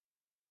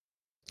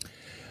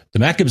The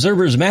Mac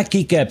Observer's Mac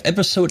Geek App,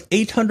 episode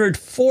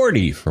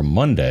 840 from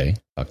Monday,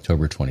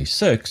 October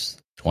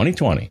 26th,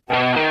 2020.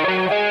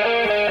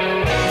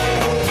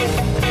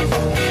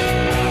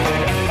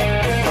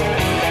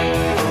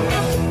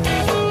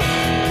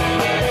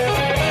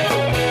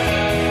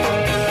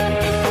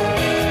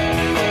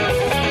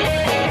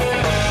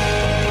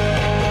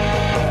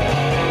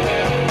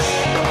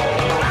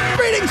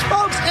 Greetings,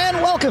 folks, and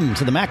welcome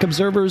to the Mac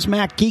Observer's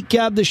Mac Geek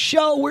App, the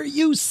show where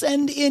you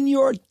send in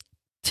your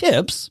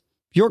tips,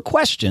 your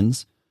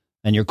questions,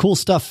 and your cool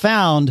stuff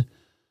found.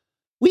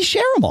 We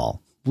share them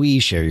all. We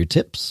share your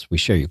tips. We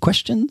share your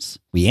questions.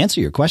 We answer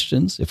your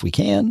questions if we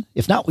can.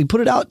 If not, we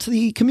put it out to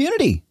the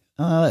community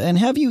and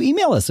have you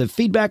email us at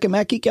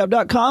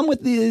feedback@macgeekapp.com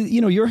with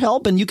your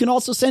help. And you can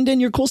also send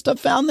in your cool stuff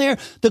found there.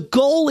 The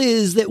goal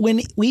is that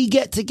when we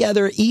get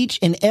together, each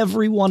and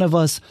every one of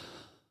us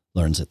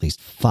learns at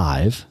least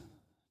 5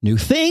 new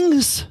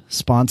things.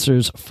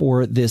 Sponsors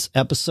for this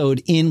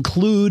episode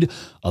include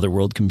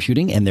Otherworld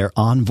Computing and their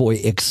Envoy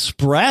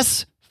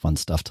Express. Fun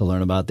stuff to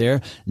learn about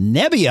there.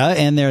 Nebbia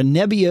and their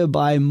Nebbia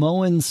by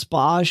Moen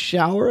Spa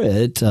Shower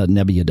at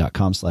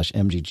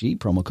nebbia.com/MGG,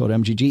 promo code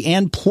MGG,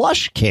 and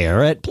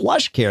PlushCare at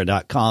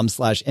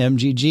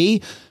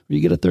plushcare.com/MGG, where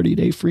you get a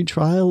 30-day free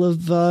trial of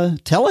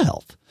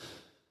telehealth.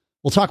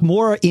 We'll talk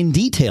more in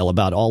detail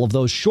about all of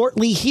those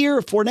shortly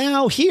here. For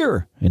now,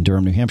 here in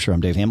Durham, New Hampshire,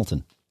 I'm Dave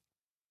Hamilton.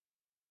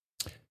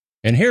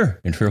 And here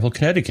in Fairfield,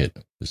 Connecticut,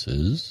 this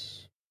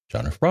is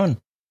John F.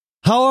 Braun.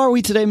 How are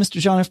we today, Mr.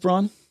 John F.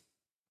 Braun?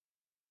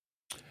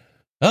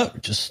 Oh,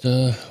 just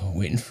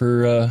waiting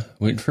for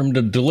him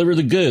to deliver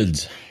the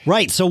goods.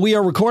 Right. So we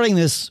are recording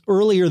this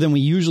earlier than we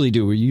usually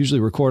do. We usually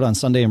record on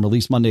Sunday and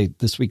release Monday.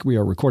 This week we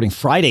are recording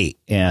Friday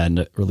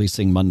and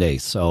releasing Monday.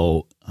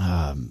 So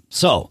our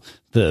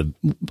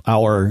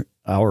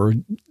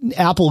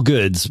Apple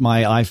goods,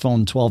 my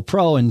iPhone 12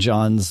 Pro and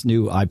John's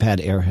new iPad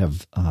Air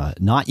have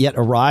not yet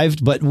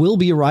arrived, but will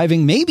be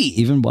arriving maybe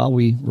even while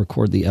we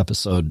record the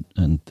episode,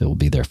 and they'll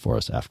be there for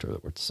us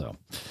afterwards. So,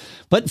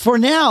 but for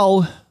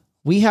now,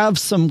 we have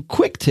some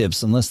quick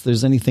tips, unless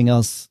there's anything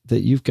else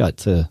that you've got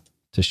to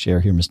share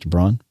here, Mr.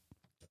 Braun.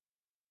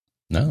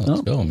 No,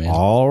 let's go, man.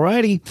 All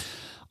righty.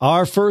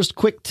 Our first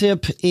quick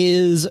tip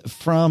is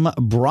from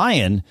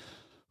Brian,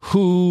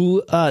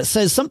 who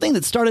says something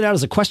that started out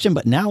as a question,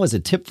 but now is a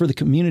tip for the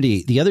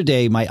community. The other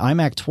day, my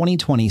iMac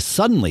 2020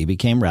 suddenly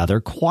became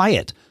rather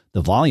quiet.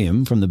 The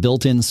volume from the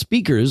built-in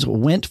speakers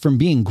went from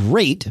being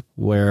great,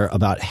 where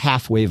about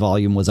halfway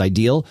volume was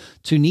ideal,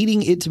 to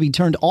needing it to be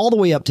turned all the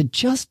way up to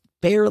just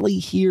barely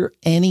hear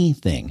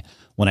anything.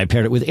 When I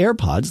paired it with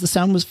AirPods, the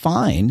sound was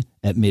fine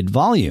at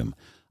mid-volume.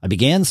 I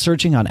began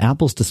searching on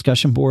Apple's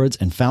discussion boards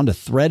and found a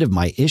thread of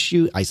my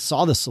issue. I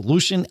saw the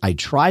solution. I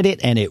tried it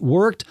and it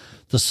worked.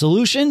 The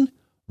solution?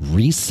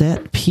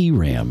 Reset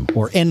PRAM,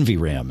 or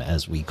NVRAM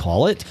as we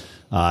call it.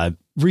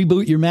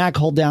 Reboot your Mac,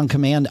 hold down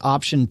Command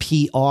Option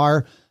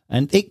PR,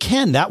 and it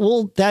can. That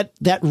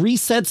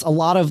resets a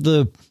lot of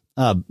the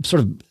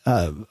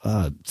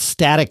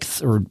static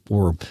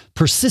or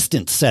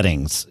persistent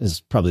settings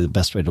is probably the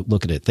best way to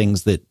look at it.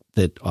 Things that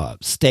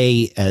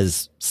stay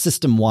as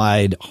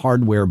system-wide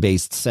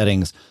hardware-based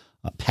settings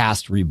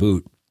past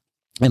reboot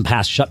and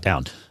past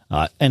shutdown.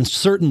 And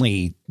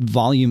certainly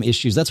volume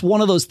issues. That's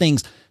one of those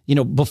things,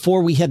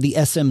 before we had the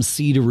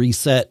SMC to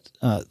reset,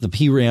 the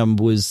PRAM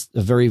was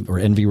or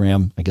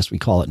NVRAM, I guess we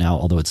call it now,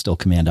 although it's still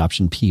Command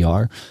Option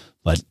PR.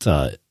 But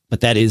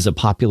that is a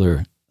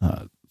popular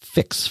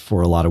fix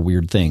for a lot of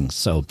weird things.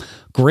 So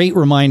great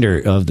reminder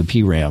of the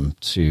PRAM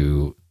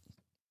to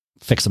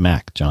fix a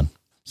Mac, John.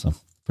 So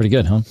pretty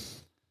good, huh?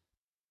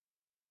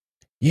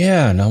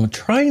 Yeah. Now I'm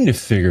trying to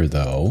figure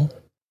though.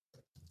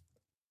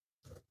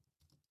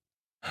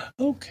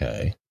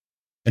 Okay.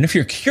 And if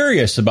you're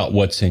curious about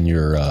what's in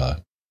your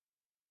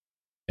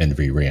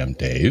NVRAM,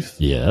 Dave.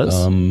 Yes.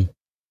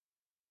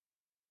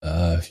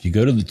 If you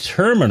go to the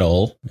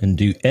terminal and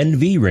do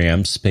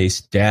NVRAM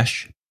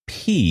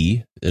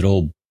 -P,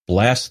 it'll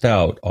blast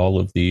out all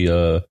of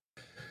the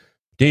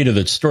data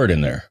that's stored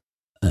in there.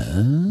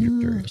 You're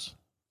curious.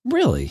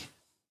 Really?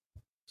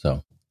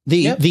 So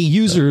the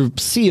user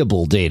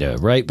seeable data,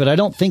 right? But I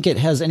don't think it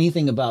has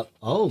anything about.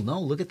 Oh no!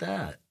 Look at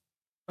that.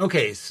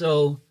 Okay,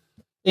 so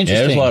interesting.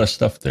 Yeah, there's a lot of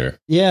stuff there.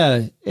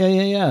 Yeah.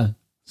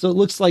 So it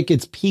looks like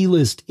it's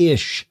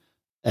plist-ish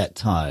at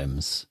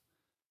times.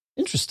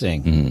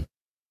 Interesting. Mm-hmm.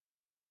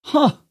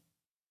 Huh.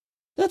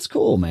 That's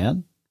cool,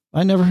 man.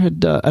 I never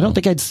had, I don't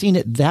think I'd seen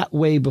it that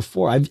way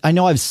before. I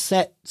know I've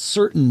set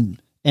certain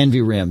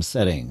NVRAM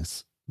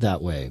settings that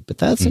way, but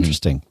that's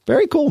interesting.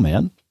 Very cool,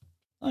 man.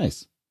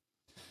 Nice.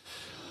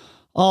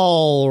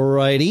 All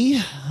righty.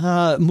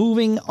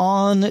 Moving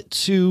on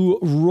to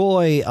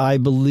Roy, I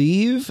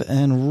believe.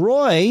 And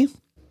Roy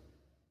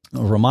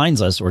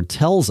reminds us or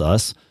tells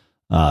us,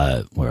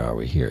 where are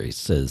we here? He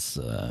says,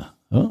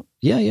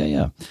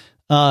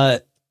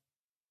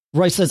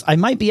 Roy says, I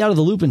might be out of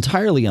the loop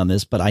entirely on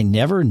this, but I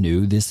never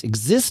knew this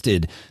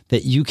existed,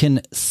 that you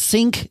can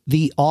sync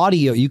the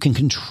audio. You can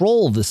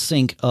control the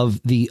sync of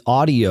the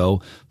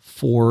audio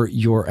for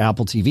your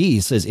Apple TV.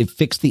 It says it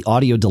fixed the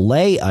audio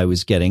delay I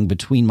was getting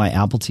between my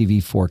Apple TV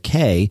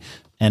 4K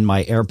and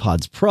my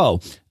AirPods Pro.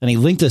 And he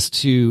linked us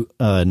to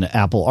an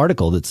Apple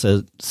article that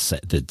says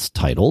that's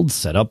titled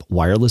 "Set Up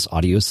Wireless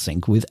Audio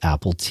Sync with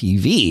Apple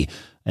TV."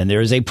 And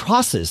there is a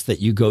process that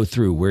you go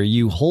through where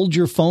you hold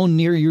your phone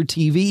near your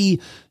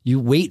TV, you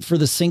wait for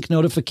the sync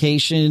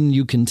notification,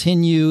 you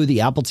continue,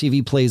 the Apple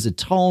TV plays a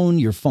tone,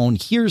 your phone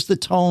hears the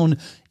tone.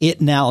 It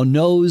now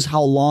knows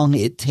how long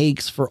it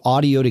takes for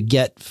audio to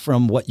get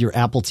from what your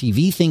Apple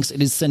TV thinks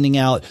it is sending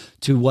out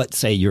to what,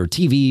 say, your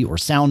TV or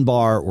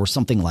soundbar or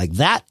something like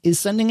that is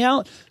sending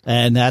out.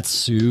 And that's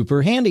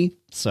super handy.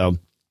 So,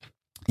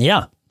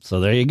 yeah. So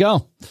there you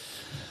go.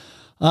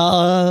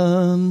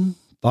 All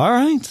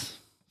right.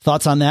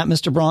 Thoughts on that,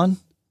 Mr. Braun?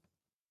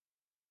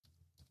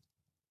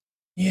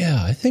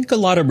 Yeah, I think a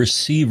lot of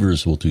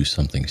receivers will do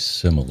something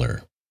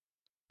similar.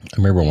 I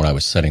remember when I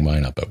was setting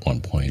mine up at one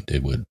point,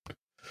 it would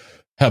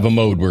have a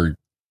mode where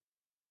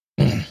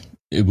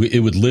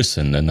it would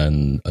listen and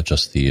then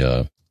adjust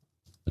the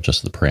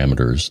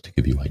parameters to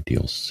give you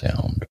ideal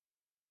sound.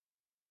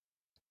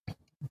 I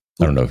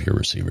don't know if your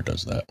receiver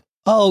does that.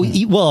 Oh,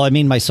 well, I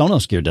mean, my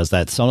Sonos gear does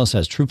that. Sonos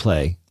has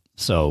TruePlay.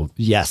 So,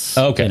 yes,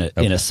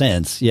 in a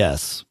sense,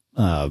 yes.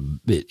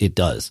 It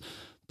does,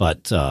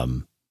 but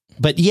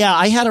yeah,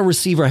 I had a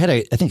receiver. I had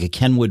I think a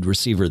Kenwood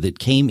receiver that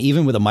came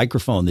even with a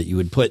microphone that you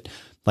would put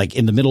like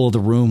in the middle of the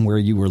room where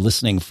you were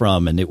listening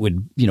from, and it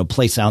would,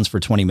 play sounds for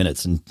 20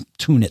 minutes and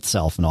tune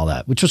itself and all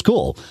that, which was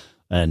cool.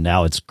 And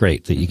now it's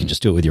great that you can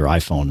just do it with your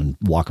iPhone and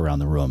walk around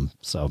the room.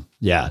 So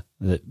yeah,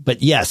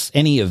 but yes,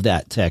 any of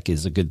that tech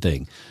is a good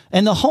thing.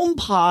 And the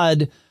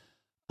HomePod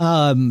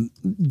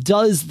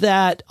does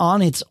that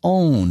on its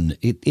own.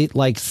 It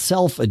like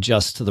self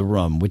adjusts to the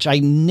room, which I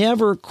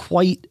never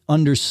quite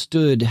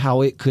understood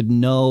how it could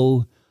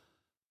know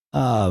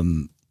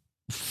from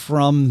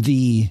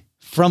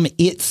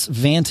its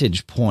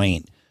vantage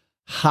point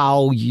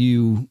how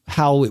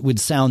it would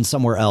sound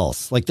somewhere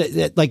else. Like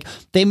like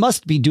they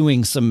must be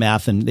doing some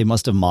math, and they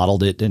must have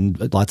modeled it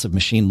and lots of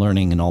machine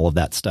learning and all of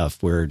that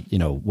stuff where,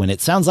 when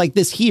it sounds like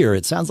this here,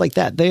 it sounds like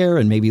that there,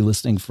 and maybe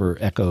listening for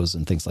echoes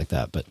and things like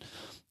that. But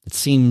it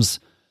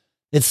seems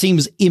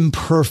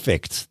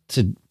imperfect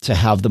to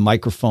have the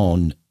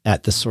microphone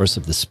at the source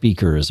of the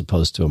speaker as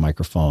opposed to a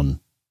microphone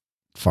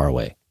far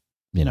away,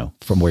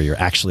 from where you're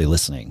actually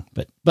listening.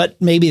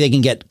 But maybe they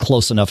can get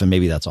close enough, and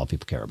maybe that's all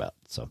people care about.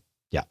 So,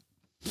 yeah.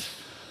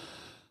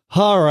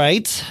 All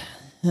right.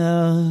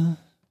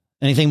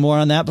 Anything more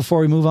on that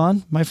before we move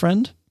on, my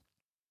friend?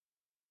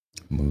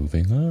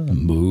 Moving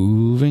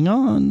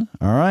on.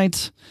 All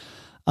right.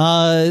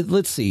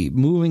 Let's see.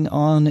 Moving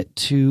on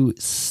to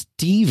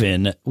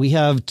Steven. We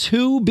have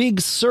 2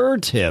 Big Sur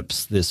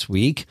tips this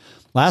week.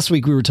 Last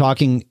week we were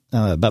talking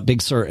about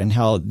Big Sur and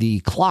how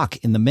the clock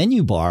in the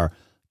menu bar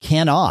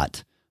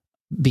cannot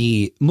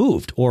be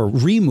moved or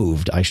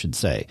removed, I should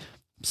say.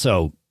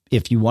 So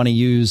if you want to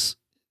use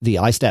the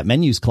iStat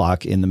menus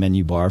clock in the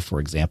menu bar,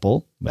 for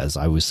example, as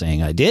I was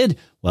saying I did,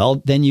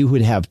 well, then you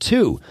would have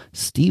 2.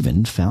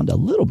 Steven found a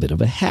little bit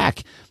of a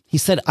hack. He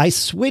said, I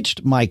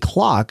switched my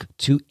clock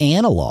to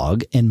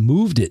analog and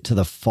moved it to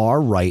the far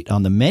right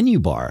on the menu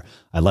bar.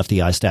 I left the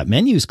iStat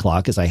menus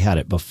clock as I had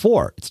it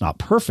before. It's not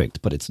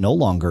perfect, but it's no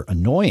longer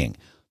annoying.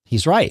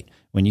 He's right.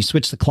 When you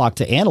switch the clock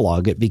to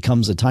analog, it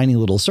becomes a tiny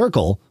little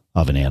circle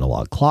of an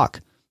analog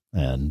clock.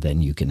 And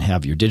then you can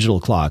have your digital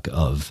clock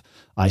of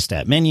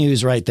iStat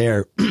menus right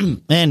there.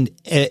 And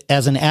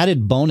as an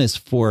added bonus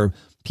for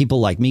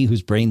people like me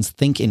whose brains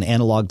think in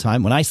analog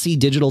time, when I see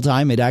digital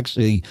time, it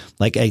actually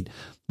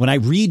when I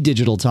read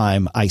digital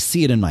time, I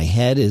see it in my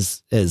head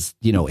as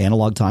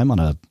analog time on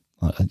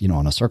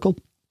a circle.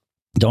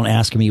 Don't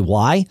ask me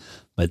why,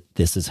 but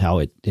this is how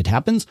it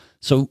happens.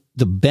 So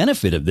the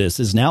benefit of this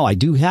is now I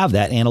do have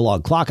that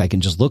analog clock I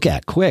can just look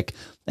at quick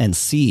and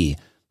see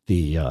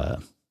the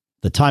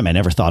time. I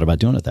never thought about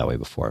doing it that way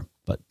before,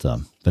 but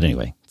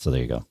anyway, so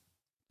there you go.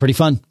 Pretty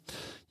fun.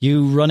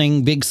 You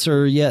running Big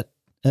Sur yet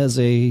as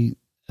a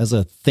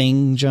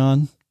thing,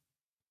 John?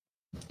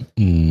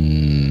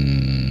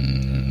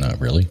 Not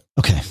really.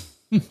 Okay.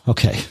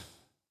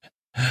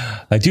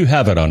 I do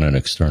have it on an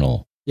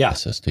external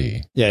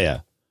SSD.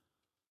 Yeah.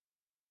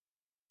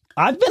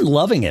 I've been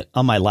loving it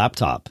on my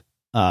laptop,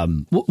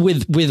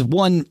 with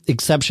one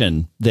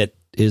exception that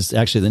is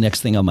actually the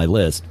next thing on my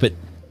list. But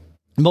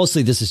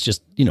mostly this is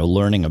just,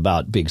 learning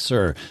about Big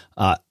Sur.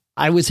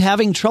 I was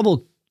having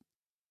trouble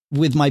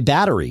with my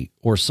battery,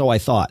 or so I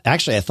thought.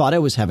 Actually, I thought I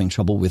was having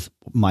trouble with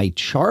my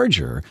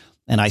charger.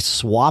 And I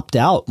swapped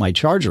out my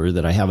charger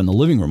that I have in the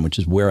living room, which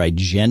is where I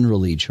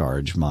generally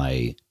charge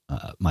my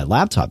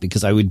laptop,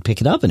 because I would pick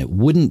it up and it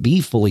wouldn't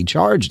be fully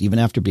charged even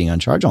after being on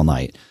charge all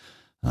night.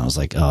 And I was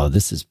like, oh,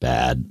 this is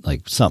bad.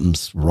 Like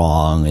something's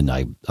wrong. And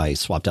I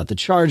swapped out the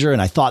charger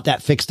and I thought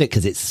that fixed it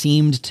because it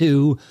seemed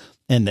to.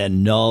 And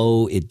then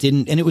no, it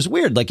didn't. And it was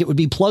weird. Like it would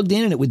be plugged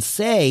in and it would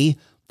say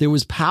there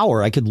was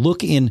power. I could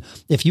look in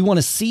if you want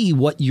to see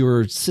what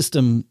your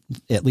system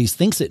at least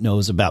thinks it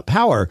knows about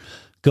power.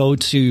 go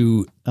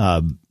to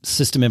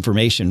system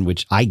information,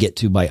 which I get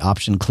to by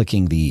option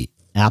clicking the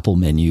Apple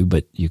menu,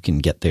 but you can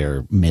get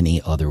there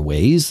many other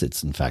ways.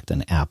 It's in fact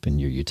an app in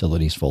your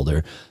utilities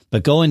folder.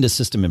 But go into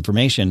system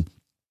information,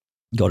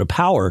 go to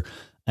power,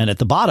 and at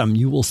the bottom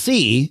you will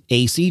see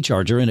AC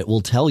charger, and it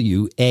will tell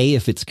you A,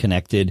 if it's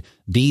connected,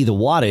 B, the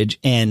wattage,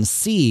 and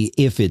C,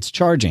 if it's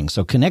charging.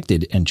 So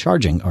connected and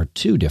charging are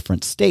two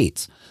different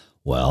states.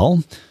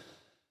 Well,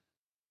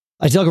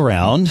 I dug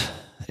around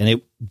and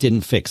it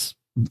didn't fix,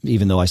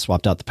 even though I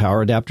swapped out the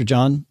power adapter,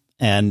 John.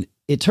 And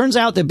it turns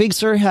out that Big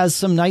Sur has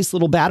some nice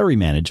little battery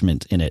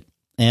management in it.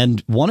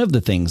 And one of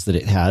the things that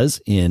it has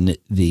in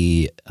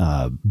the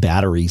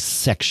battery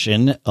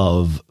section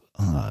of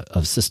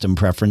system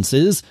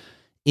preferences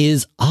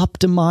is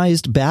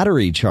optimized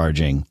battery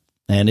charging.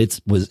 And it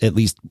was, at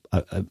least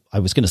I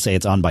was going to say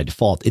it's on by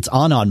default. It's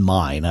on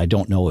mine. I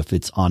don't know if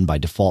it's on by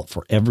default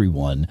for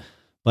everyone,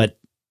 but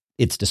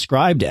it's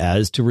described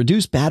as to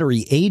reduce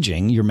battery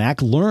aging. Your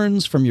Mac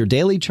learns from your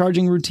daily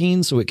charging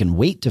routine so it can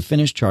wait to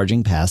finish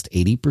charging past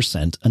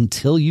 80%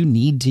 until you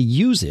need to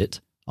use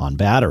it on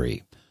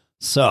battery.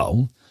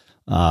 So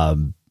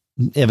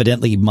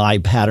evidently my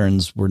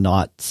patterns were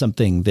not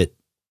something that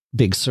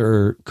Big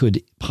Sur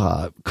could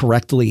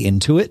correctly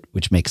intuit,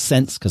 which makes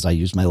sense because I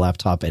use my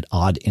laptop at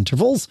odd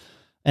intervals.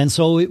 And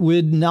so it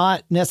would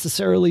not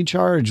necessarily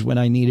charge when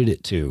I needed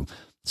it to.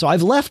 So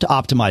I've left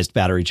optimized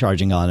battery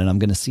charging on, and I'm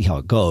going to see how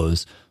it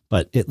goes.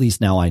 But at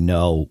least now I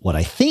know what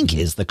I think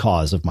is the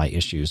cause of my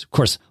issues. Of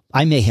course,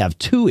 I may have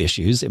two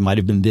issues. It might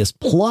have been this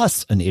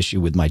plus an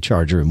issue with my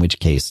charger, in which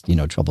case,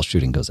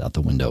 troubleshooting goes out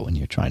the window when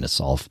you're trying to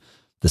solve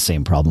the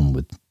same problem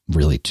with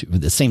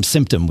the same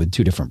symptom with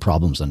two different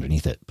problems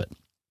underneath it. But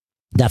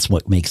that's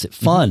what makes it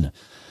fun. Mm-hmm.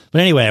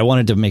 But anyway, I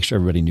wanted to make sure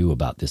everybody knew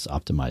about this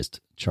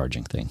optimized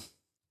charging thing.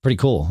 Pretty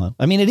cool, huh?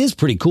 I mean, it is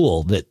pretty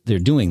cool that they're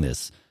doing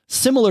this.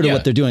 Similar to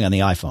what they're doing on the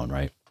iPhone,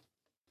 right?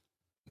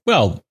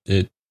 Well,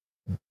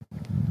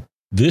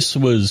 this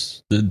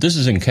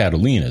is in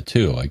Catalina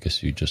too. I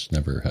guess you just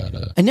never had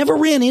a. I never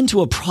ran into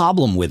a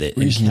problem with it.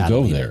 Reason to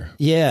go there.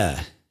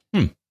 Yeah.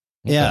 Okay.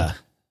 Yeah.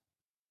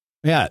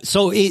 Yeah.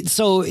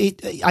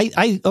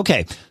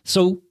 Okay.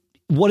 So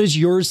what does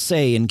yours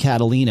say in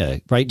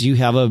Catalina? Right? Do you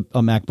have a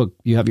MacBook?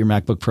 You have your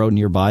MacBook Pro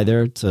nearby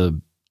there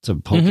to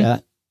poke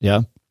at?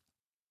 Yeah.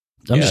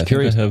 I'm just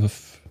curious.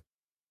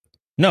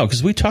 No,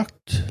 because we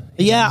talked.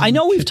 Yeah, I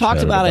know we've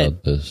talked about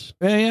it. This.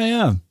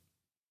 Yeah.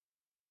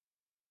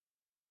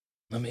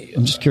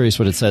 I'm just curious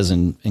what it says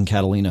in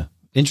Catalina.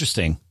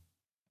 Interesting.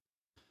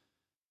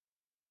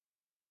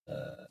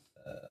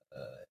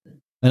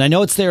 And I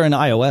know it's there in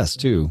iOS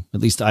too.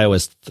 At least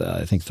iOS,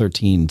 I think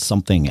 13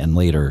 something and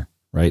later,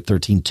 right?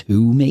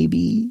 13.2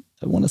 maybe,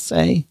 I want to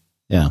say.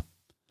 Yeah.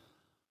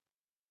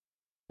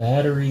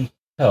 Battery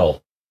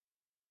health.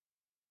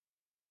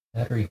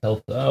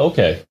 Oh,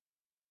 okay.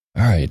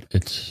 All right,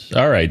 it's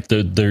all right.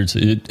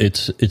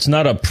 It's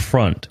not up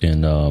front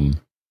in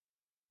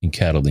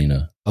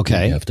Catalina.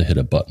 Okay, you have to hit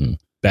a button.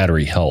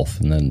 Battery health,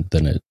 and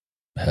then it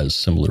has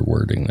similar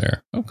wording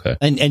there. Okay,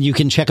 and you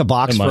can check a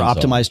box for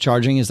optimized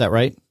charging. Is that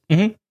right?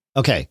 Mm-hmm.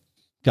 Okay,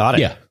 got it.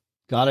 Yeah,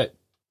 got it.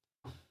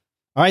 All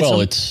right.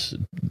 Well,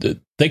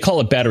 they call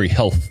it battery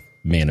health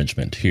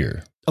management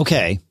here.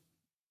 Okay.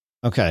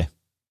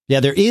 Yeah,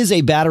 there is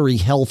a battery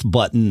health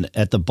button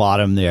at the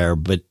bottom there,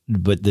 but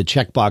the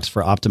checkbox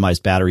for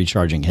optimized battery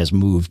charging has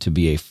moved to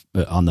be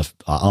on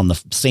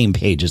the same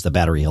page as the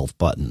battery health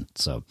button.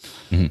 So,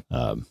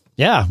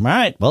 yeah, all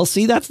right. Well,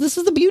 see, this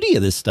is the beauty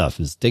of this stuff,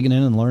 is digging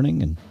in and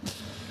learning and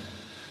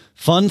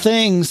fun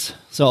things.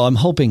 So I'm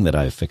hoping that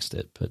I fixed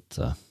it, but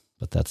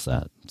that's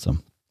that. So,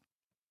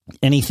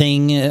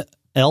 anything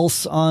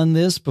else on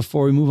this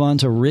before we move on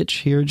to Rich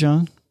here,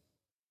 John?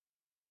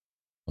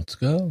 Let's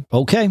go.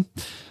 Okay.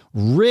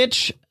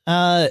 Rich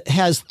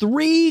has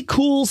 3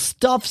 cool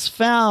stuffs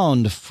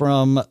found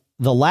from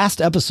the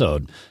last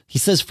episode. He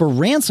says, for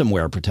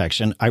ransomware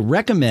protection, I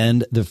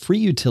recommend the free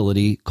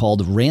utility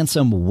called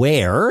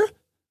Ransomware,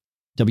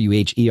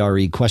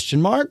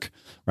 WHERE ?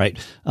 Right?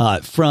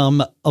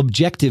 From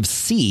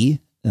Objective-C,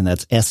 and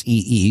that's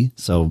SEE.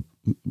 So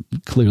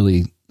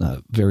clearly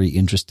very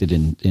interested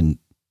in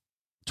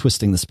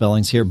twisting the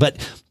spellings here.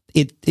 But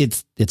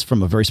it's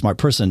from a very smart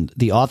person.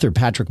 The author,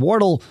 Patrick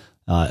Wardle,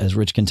 as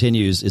Rich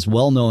continues, is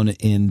well known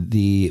in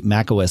the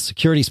macOS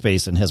security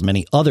space and has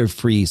many other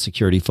free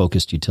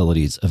security-focused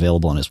utilities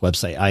available on his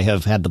website. I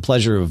have had the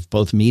pleasure of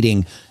both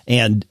meeting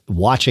and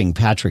watching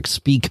Patrick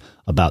speak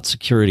about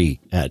security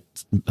at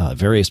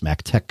various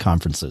Mac Tech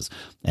conferences.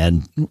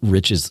 And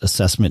Rich's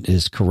assessment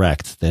is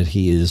correct, that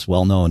he is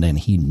well known and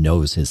he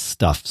knows his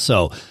stuff.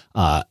 So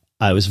I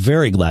was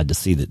very glad to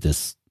see that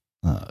this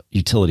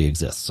utility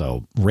exists.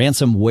 So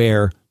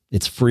Ransomware,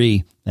 it's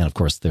free. And of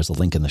course, there's a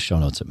link in the show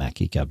notes at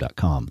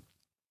macgeekgab.com.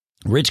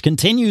 Rich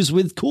continues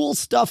with cool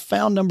stuff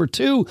found number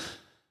 2.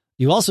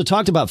 You also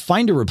talked about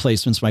Finder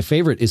replacements. My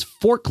favorite is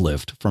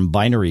Forklift from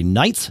Binary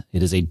Nights.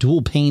 It is a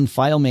dual pane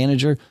file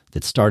manager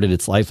that started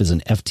its life as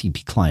an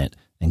FTP client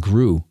and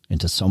grew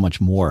into so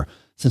much more.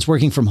 Since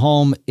working from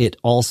home, it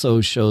also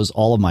shows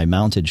all of my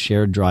mounted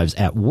shared drives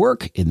at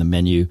work in the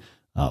menu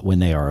when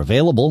they are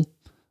available.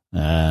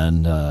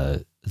 And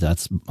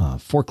that's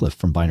Forklift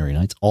from Binary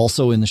Nights,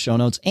 also in the show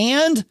notes.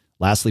 And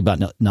lastly,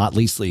 but not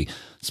leastly,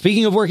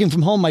 speaking of working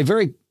from home,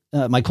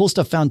 my cool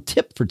stuff found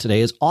tip for today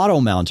is Auto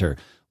Mounter.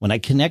 When I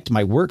connect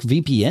my work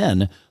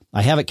VPN,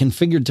 I have it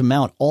configured to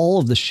mount all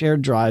of the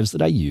shared drives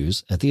that I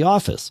use at the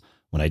office.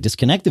 When I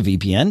disconnect the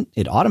VPN,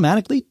 it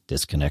automatically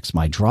disconnects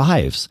my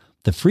drives.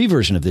 The free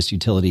version of this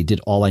utility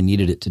did all I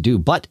needed it to do,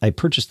 but I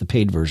purchased the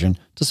paid version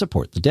to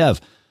support the dev.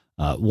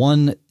 This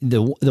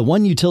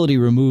one utility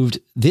removed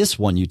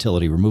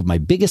my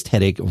biggest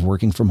headache of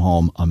working from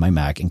home on my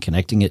Mac and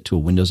connecting it to a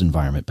Windows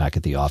environment back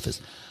at the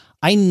office.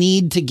 I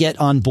need to get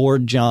on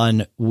board,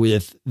 John,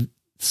 with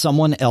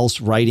someone else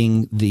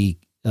writing the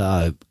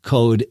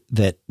code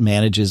that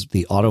manages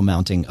the auto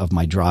mounting of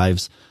my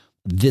drives.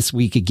 This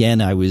week, again,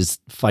 I was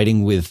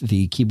fighting with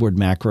the Keyboard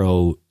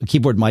Maestro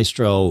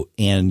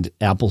and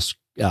AppleScript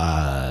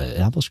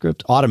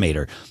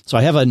Automator. So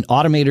I have an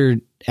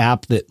Automator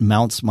app that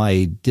mounts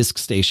my disk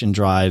station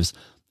drives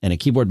and a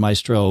Keyboard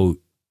Maestro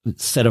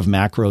set of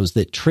macros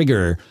that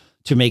trigger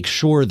to make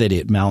sure that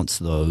it mounts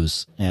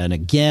those. And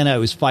again, I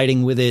was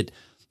fighting with it.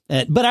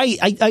 But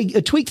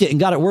I tweaked it and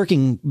got it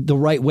working the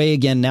right way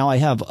again. Now I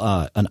have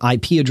an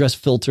IP address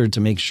filter to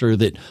make sure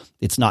that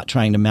it's not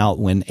trying to mount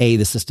when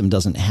the system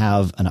doesn't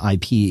have an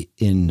IP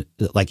in,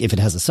 like if it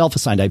has a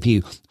self-assigned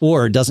IP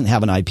or doesn't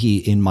have an IP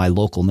in my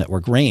local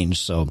network range.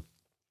 So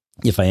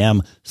if I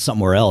am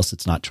somewhere else,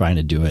 it's not trying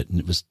to do it. And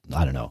it was,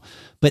 I don't know,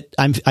 but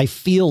I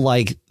feel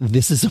like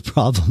this is a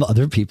problem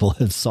other people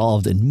have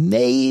solved, and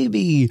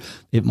maybe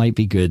it might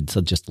be good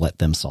to just let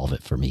them solve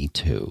it for me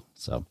too.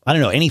 So I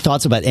don't know. Any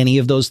thoughts about any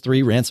of those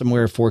three: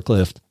 ransomware,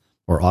 forklift,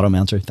 or auto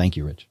mounter? Thank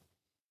you, Rich.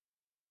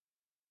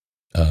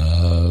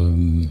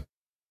 I'll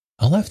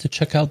have to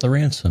check out the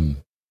ransom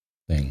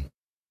thing.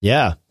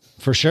 Yeah,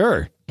 for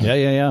sure.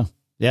 Yeah.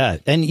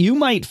 And you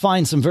might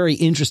find some very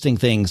interesting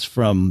things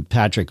from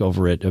Patrick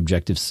over at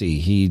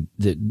Objective-C.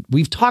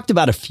 We've talked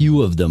about a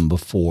few of them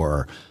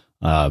before.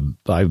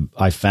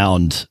 I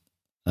found,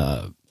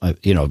 I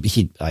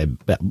think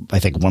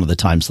one of the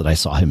times that I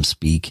saw him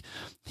speak,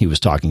 he was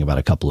talking about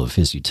a couple of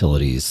his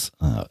utilities.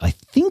 I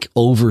think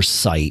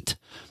Oversight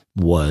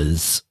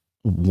was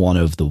one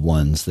of the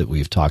ones that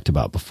we've talked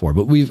about before,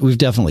 but we've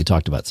definitely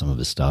talked about some of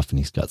his stuff, and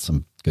he's got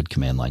some good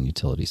command line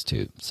utilities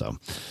too. So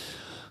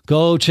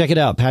go check it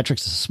out.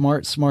 Patrick's a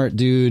smart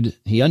dude.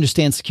 He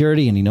understands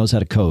security and he knows how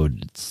to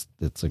code.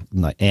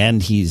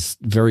 And he's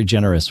very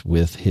generous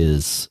with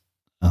his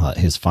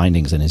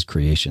findings and his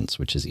creations,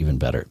 which is even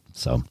better.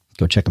 So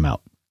go check him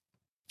out.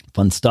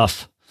 Fun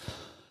stuff.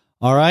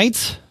 All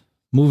right,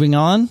 moving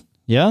on.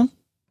 Yeah.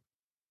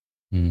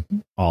 Mm-hmm.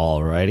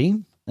 All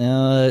righty.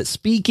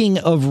 Speaking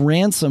of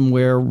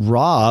ransomware,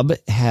 Rob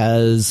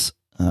has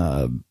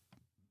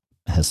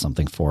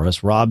something for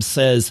us. Rob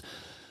says,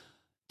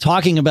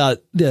 talking about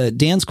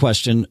Dan's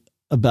question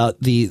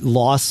about the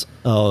losses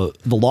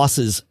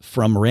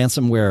from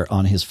ransomware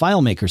on his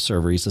FileMaker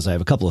server, he says, I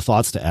have a couple of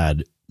thoughts to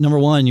add. Number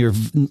one, you're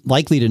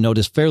likely to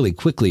notice fairly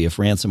quickly if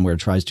ransomware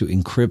tries to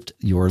encrypt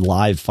your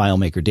live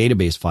FileMaker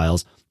database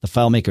files. The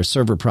FileMaker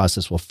server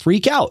process will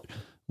freak out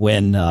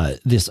when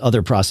this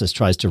other process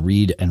tries to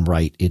read and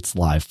write its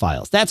live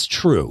files. That's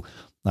true.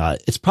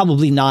 It's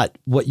probably not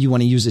what you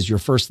want to use as your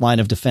first line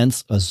of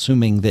defense,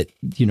 assuming that,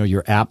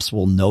 your apps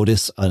will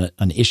notice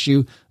an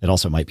issue. It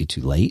also might be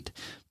too late,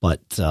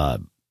 but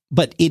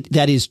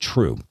that is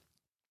true.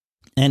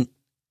 And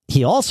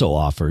he also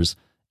offers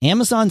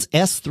Amazon's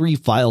S3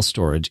 file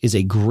storage is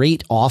a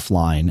great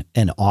offline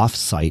and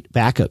off-site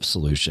backup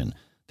solution.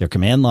 Their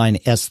command line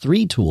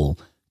S3 tool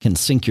can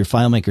sync your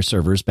FileMaker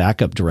server's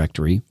backup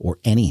directory, or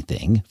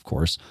anything, of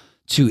course,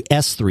 to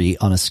S3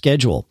 on a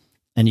schedule.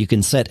 And you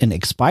can set an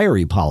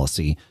expiry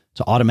policy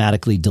to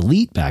automatically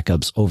delete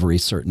backups over a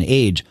certain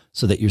age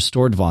so that your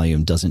stored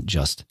volume doesn't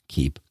just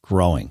keep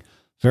growing.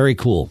 Very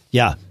cool.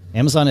 Yeah.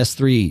 Amazon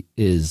S3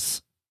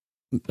 is,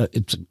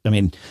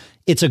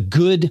 it's a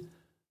good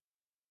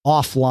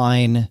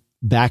offline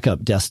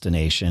backup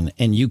destination,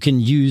 and you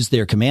can use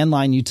their command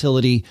line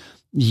utility.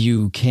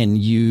 You can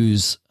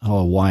use,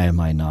 ARQ.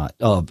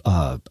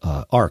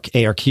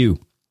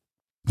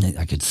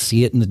 I could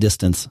see it in the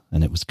distance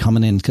and it was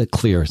coming in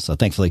clear. So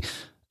thankfully,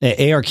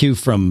 ARQ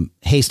from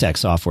Haystack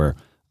Software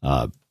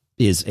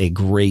is a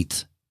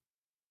great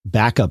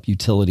backup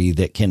utility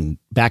that can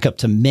back up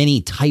to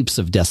many types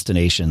of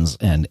destinations.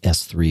 And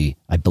S3,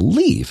 I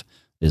believe,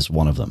 is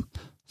one of them.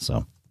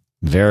 So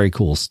very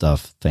cool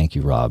stuff. Thank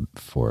you, Rob,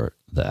 for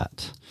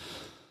that.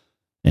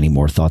 Any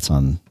more thoughts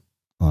on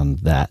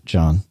that,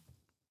 John?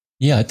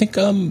 Yeah, I think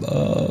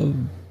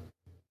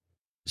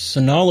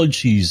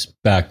Synology's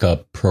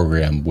backup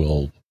program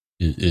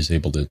is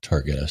able to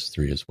target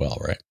S3 as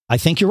well, right? I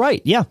think you're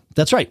right. Yeah,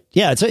 that's right.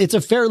 Yeah, it's a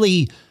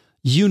fairly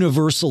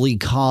universally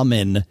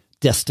common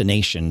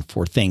destination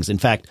for things. In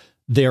fact,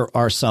 there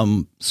are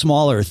some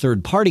smaller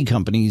third-party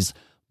companies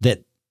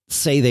that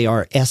say they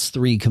are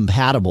S3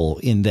 compatible,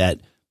 in that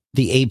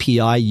the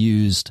API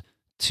used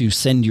to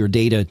send your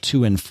data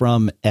to and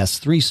from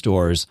S3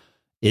 stores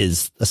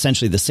is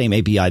essentially the same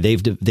API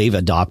they've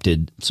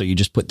adopted. So you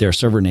just put their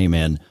server name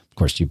in. Of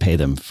course, you pay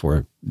them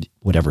for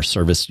whatever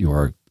service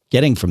you're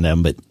getting from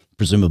them, but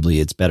presumably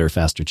it's better,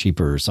 faster,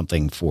 cheaper, or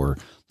something for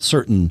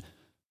certain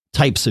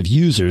types of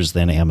users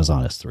than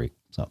Amazon S3.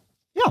 So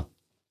yeah,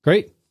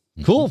 great.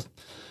 Cool.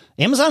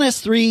 Amazon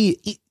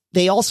S3,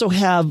 they also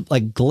have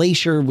like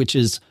Glacier, which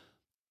is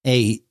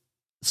a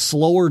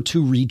slower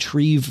to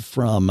retrieve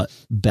from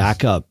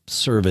backup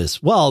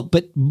service. Well,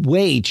 but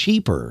way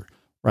cheaper,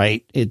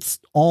 right? It's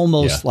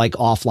almost like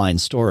offline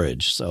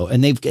storage. So,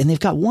 and they've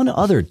got one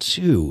other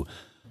too,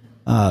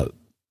 that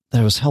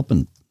I was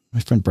helping my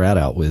friend Brad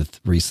out with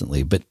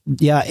recently, but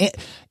yeah,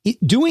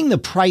 doing the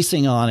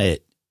pricing on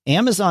it,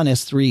 Amazon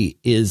S3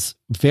 is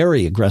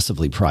very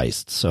aggressively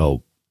priced.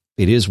 So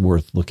it is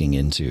worth looking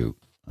into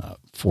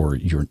for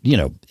your,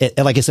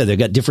 like I said, they've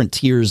got different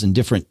tiers and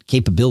different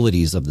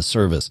capabilities of the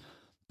service,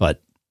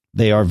 but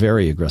they are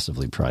very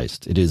aggressively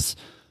priced. It is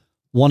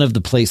one of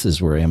the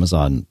places where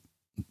Amazon,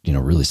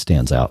 really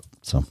stands out.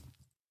 So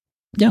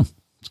yeah,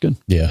 it's good.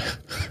 Yeah.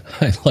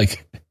 I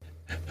like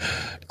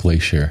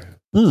Glacier.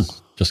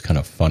 Just kind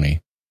of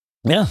funny.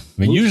 Yeah.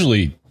 I mean,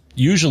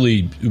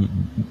 usually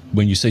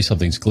when you say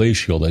something's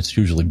glacial, that's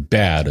usually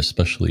bad,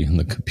 especially in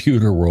the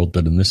computer world.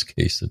 But in this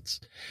case,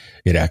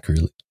 it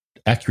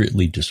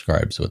accurately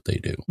describes what they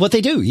do. What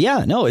they do.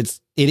 Yeah, no, it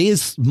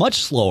is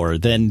much slower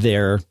than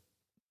their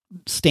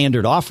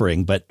standard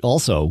offering, but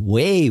also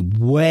way,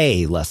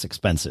 way less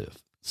expensive.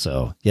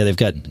 So yeah, they've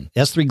got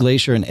S3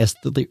 Glacier and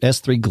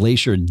S3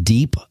 Glacier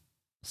Deep.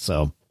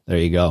 So there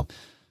you go.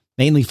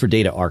 Mainly for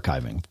data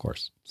archiving, of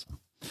course. So.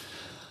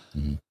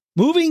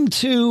 Moving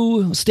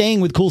to staying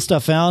with cool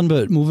stuff found,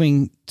 but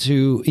moving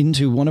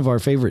into one of our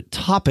favorite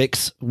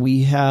topics,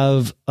 we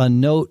have a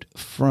note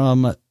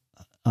from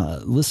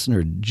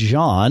listener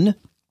John,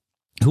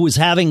 who is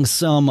having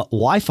some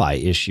Wi-Fi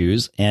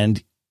issues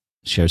and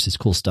shares his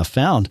cool stuff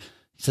found.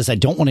 He says, I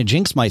don't want to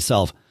jinx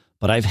myself,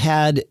 but I've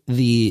had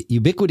the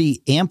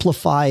Ubiquiti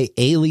Amplify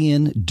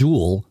Alien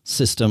Dual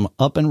system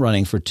up and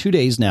running for 2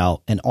 days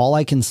now, and all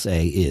I can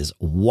say is,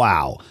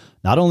 wow.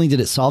 Not only did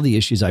it solve the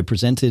issues I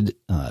presented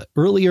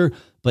earlier,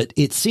 but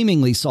it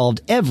seemingly solved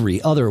every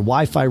other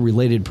Wi-Fi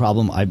related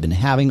problem I've been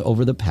having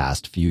over the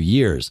past few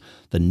years.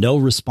 The no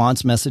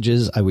response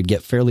messages I would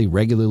get fairly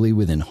regularly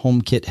within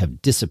HomeKit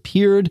have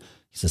disappeared.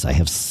 He says, I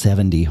have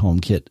 70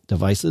 HomeKit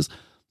devices.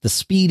 The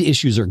speed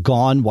issues are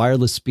gone.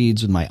 Wireless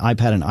speeds with my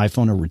iPad and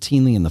iPhone are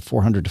routinely in the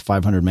 400 to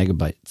 500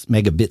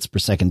 megabits per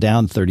second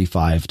down,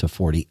 35 to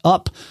 40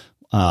 up.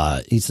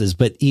 He says,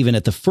 but even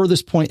at the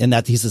furthest point, and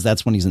that he says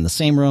that's when he's in the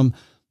same room.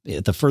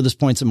 At the furthest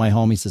points in my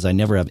home, he says, I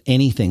never have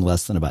anything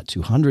less than about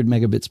 200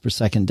 megabits per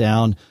second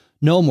down.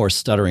 No more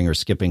stuttering or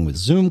skipping with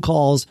Zoom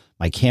calls.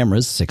 My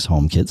cameras, 6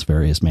 HomeKits,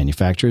 various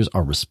manufacturers,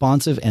 are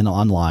responsive and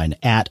online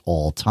at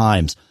all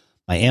times.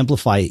 He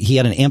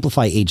had an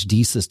Amplify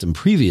HD system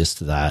previous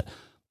to that.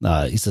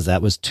 He says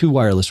that was 2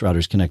 wireless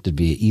routers connected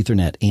via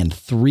Ethernet and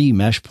 3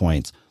 mesh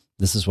points.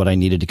 This is what I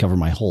needed to cover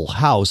my whole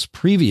house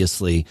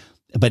previously,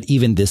 but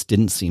even this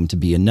didn't seem to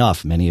be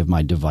enough. Many of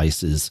my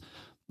devices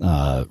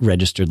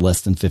registered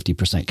less than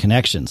 50%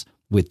 connections.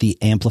 With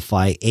the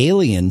Amplify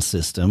Alien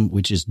system,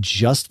 which is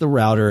just the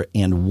router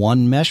and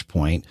 1 mesh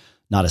point,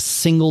 not a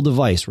single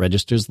device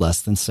registers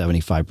less than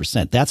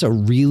 75%. That's a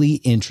really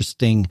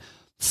interesting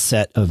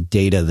set of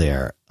data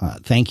there.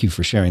 Thank you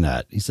for sharing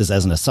that. He says,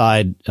 as an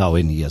aside,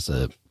 and he has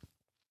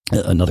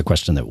another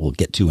question that we'll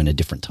get to in a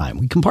different time.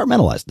 We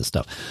compartmentalize this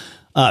stuff.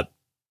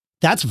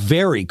 That's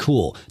very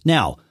cool.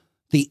 Now,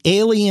 the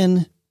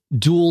Alien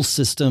Dual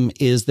system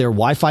is their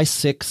Wi-Fi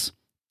 6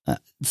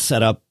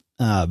 setup.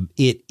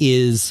 It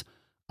is,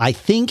 I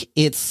think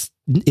it's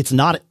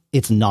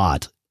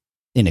not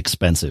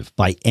inexpensive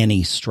by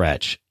any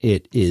stretch.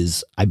 It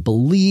is, I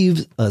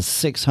believe, a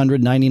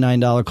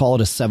 $699, call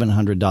it a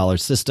 $700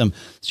 system.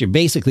 So you're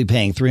basically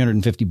paying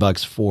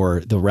 $350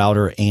 for the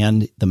router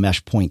and the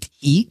mesh point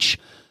each.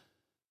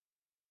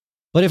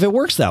 But if it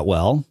works that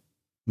well,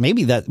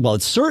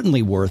 it's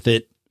certainly worth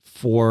it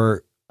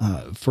for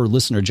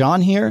listener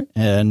John here,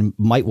 and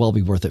might well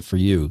be worth it for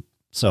you.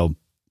 So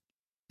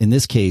in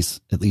this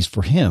case, at least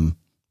for him,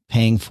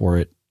 paying for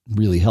it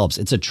really helps.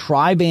 It's a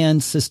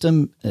tri-band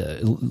system.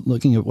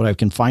 Looking at what I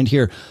can find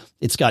here,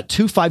 it's got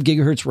 2 5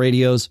 gigahertz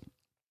radios,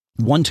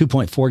 1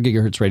 2.4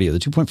 gigahertz radio. The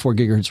 2.4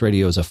 gigahertz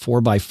radio is a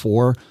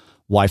 4x4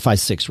 Wi-Fi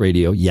 6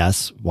 radio.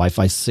 Yes,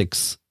 Wi-Fi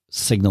 6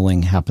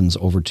 signaling happens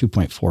over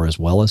 2.4 as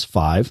well as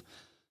 5.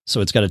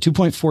 So it's got a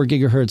 2.4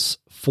 gigahertz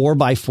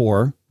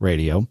 4x4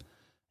 radio,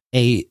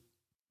 a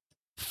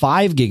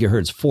 5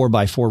 gigahertz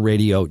 4x4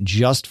 radio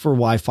just for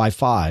Wi-Fi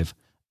 5,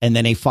 and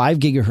then a 5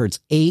 gigahertz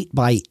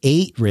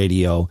 8x8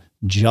 radio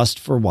just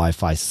for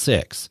Wi-Fi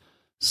 6.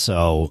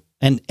 So,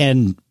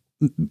 and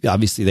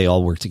obviously they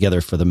all work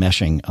together for the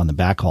meshing on the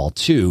backhaul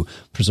too,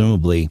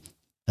 presumably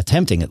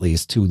attempting at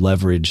least to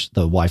leverage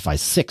the Wi-Fi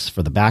 6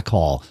 for the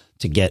backhaul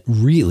to get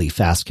really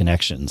fast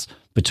connections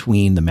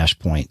between the mesh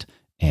point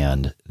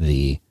and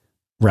the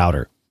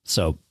router.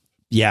 So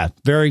yeah,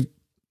 very,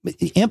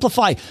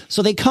 Amplify.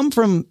 So they come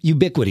from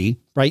Ubiquiti,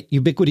 right?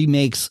 Ubiquiti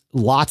makes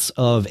lots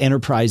of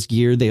enterprise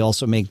gear. They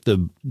also make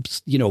the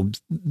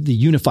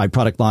unified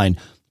product line,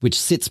 which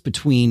sits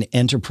between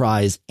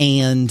enterprise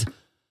and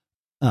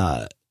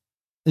enterprise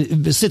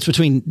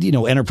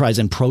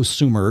and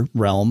prosumer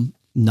realm.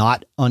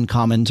 Not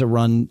uncommon to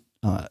run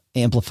not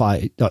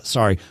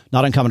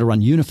uncommon to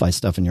run Unify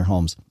stuff in your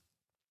homes.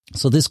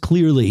 So this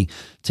clearly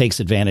takes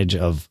advantage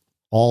of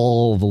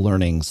all the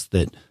learnings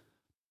that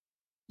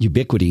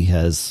Ubiquiti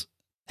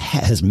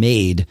has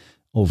made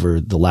over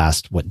the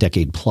last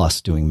decade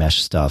plus doing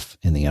mesh stuff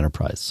in the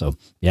enterprise. So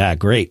yeah,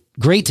 great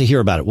to hear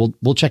about it.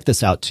 We'll check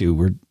this out too.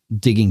 We're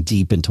digging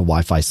deep into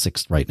Wi-Fi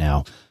 6 right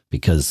now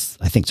because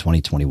I think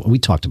 2021, we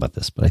talked about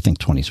this, but I think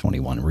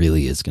 2021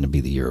 really is going to be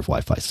the year of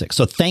Wi-Fi 6.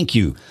 So thank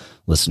you,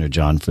 listener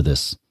John, for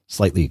this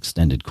slightly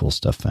extended cool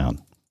stuff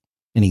found.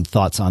 Any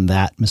thoughts on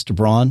that, Mr.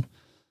 Braun?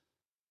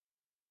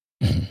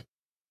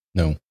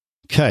 No.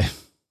 Okay.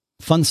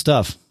 Fun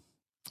stuff.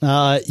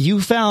 You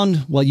found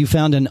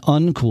an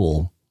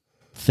uncool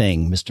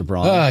thing, Mr.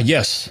 Braun.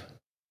 Yes.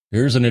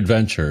 Here's an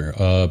adventure.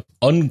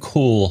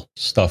 Uncool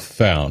stuff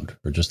found,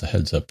 or just a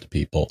heads up to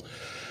people.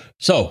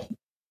 So,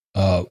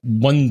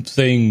 one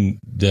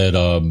thing that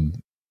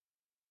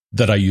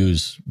I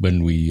use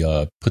when we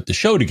put the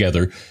show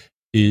together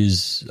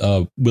is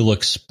we'll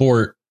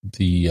export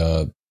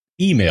the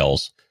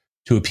emails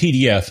to a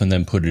PDF and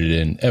then put it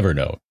in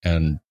Evernote.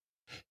 And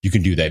you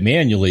can do that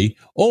manually,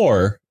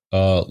 or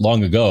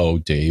long ago,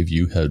 Dave,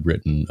 you had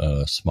written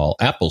a small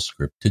Apple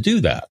script to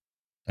do that.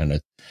 And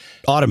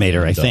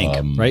Automator, I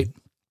think, right?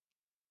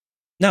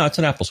 No, it's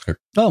an Apple script.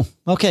 Oh,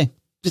 okay.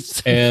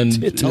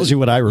 And it tells you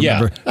what I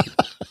remember. Yeah.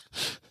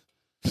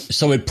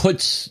 So it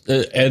puts,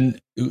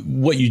 and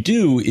what you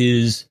do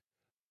is,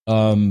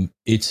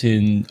 it's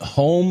in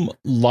home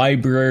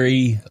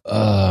library.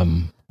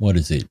 What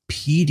is it?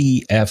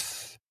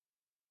 PDF.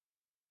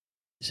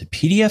 Is it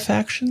PDF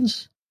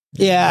actions?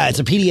 Yeah, it's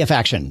a PDF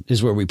action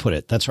is where we put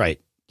it. That's right.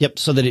 Yep.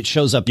 So that it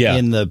shows up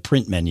in the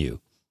print menu.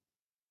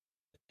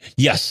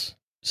 Yes.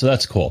 So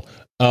that's cool.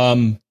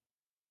 The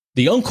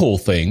uncool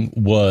thing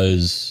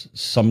was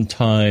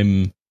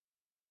sometime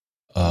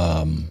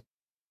during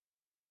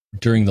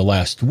the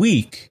last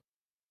week,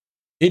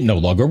 it no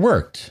longer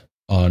worked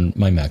on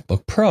my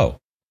MacBook Pro.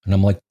 And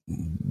I'm like,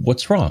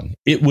 what's wrong?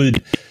 It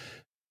would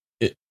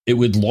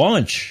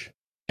launch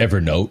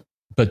Evernote,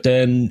 but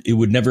then it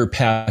would never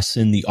pass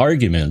in the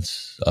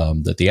arguments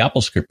that the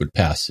Apple script would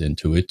pass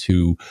into it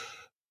to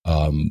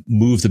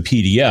move the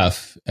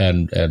PDF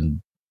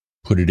and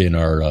put it in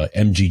our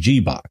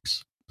MGG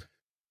box.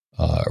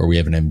 Or we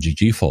have an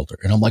MGG folder.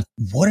 And I'm like,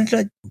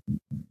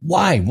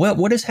 why?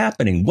 What is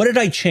happening? What did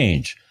I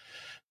change?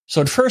 So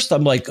at first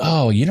I'm like,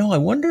 I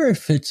wonder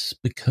if it's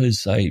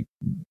because I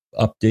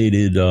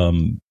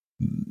updated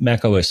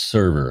macOS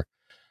server.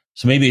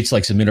 So maybe it's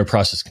like some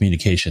inter-process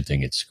communication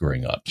thing it's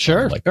screwing up.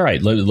 Sure. So I'm like, all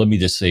right, let me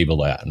disable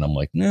that. And I'm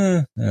like,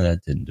 nah, that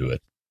didn't do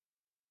it.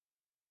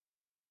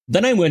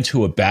 Then I went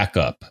to a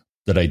backup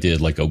that I did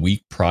like a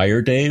week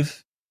prior,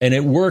 Dave, and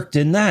it worked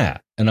in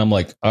that. And I'm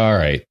like, all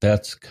right,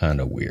 that's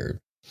kind of weird.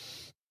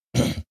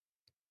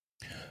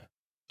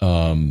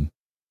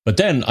 But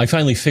then I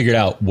finally figured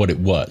out what it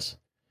was.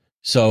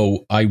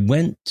 So I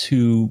went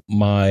to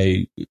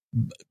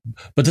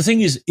but the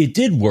thing is, it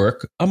did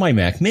work on my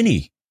Mac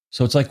Mini.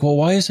 So it's like, well,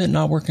 why is it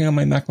not working on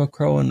my MacBook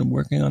Pro and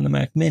working on the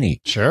Mac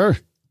Mini? Sure.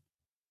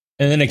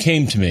 And then it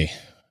came to me.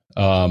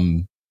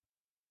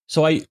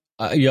 So I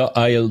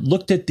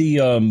looked at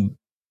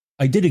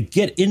I did a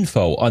get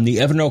info on the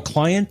Evernote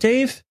client,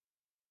 Dave,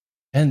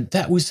 and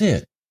that was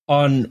it.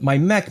 On my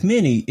Mac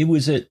Mini, it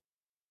was at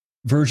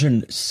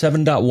version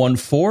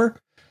 7.14,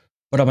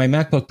 but on my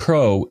MacBook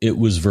Pro, it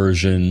was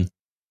version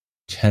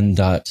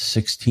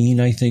 10.16,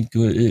 I think,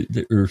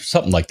 or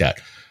something like that.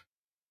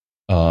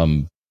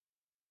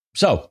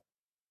 So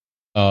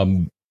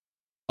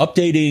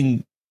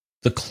updating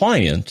the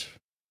client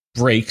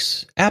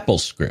breaks Apple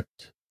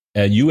script,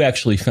 and you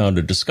actually found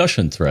a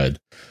discussion thread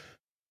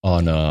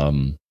on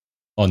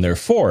their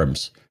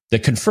forums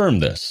that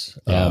confirmed this.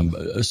 Yeah.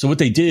 So what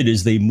they did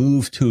is they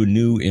moved to a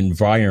new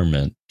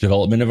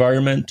development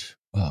environment.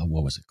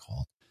 What was it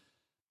called?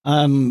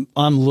 I'm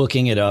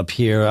looking it up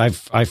here.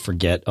 I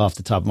forget off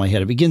the top of my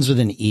head. It begins with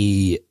an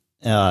E,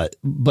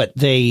 but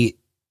they.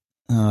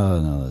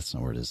 No, that's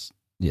not where it is.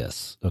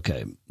 Yes.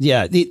 Okay.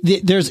 Yeah.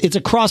 It's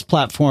a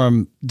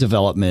cross-platform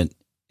development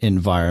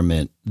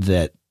environment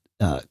that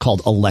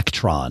called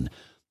Electron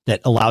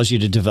that allows you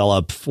to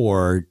develop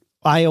for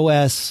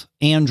iOS,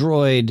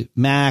 Android,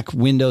 Mac,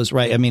 Windows.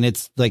 Right. I mean,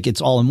 it's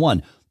all in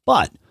one.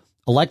 But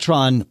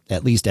Electron,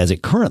 at least as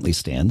it currently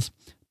stands,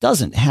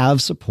 doesn't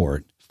have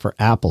support for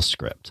Apple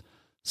script.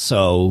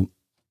 So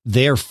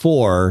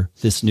therefore,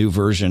 this new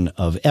version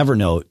of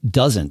Evernote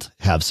doesn't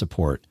have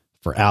support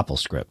for Apple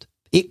script.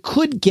 It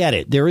could get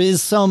it. There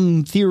is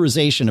some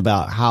theorization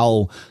about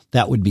how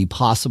that would be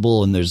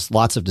possible, and there's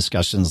lots of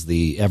discussions.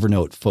 The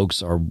Evernote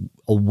folks are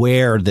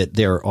aware that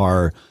there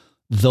are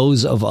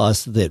those of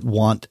us that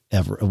want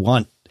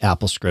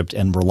AppleScript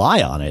and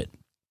rely on it,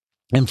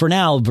 And for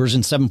now,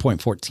 version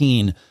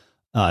 7.14,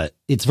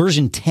 it's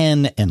version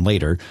 10 and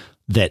later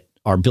that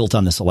are built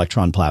on this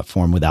Electron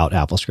platform without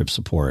AppleScript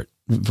support.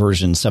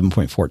 Version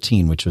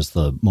 7.14, which was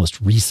the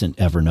most recent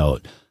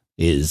Evernote,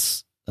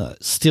 is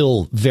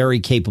still very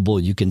capable.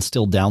 You can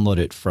still download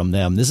it from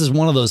them. This is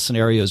one of those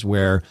scenarios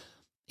where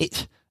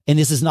and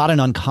this is not an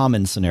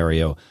uncommon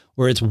scenario,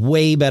 where it's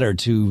way better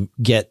to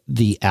get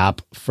the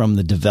app from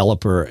the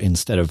developer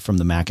instead of from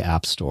the Mac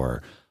App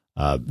Store.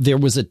 There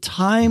was a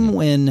time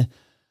when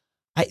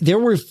there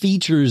were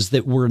features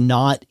that were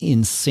not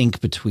in sync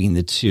between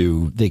the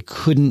two. They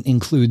couldn't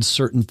include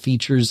certain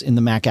features in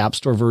the Mac App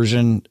Store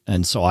version.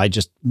 And so I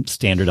just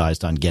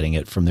standardized on getting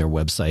it from their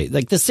website.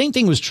 Like the same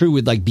thing was true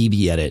with like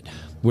BB Edit,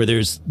 where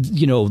there's,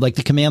 like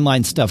the command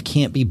line stuff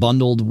can't be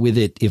bundled with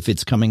it if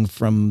it's coming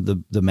from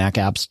the Mac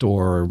App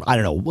Store. I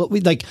don't know what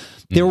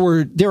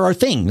there are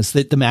things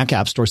that the Mac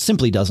App Store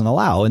simply doesn't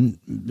allow. And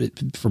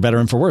for better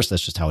and for worse,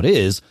 that's just how it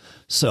is.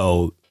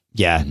 So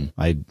yeah,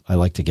 I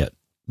like to get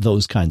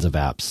those kinds of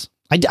apps.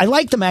 I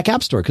like the Mac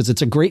App Store because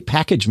it's a great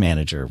package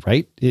manager,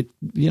 right? It,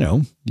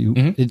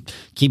 it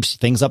keeps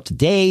things up to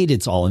date.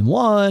 It's all in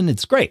one.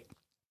 It's great.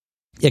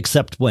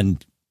 Except when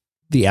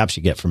the apps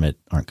you get from it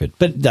aren't good,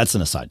 but that's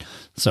an aside.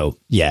 So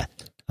yeah.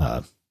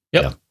 Yep.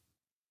 Yeah.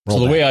 So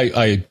the way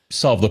I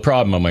solved the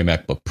problem on my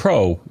MacBook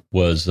Pro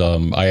was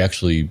I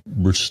actually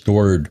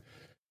restored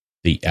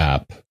the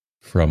app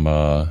from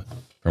a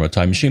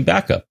Time Machine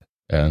backup,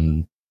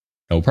 and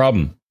no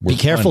problem. Be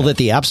careful that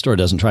the App Store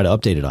doesn't try to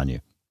update it on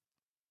you.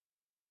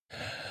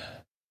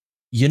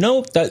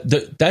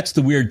 That's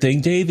the weird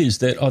thing, Dave, is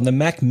that on the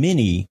Mac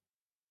Mini,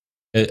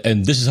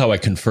 and this is how I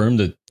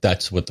confirmed that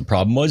that's what the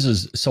problem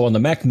was, so on the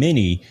Mac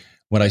Mini,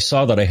 when I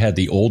saw that I had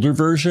the older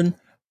version,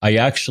 I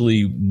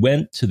actually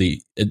went to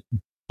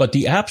but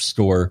the App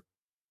Store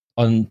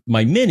on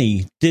my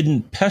Mini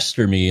didn't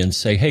pester me and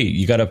say, hey,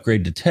 you got to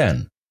upgrade to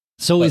 10.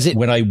 So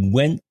when I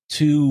went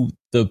to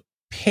the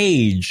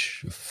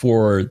page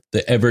for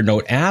the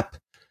Evernote app,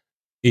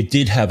 it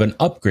did have an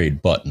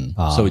upgrade button.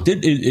 So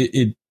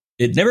it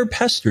never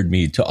pestered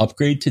me to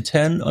upgrade to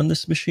 10 on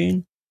this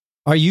machine.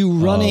 Are you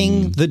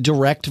running the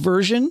direct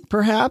version,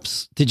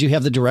 perhaps? Did you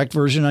have the direct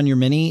version on your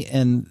Mini?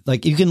 And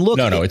like you can look.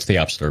 No, it's the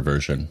App Store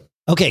version.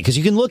 Okay, because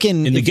you can look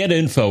in the Get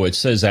Info. It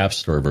says App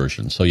Store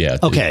version. So yeah,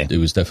 okay, it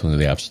was definitely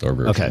the App Store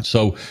version. Okay,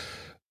 so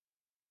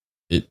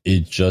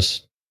it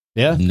just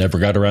never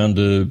got around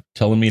to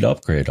telling me to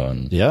upgrade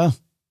on. Yeah,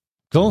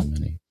 cool.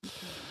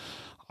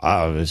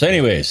 So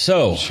anyway,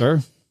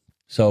 sure.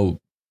 So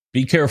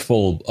be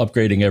careful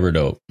upgrading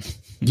Evernote.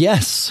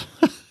 Yes.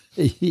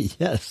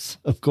 Yes,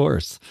 of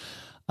course.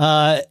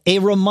 A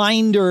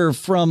reminder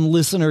from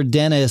listener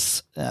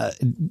Dennis,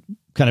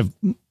 kind of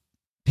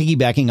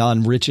piggybacking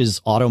on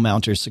Rich's auto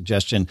mounter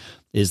suggestion,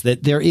 is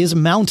that there is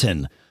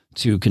Mountain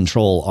to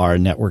control our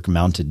network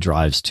mounted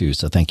drives too.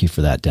 So thank you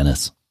for that,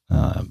 Dennis.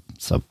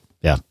 So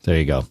yeah, there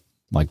you go.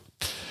 Like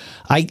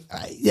I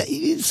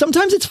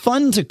sometimes it's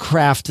fun to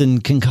craft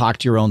and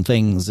concoct your own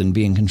things and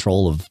be in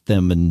control of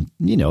them. And,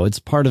 it's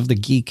part of the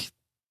geek.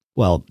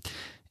 Well,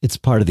 it's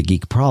part of the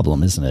geek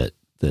problem, isn't it?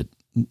 That,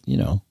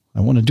 I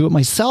want to do it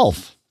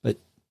myself, but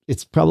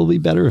it's probably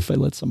better if I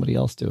let somebody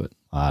else do it.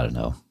 I don't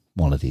know.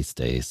 One of these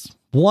days,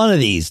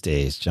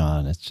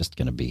 John, it's just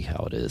going to be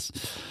how it is.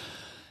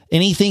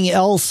 Anything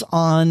else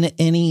on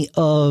any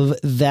of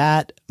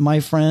that,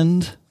 my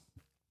friend?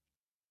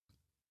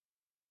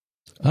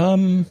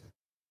 No.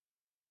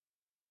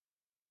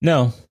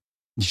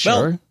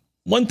 Sure. Well,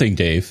 one thing,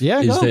 Dave,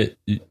 is that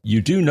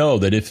you do know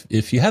that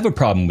if you have a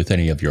problem with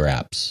any of your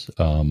apps,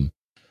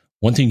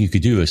 one thing you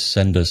could do is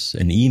send us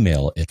an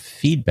email at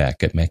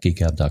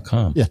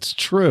feedback@macgeekgab.com. That's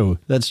true.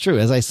 That's true.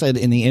 As I said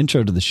in the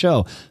intro to the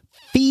show,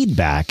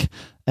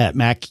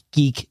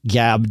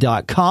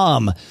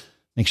 feedback@macgeekgab.com.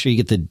 Make sure you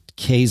get the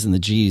K's and the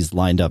G's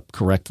lined up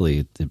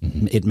correctly.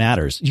 It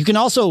matters. You can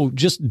also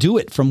just do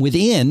it from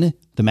within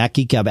the Mac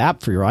Geek Gab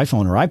app for your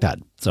iPhone or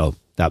iPad. So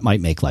that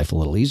might make life a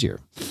little easier.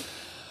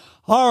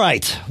 All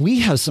right.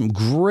 We have some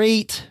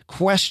great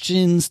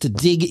questions to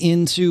dig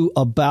into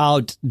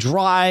about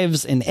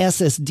drives and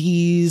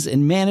SSDs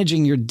and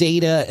managing your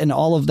data and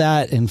all of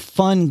that and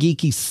fun,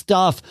 geeky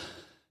stuff.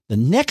 The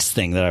next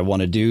thing that I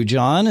want to do,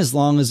 John, as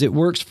long as it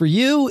works for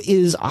you,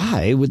 is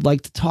I would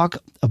like to talk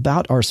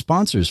about our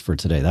sponsors for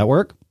today. That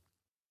work?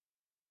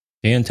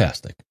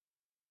 Fantastic.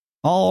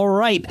 All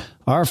right.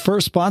 Our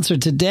first sponsor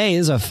today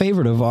is a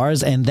favorite of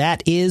ours, and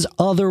that is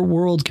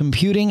Otherworld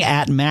Computing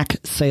at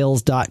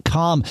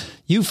MacSales.com.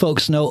 You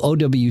folks know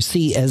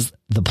OWC as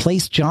the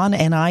place John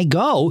and I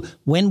go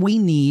when we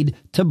need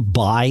to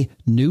buy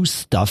new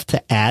stuff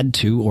to add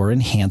to or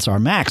enhance our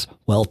Macs.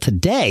 Well,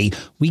 today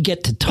we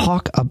get to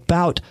talk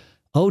about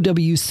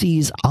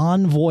OWC's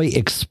Envoy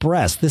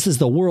Express. This is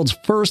the world's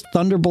first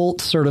Thunderbolt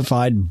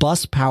certified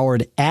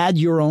bus-powered add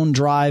your own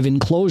drive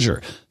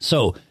enclosure.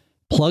 So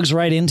plugs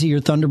right into your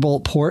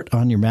Thunderbolt port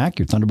on your Mac,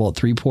 your Thunderbolt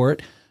 3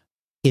 port.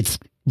 It's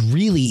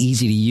really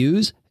easy to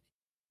use.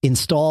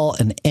 Install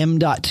an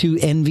M.2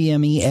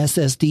 NVMe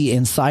SSD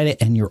inside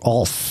it, and you're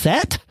all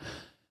set.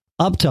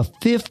 up to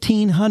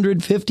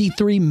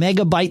 1,553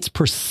 megabytes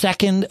per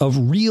second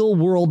of real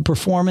world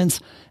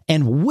performance.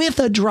 And with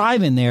a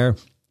drive in there,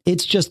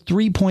 it's just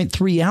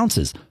 3.3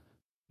 ounces.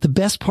 The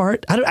best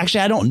part,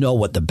 I don't know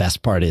what the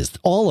best part is.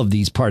 All of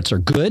these parts are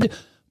good,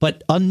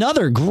 but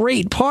another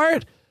great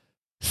part,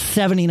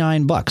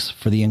 $79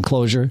 for the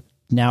enclosure,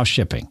 now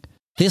shipping.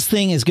 This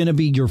thing is going to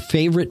be your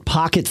favorite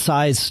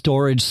pocket-sized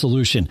storage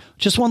solution.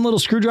 Just one little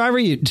screwdriver,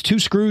 two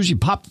screws, you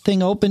pop the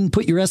thing open,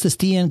 put your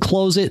SSD in,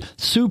 close it.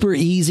 Super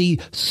easy,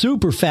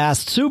 super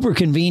fast, super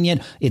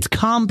convenient. It's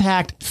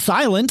compact,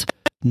 silent,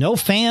 no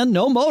fan,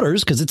 no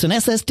motors, because it's an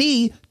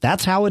SSD.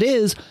 That's how it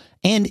is.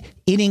 And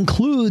it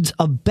includes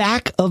a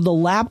back of the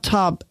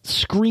laptop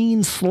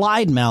screen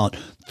slide mount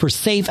for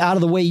safe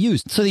out-of-the-way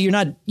use so that you're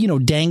not,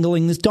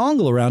 dangling this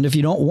dongle around if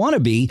you don't want to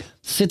be.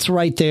 Sits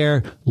right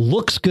there,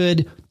 looks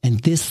good, and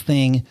this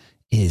thing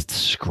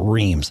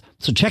screams.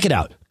 So check it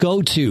out.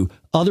 Go to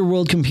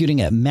Otherworld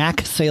Computing at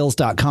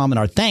macsales.com, and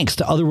our thanks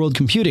to Otherworld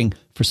Computing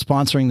for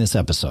sponsoring this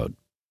episode.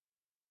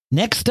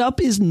 Next up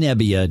is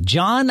Nebbia.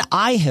 John,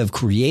 I have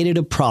created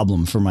a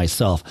problem for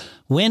myself.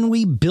 When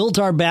we built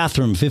our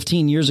bathroom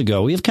 15 years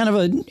ago, we have kind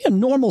of a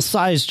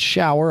normal-sized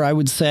shower, I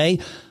would say,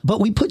 but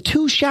we put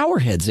two shower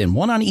heads in,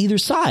 one on either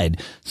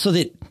side, so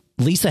that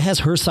Lisa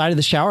has her side of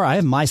the shower. I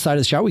have my side of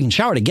the shower. We can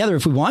shower together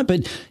if we want,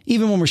 but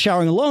even when we're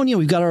showering alone,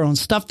 we've got our own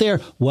stuff there.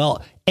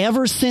 Well,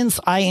 ever since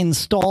I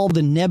installed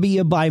the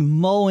Nebbia by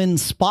Moen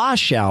spa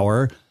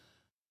shower,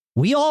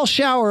 we all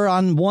shower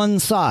on one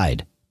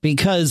side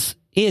because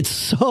it's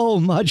so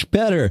much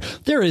better.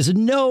 There is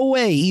no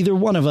way either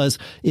one of us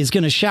is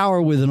going to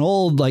shower with an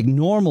old,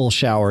 normal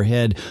shower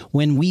head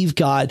when we've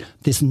got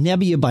this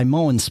Nebbia by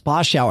Moen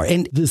spa shower.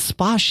 And the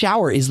spa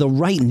shower is the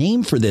right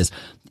name for this.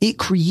 It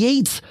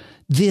creates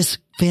this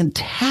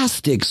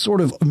fantastic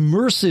sort of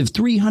immersive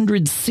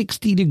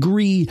 360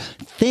 degree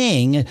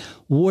thing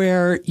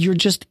where you're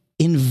just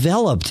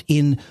enveloped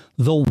in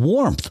the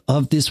warmth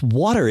of this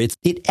water. It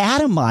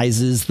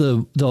atomizes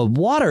the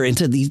water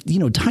into these,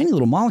 tiny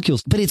little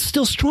molecules, but it's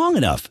still strong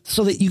enough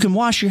so that you can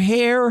wash your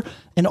hair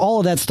and all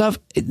of that stuff.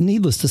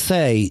 Needless to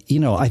say,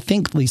 I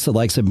think Lisa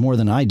likes it more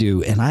than I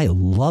do, and I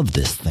love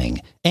this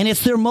thing. And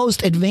it's their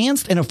most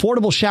advanced and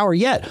affordable shower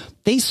yet.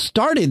 They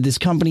started this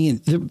company,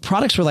 the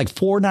products were like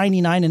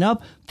 $4.99 and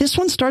up. This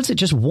one starts at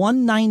just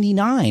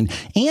 $1.99,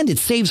 and it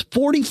saves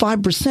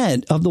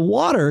 45% of the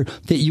water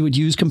that you would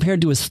use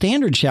compared to a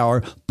standard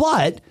shower,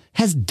 but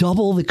has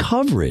double the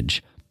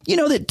coverage. You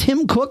know that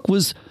Tim Cook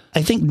was,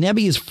 I think,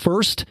 Nebbia's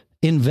first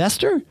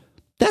investor?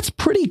 That's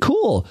pretty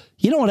cool.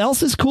 You know what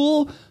else is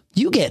cool?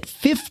 You get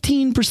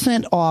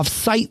 15% off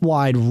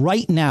site-wide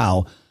right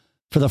now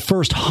for the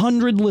first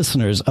 100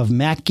 listeners of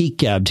Mac Geek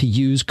Gab to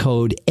use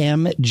code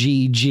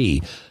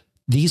MGG.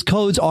 These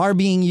codes are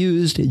being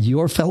used.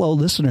 Your fellow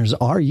listeners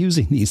are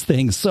using these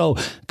things. So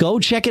go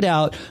check it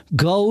out.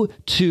 Go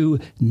to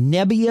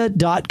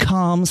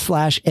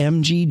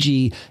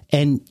nebbia.com/MGG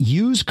and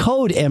use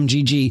code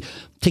MGG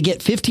to get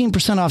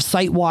 15% off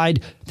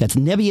site-wide. That's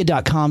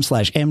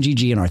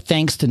nebbia.com/MGG. And our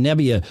thanks to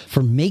Nebbia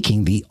for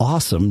making the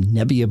awesome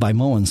Nebbia by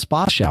Moen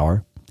spa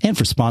shower and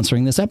for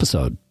sponsoring this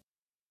episode.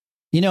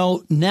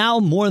 Now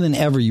more than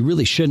ever, you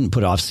really shouldn't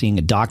put off seeing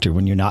a doctor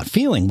when you're not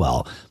feeling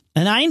well.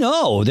 And I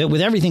know that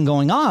with everything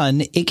going on,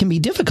 it can be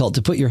difficult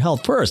to put your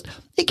health first.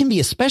 It can be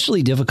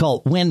especially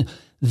difficult when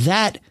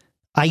that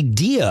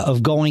idea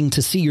of going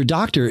to see your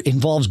doctor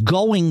involves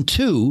going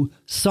to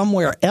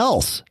somewhere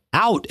else,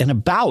 out and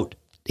about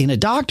in a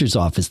doctor's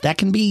office. That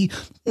can be,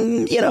 a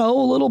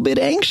little bit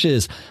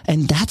anxious.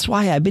 And that's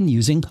why I've been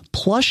using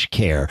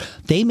PlushCare.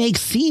 They make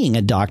seeing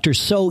a doctor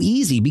so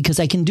easy because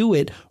I can do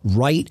it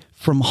right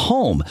from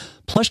home.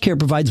 PlushCare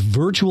provides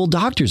virtual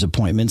doctor's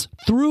appointments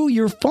through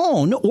your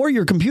phone or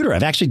your computer.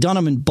 I've actually done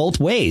them in both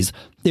ways.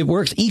 It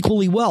works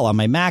equally well on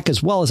my Mac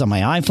as well as on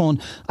my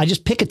iPhone. I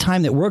just pick a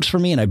time that works for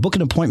me and I book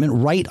an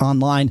appointment right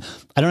online.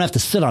 I don't have to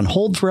sit on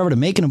hold forever to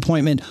make an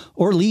appointment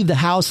or leave the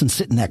house and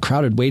sit in that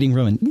crowded waiting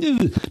room.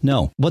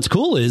 No. What's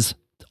cool is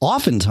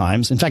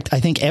oftentimes, in fact, I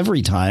think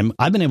every time,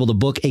 I've been able to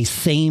book a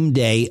same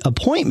day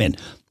appointment.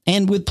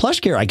 And with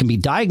PlushCare, I can be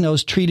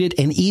diagnosed, treated,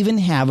 and even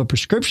have a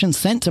prescription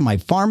sent to my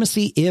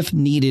pharmacy if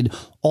needed,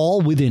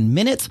 all within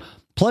minutes.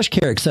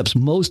 PlushCare accepts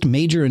most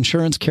major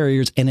insurance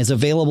carriers and is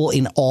available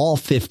in all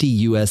 50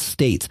 U.S.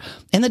 states.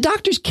 And the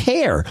doctors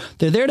care.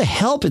 They're there to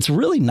help. It's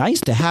really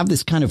nice to have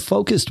this kind of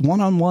focused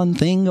one-on-one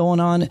thing going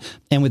on.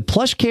 And with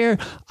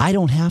PlushCare, I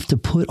don't have to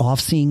put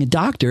off seeing a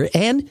doctor,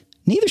 and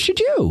neither should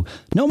you.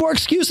 No more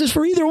excuses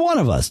for either one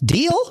of us.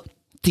 Deal?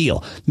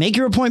 Deal. Make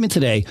your appointment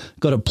today.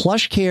 Go to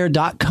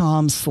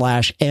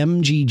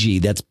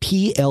plushcare.com/MGG. That's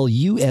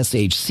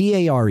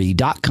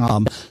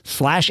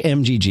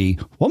PLUSHCARE.com/MGG.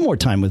 One more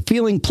time with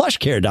feeling.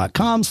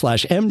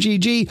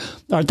 Plushcare.com/MGG.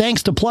 Our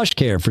thanks to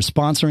PlushCare for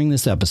sponsoring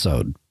this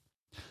episode.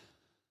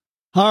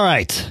 All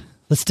right.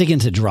 Let's dig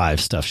into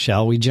drive stuff,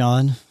 shall we,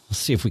 John? Let's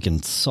see if we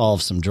can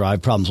solve some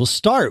drive problems. We'll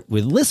start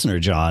with listener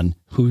John,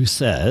 who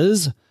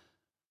says,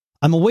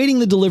 I'm awaiting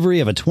the delivery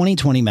of a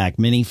 2020 Mac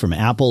Mini from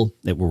Apple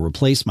that will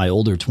replace my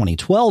older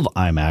 2012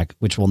 iMac,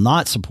 which will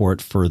not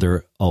support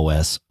further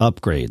OS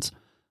upgrades.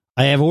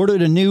 I have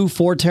ordered a new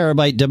 4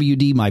 terabyte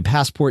WD My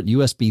Passport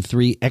USB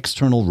 3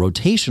 external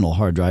rotational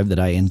hard drive that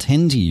I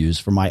intend to use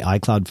for my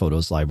iCloud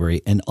Photos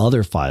library and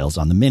other files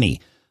on the Mini.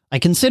 I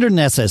considered an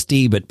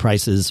SSD, but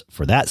prices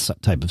for that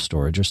type of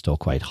storage are still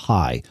quite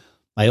high.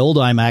 My old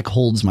iMac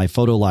holds my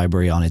photo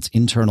library on its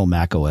internal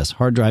macOS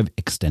hard drive,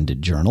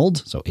 extended journaled,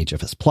 so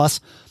HFS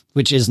Plus,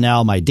 which is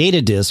now my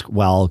data disk,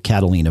 while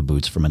Catalina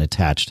boots from an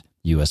attached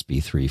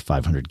USB 3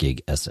 500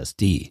 gig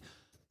SSD.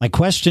 My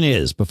question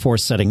is, before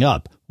setting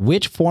up,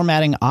 which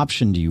formatting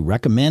option do you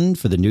recommend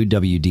for the new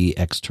WD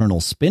external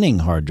spinning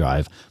hard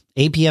drive,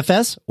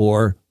 APFS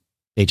or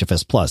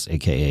HFS Plus,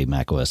 aka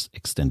macOS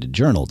extended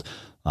journaled?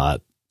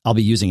 I'll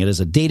be using it as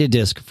a data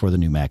disk for the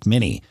new Mac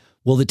Mini.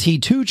 Will the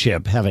T2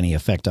 chip have any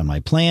effect on my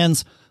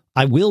plans?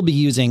 I will be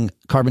using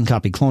Carbon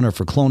Copy Cloner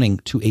for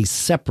cloning to a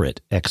separate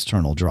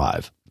external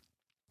drive.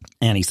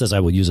 And he says I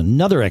will use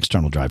another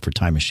external drive for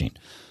Time Machine.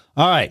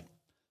 All right.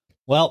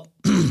 Well,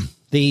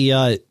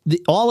 the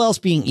all else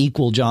being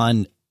equal,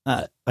 John,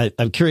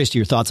 I'm curious to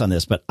your thoughts on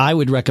this, but I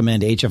would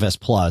recommend HFS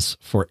Plus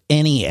for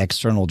any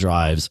external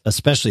drives,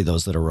 especially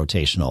those that are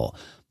rotational.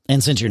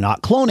 And since you're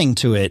not cloning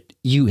to it,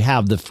 you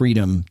have the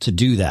freedom to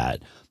do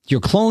that. Your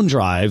clone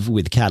drive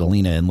with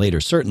Catalina and later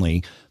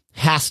certainly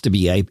has to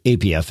be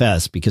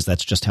APFS because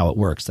that's just how it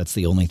works. That's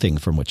the only thing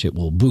from which it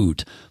will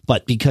boot.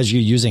 But because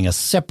you're using a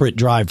separate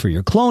drive for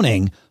your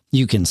cloning,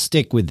 you can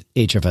stick with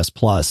HFS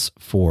Plus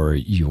for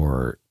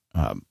your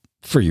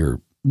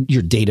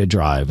data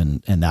drive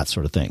and that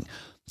sort of thing.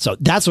 So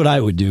that's what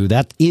I would do.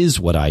 That is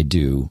what I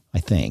do, I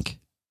think.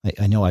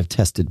 I know I've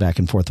tested back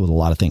and forth with a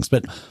lot of things,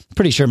 but I'm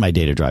pretty sure my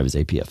data drive is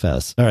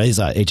APFS or is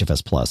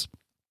HFS Plus.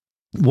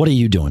 What are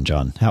you doing,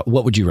 John?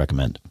 What would you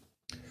recommend?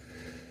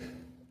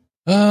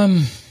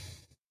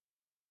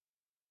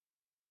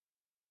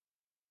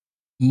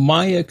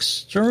 My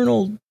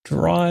external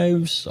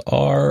drives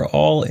are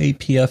all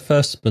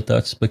APFS, but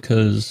that's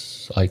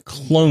because I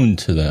cloned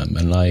to them,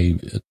 and I,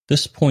 at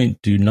this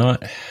point, do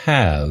not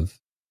have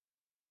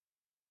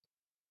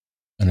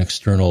an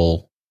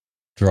external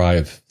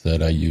drive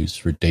that I use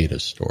for data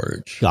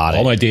storage. Got it.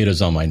 All my data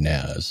is on my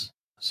NAS.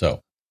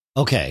 So,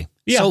 okay.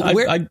 Yeah,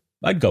 so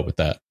I'd go with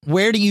that.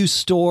 Where do you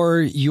store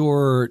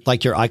your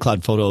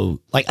iCloud photo?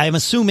 Like, I'm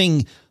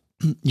assuming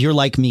you're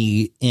like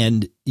me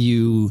and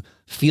you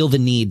feel the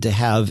need to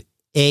have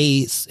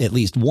at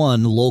least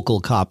one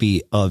local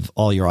copy of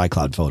all your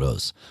iCloud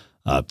photos.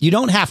 You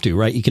don't have to,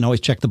 right? You can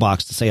always check the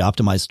box to say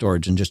optimize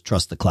storage and just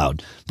trust the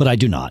cloud, but I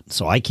do not.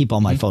 So I keep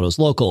all my photos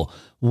local.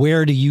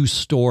 Where do you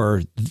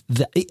store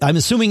I'm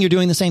assuming you're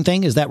doing the same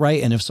thing. Is that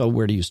right? And if so,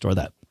 where do you store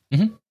that?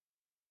 Mm-hmm.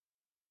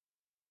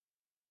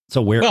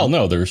 So where? Well,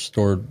 no,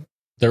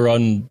 they're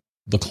on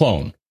the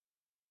clone.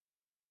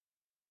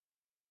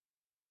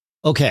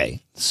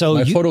 Okay. So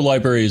my photo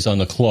library is on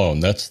the clone.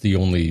 That's the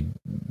only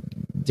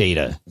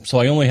data. So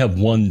I only have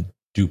one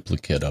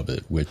duplicate of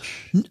it,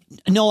 which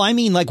no, I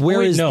mean, like,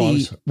 where's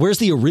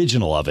the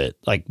original of it?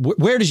 Like,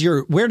 where does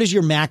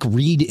your Mac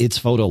read its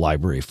photo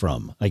library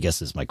from? I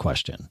guess is my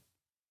question.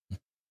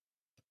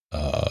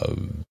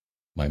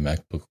 My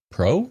MacBook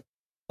Pro.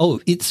 Oh,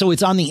 so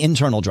it's on the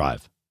internal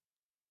drive.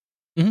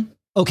 Mm-hmm.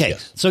 Okay.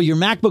 Yes. So your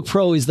MacBook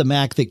Pro is the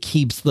Mac that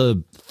keeps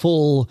the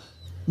full,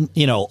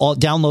 all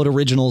download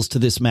originals to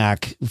this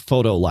Mac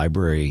photo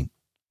library.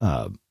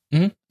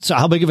 So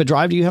how big of a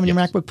drive do you have in your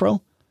MacBook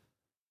Pro?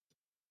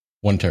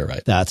 1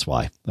 terabyte. That's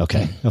why.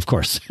 Okay. Of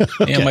course.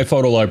 Okay. And my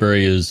photo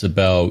library is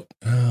about,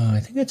 I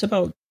think it's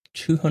about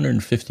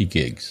 250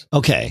 gigs.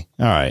 Okay.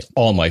 All right.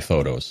 All my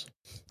photos.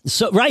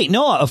 So, right.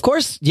 No, of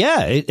course.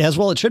 Yeah.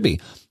 It should be.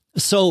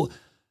 So,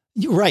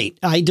 right.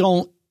 I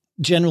don't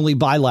generally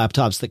buy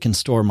laptops that can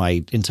store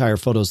my entire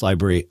photos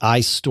library.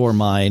 I store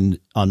mine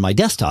on my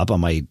desktop on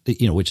my,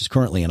 which is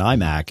currently an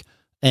iMac.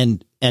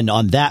 And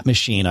on that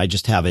machine, I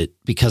just have it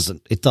because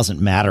it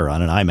doesn't matter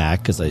on an iMac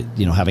because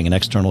having an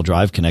external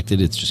drive connected,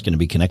 it's just going to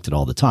be connected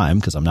all the time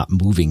because I'm not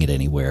moving it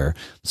anywhere.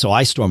 So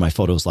I store my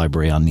photos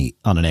library on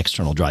an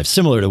external drive,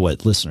 similar to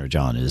what listener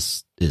John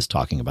is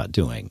talking about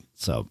doing.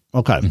 So,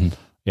 okay. Mm-hmm.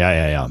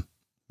 Yeah.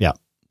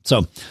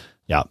 So,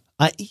 yeah,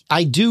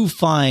 I do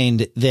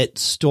find that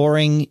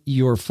storing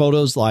your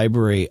photos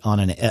library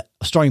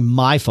storing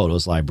my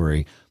photos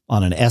library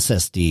on an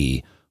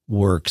SSD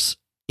works.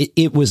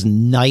 It was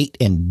night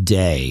and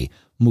day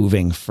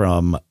moving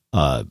from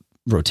a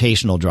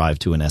rotational drive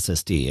to an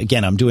SSD.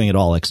 Again, I'm doing it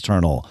all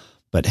external,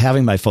 but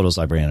having my photos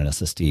library on an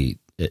SSD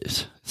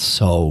is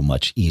so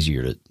much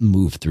easier to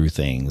move through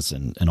things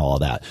and all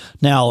of that.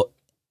 Now,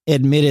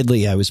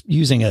 admittedly, I was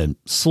using a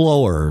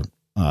slower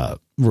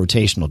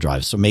rotational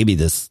drive. So maybe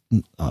this,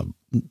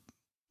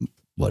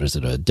 what is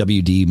it? A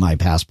WD My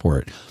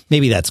Passport.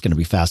 Maybe that's going to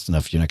be fast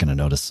enough. You're not going to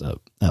notice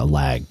a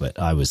lag, but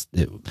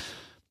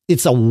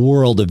it's a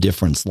world of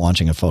difference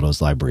launching a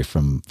photos library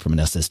from an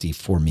SSD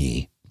for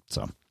me.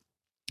 So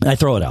I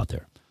throw it out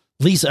there.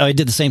 Lisa, I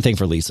did the same thing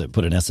for Lisa.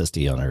 Put an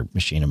SSD on her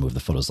machine and move the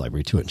photos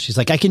library to it. And she's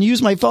like, I can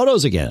use my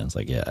photos again. It's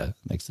like, yeah, it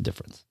makes a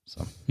difference.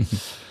 So,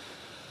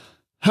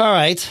 all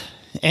right.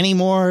 Any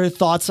more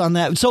thoughts on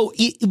that? So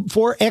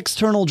for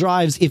external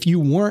drives, if you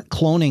weren't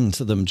cloning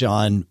to them,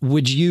 John,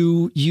 would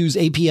you use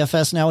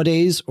APFS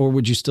nowadays, or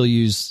would you still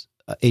use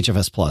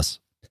HFS Plus?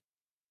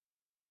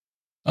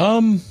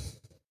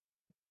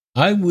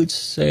 I would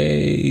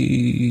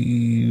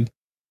say,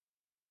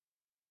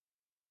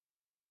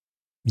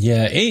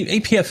 yeah,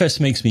 APFS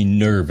makes me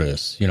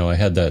nervous. You know, I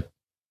had that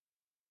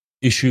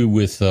issue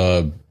with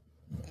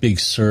Big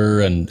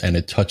Sur, and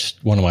it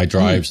touched one of my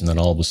drives, and then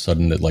all of a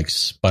sudden it like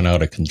spun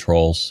out of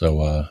control.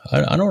 So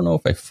I don't know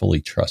if I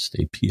fully trust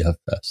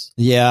APFS.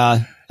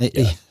 Yeah.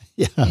 It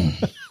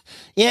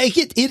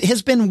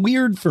has been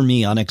weird for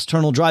me on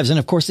external drives, and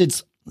of course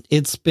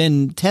it's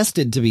been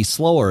tested to be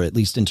slower, at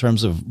least in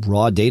terms of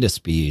raw data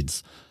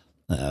speeds.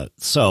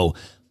 So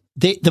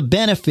the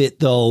benefit,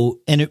 though,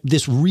 and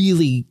this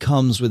really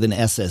comes with an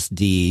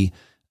SSD,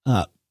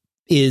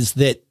 is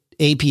that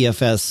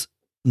APFS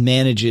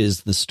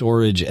manages the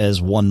storage as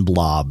one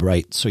blob,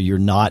 right? So you're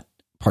not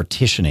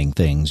partitioning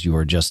things. You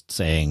are just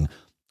saying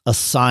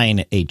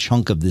assign a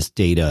chunk of this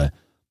data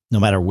no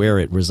matter where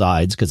it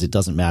resides, because it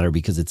doesn't matter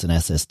because it's an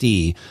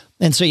SSD.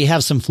 And so you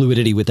have some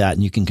fluidity with that,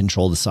 and you can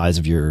control the size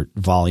of your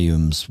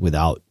volumes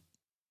without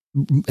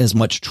as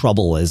much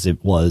trouble as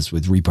it was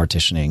with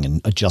repartitioning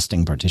and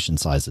adjusting partition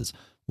sizes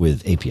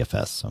with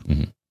APFS. So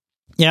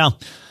yeah,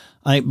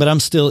 I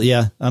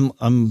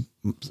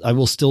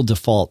will still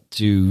default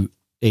to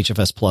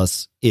HFS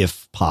Plus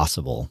if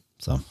possible.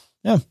 So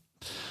yeah.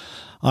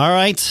 All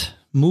right.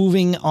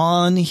 Moving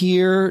on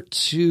here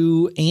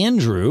to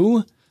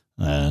Andrew.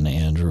 And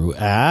Andrew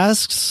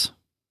asks,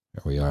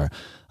 here we are.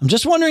 I'm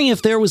just wondering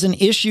if there was an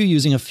issue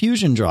using a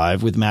Fusion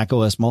drive with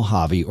macOS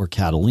Mojave or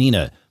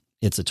Catalina.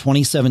 It's a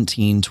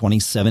 2017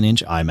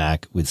 27-inch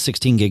iMac with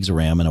 16 gigs of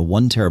RAM and a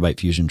 1 terabyte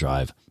Fusion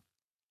drive.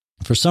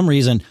 For some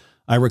reason,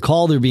 I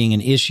recall there being an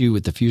issue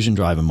with the Fusion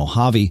drive in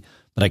Mojave,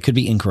 but I could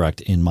be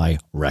incorrect in my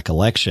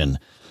recollection.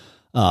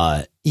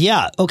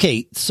 Yeah.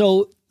 Okay.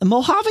 So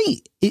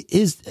Mojave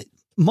is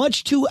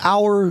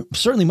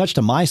certainly much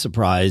to my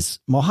surprise,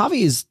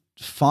 Mojave is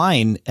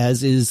fine,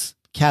 as is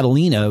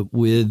Catalina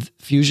with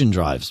Fusion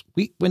drives.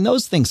 When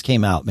those things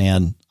came out,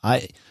 man,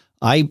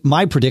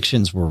 my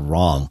predictions were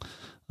wrong.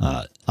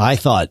 I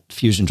thought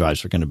Fusion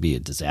drives were going to be a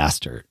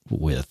disaster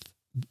with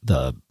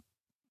the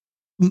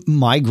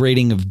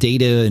migrating of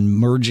data and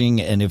merging.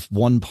 And if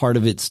one part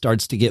of it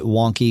starts to get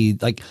wonky,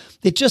 like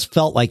it just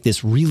felt like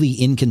this really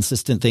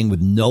inconsistent thing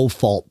with no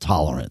fault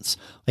tolerance.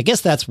 I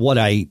guess that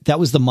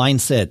was the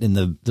mindset in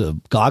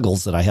the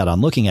goggles that I had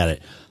on looking at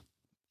it.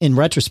 In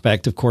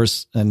retrospect, of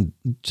course, and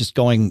just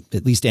going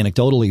at least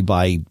anecdotally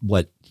by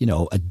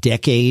a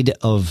decade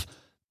of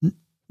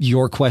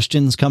your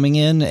questions coming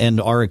in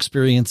and our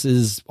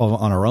experiences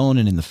on our own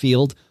and in the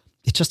field,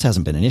 it just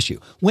hasn't been an issue.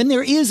 When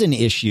there is an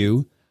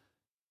issue,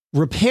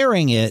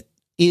 repairing it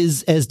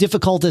is as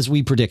difficult as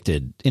we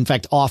predicted. In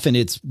fact, often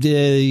it's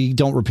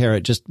don't repair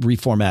it, just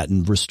reformat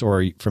and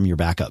restore from your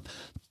backup.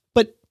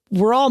 But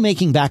we're all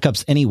making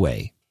backups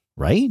anyway,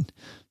 right?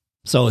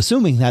 So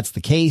assuming that's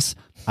the case,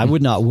 I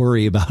would not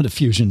worry about a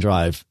Fusion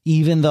drive,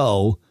 even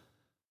though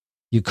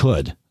you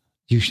could.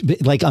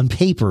 Like on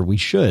paper, we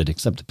should,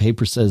 except the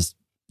paper says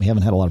we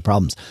haven't had a lot of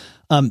problems.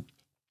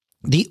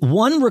 The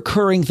one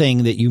recurring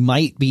thing that you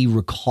might be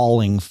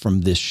recalling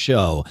from this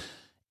show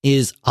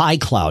is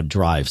iCloud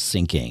Drive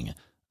syncing.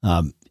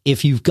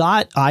 If you've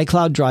got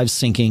iCloud Drive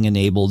syncing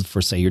enabled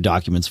for, say, your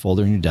documents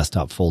folder and your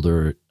desktop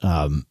folder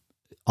on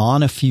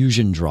a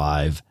Fusion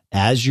drive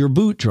as your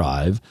boot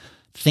drive,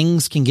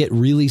 things can get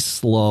really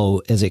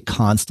slow as it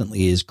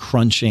constantly is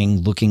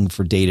crunching, looking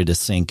for data to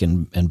sync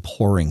and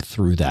pouring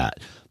through that.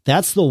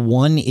 That's the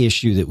one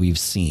issue that we've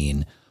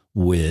seen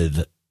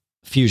with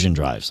Fusion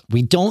drives.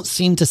 We don't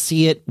seem to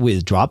see it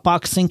with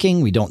Dropbox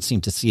syncing. We don't seem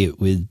to see it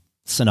with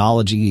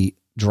Synology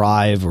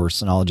Drive or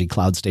Synology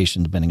Cloud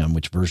Station, depending on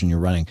which version you're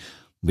running.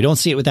 We don't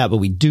see it with that, but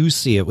we do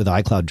see it with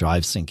iCloud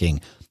Drive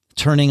syncing.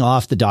 Turning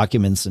off the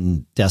documents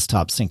and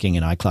desktop syncing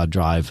in iCloud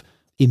Drive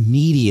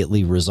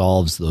immediately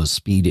resolves those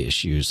speed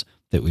issues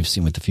that we've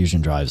seen with the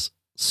Fusion drives.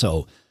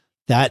 So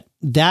that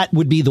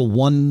would be the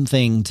one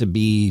thing to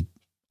be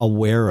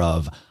aware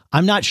of.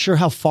 I'm not sure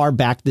how far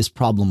back this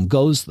problem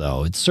goes,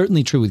 though. It's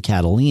certainly true with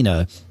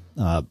Catalina.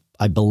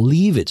 I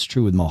believe it's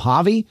true with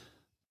Mojave.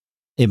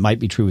 It might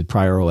be true with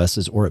prior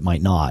OSs, or it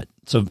might not.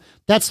 So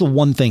that's the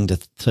one thing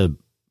to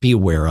be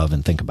aware of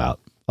and think about.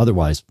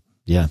 Otherwise,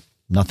 yeah,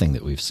 nothing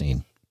that we've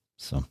seen.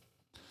 So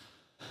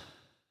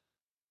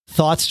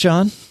thoughts,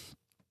 John?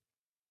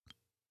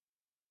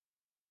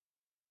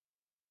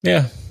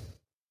 Yeah.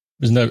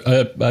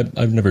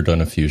 I've never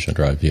done a Fusion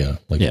drive. Yeah.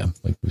 Like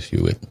with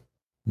you, it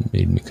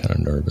made me kind of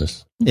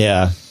nervous.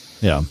 Yeah.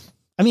 Yeah.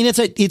 I mean,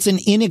 it's an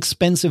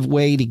inexpensive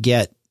way to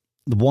get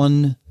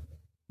one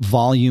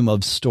volume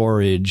of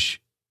storage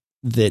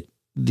that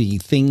the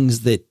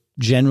things that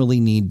generally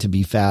need to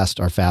be fast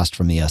are fast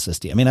from the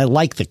SSD. I mean, I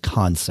like the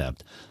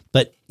concept,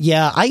 But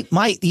yeah,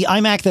 the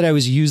iMac that I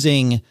was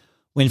using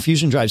when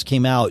Fusion Drives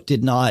came out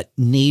did not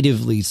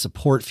natively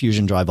support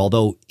Fusion Drive,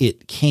 although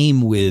it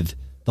came with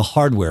the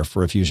hardware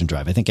for a Fusion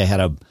Drive. I think I had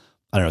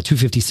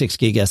 256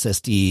 gig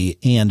SSD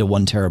and a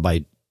 1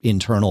 terabyte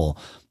internal,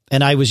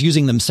 and I was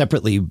using them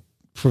separately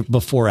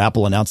before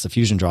Apple announced the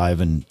Fusion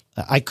Drive. And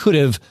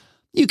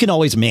you can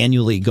always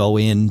manually go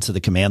into the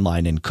command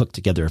line and cook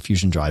together a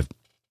Fusion Drive.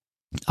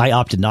 I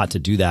opted not to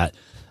do that.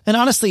 And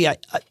honestly,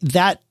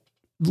 that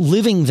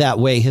living that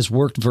way has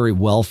worked very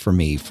well for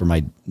me for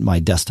my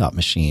desktop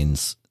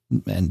machines,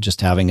 and just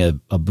having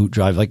a boot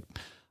drive. Like,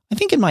 I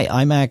think in my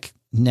iMac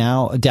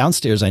now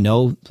downstairs, I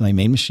know my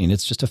main machine,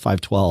 it's just a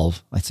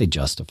 512. I'd say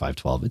just a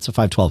 512. It's a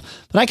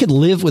 512, but I could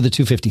live with a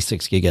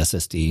 256 gig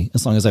SSD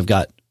as long as I've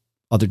got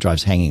other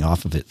drives hanging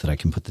off of it that I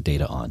can put the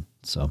data on.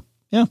 So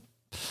yeah.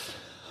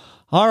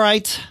 All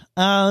right.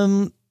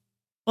 Well,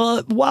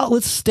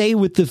 let's stay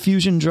with the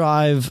Fusion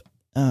Drive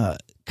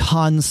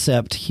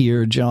concept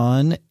here,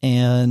 John,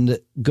 and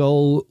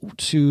go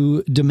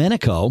to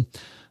Domenico,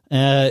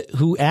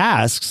 who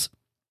asks,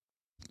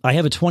 I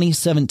have a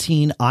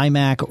 2017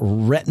 iMac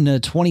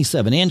Retina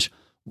 27-inch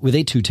with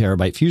a 2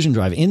 terabyte Fusion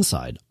Drive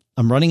inside.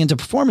 I'm running into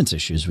performance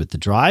issues with the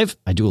drive.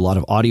 I do a lot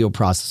of audio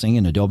processing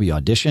in Adobe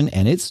Audition,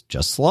 and it's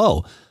just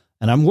slow.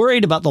 And I'm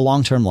worried about the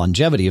long-term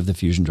longevity of the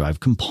Fusion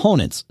Drive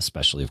components,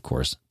 especially, of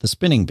course, the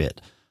spinning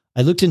bit.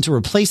 I looked into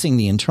replacing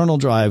the internal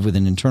drive with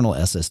an internal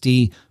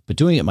SSD, but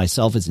doing it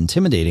myself is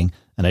intimidating,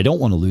 and I don't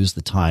want to lose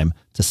the time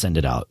to send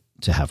it out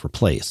to have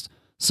replaced.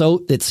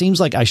 So it seems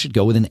like I should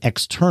go with an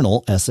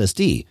external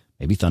SSD,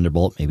 maybe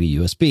Thunderbolt, maybe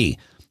USB.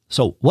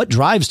 So what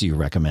drives do you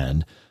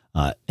recommend?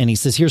 And he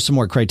says, here's some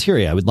more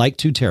criteria. I would like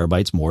 2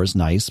 terabytes. More is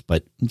nice,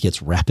 but it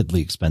gets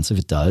rapidly expensive.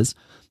 It does.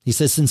 He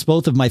says, since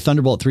both of my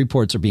Thunderbolt 3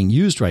 ports are being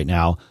used right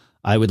now,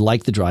 I would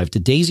like the drive to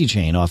daisy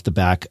chain off the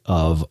back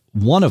of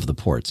one of the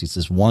ports. He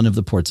says one of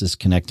the ports is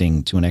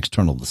connecting to an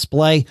external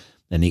display,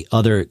 and the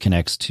other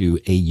connects to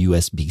a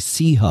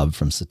USB-C hub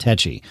from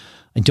Satechi.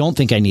 I don't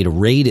think I need a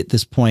RAID at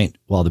this point.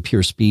 While the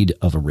pure speed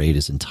of a RAID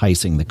is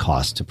enticing, the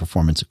cost to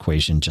performance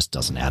equation just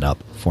doesn't add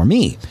up for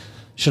me.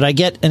 Should I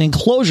get an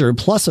enclosure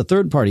plus a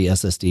third-party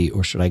SSD,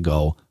 or should I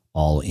go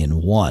all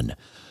in one?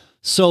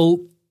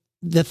 So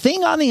the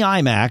thing on the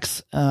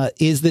iMacs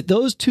is that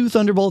those 2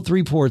 Thunderbolt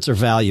 3 ports are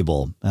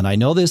valuable. And I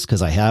know this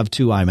because I have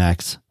 2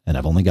 iMacs and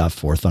I've only got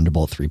 4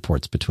 Thunderbolt 3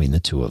 ports between the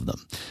 2 of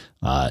them.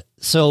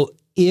 So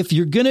if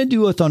you're going to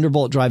do a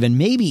Thunderbolt drive, and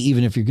maybe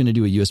even if you're going to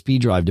do a USB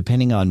drive,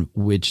 depending on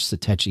which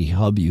Satechi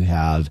hub you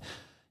have,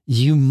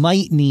 you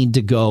might need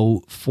to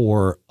go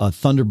for a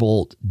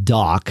Thunderbolt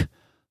dock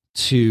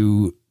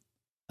to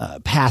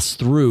pass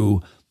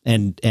through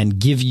and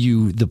give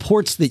you the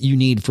ports that you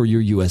need for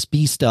your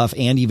USB stuff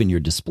and even your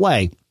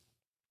display.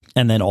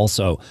 And then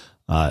also,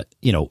 have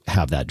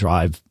that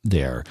drive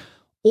there.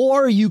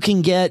 Or you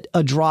can get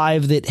a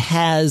drive that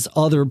has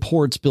other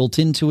ports built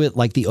into it,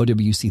 like the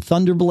OWC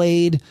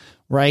Thunderblade,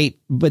 right?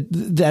 But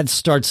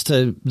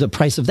the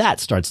price of that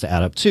starts to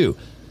add up too.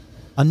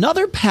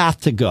 Another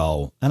path to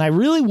go, and I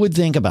really would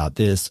think about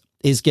this,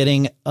 is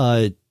getting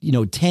a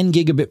 10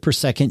 gigabit per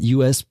second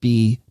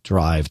USB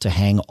drive to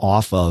hang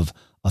off of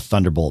a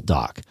Thunderbolt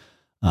dock.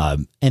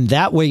 And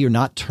that way you're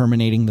not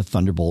terminating the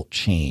Thunderbolt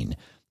chain.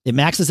 It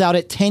maxes out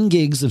at 10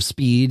 gigs of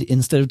speed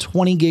instead of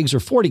 20 gigs or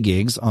 40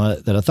 gigs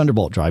that a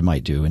Thunderbolt drive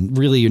might do. And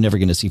really, you're never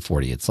going to see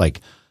 40. It's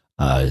like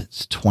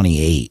it's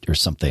 28 or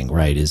something,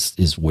 right,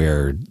 is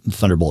where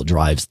Thunderbolt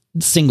drives,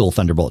 single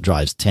Thunderbolt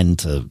drives tend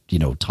to,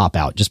 top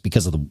out just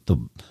because of the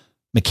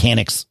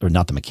mechanics, or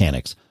not the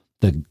mechanics,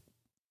 the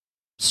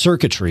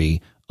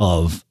circuitry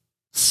of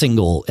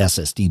single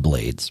SSD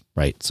blades,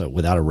 right? So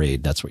without a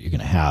RAID, that's what you're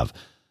going to have.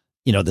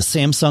 The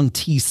Samsung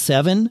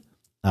T7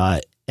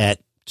 at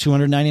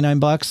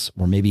 $299,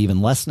 or maybe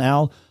even less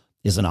now,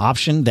 is an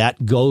option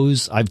that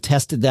goes. I've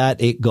tested that.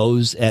 It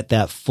goes at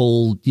that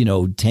full,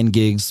 10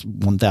 gigs,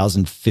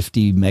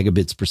 1050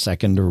 megabits per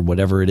second, or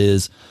whatever it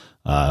is.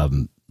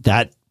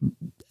 That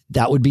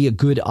would be a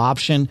good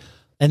option.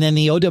 And then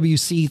the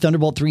OWC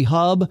Thunderbolt 3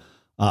 hub,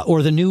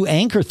 or the new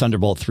Anker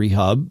Thunderbolt 3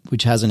 hub,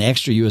 which has an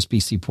extra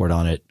USB-C port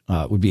on it,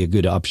 would be a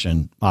good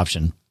option,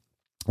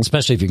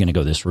 especially if you're going to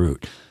go this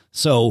route.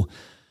 So,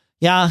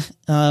 yeah,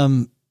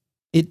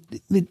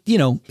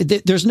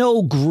 there's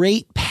no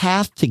great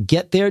path to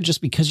get there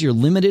just because you're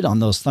limited on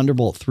those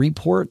Thunderbolt 3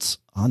 ports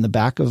on the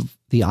back of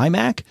the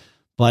iMac.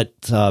 But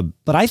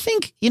I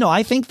think the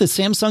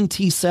Samsung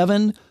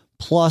T7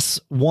 plus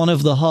one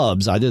of the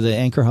hubs, either the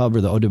Anker hub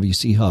or the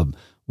OWC hub,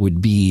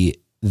 would be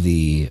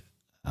the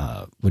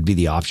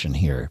option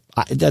here.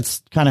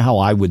 That's kind of how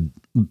I would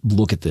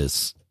look at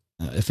this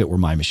if it were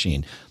my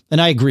machine.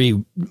 And I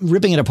agree,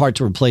 ripping it apart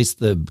to replace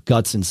the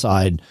guts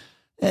inside,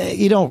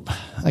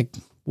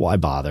 why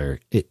bother?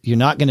 You're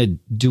not going to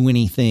do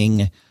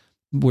anything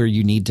where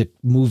you need to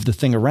move the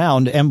thing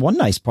around. And one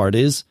nice part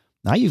is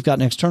now you've got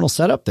an external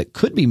setup that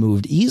could be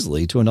moved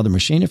easily to another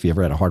machine if you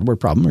ever had a hardware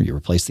problem or you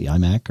replace the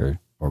iMac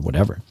or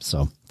whatever.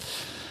 So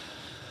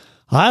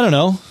I don't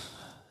know.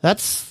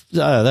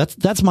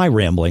 That's my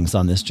ramblings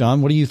on this,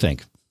 John. What do you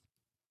think?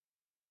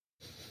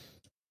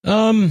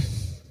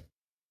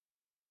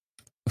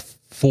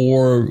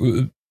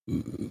 For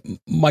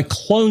my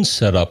clone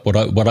setup,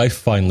 what I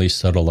finally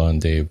settled on,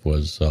 Dave,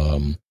 was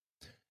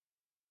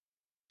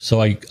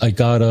so I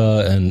got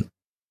an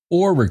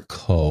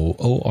Orico,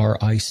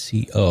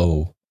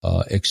 ORICO,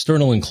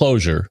 external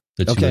enclosure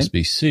that's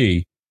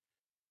USB-C.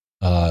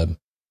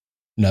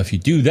 Now, if you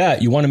do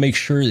that, you want to make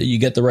sure that you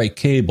get the right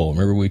cable.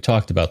 Remember, we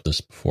talked about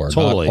this before.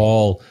 Totally. Not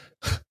all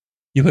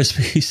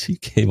USB-C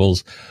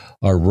cables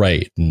are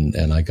right,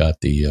 and I got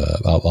the.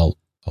 I'll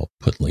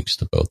put links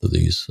to both of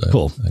these.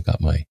 Cool. I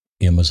got my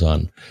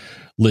Amazon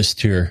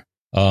list here,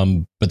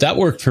 but that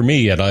worked for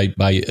me, and I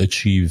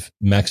achieve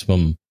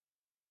maximum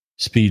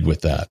speed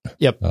with that.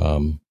 Yep.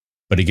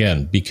 But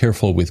again, be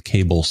careful with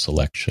cable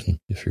selection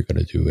if you're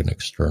going to do an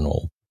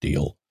external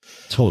deal.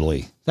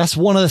 Totally. That's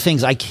one of the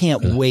things I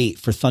can't wait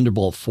for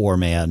Thunderbolt 4,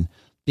 man,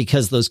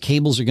 because those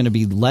cables are going to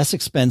be less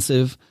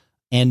expensive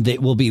and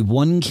it will be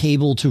one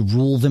cable to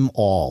rule them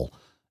all.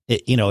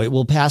 It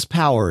will pass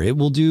power. It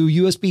will do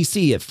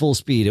USB-C at full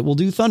speed. It will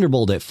do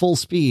Thunderbolt at full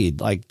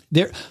speed. Like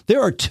there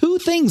are two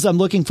things I'm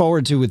looking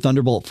forward to with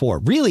Thunderbolt 4.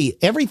 Really,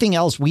 everything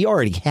else we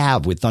already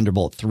have with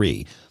Thunderbolt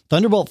 3.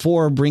 Thunderbolt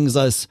 4 brings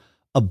us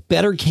a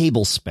better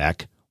cable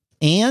spec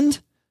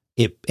and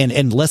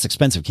less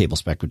expensive cable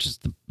spec, which is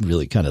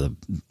really kind of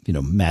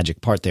the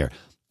magic part there.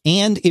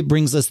 And it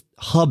brings us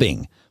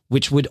hubbing,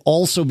 which would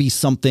also be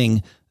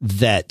something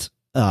that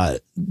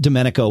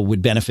Domenico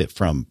would benefit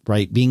from,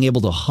 right? Being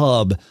able to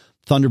hub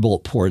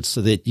Thunderbolt ports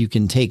so that you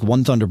can take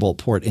one Thunderbolt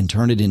port and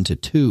turn it into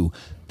two.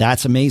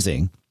 That's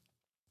amazing.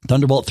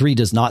 Thunderbolt 3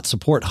 does not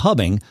support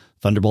hubbing.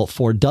 Thunderbolt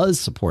 4 does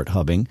support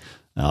hubbing.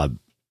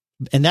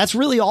 And that's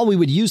really all we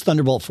would use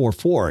Thunderbolt 4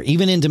 for,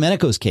 even in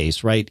Domenico's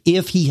case, right?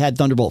 If he had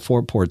Thunderbolt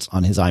 4 ports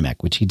on his iMac,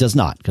 which he does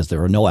not because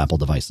there are no Apple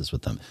devices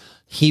with them,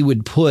 he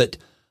would put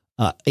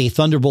a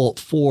Thunderbolt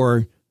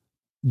 4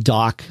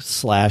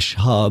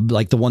 dock/hub,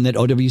 like the one that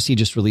OWC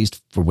just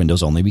released for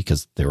Windows only,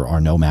 because there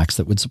are no Macs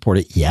that would support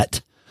it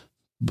yet,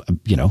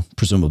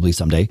 presumably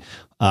someday.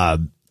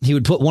 He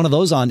would put one of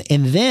those on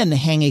and then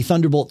hang a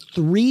Thunderbolt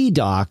 3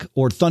 dock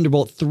or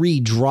Thunderbolt 3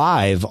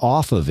 drive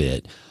off of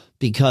it,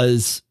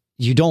 because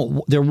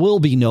there will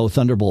be no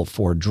Thunderbolt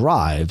 4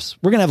 drives.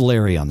 We're going to have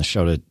Larry on the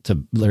show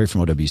to Larry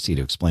from OWC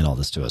to explain all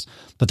this to us,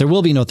 but there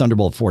will be no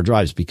Thunderbolt 4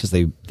 drives because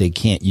they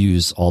can't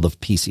use all the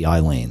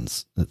PCI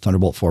lanes. The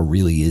Thunderbolt 4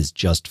 really is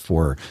just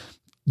for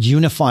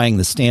unifying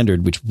the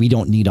standard, which we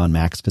don't need on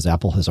Macs because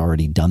Apple has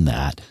already done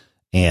that,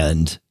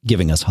 and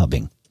giving us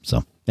hubbing.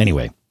 So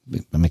anyway,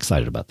 I'm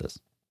excited about this,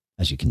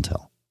 as you can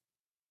tell.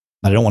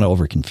 I don't want to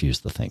over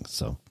confuse the things.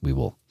 So we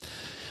will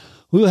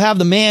have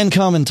the man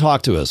come and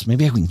talk to us.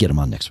 Maybe I can get him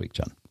on next week,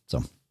 John.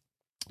 So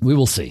we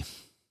will see.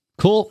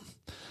 Cool.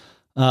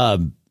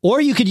 Or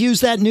you could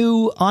use that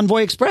new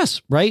Envoy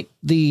Express, right?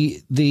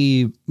 The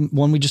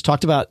one we just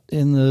talked about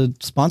in the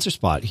sponsor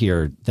spot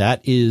here.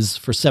 That is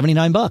for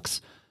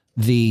 $79.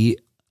 The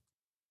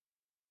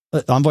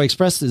Envoy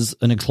Express is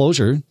an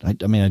enclosure. I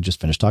just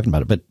finished talking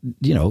about it, but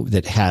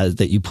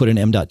that you put an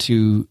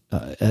M.2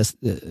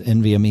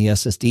 NVMe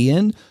SSD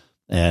in,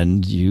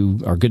 and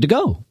you are good to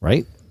go,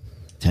 right?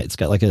 It's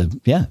got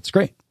it's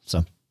great.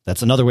 So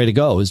that's another way to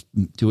go, is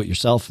do it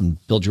yourself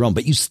and build your own,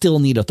 but you still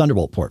need a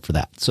Thunderbolt port for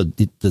that. So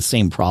the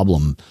same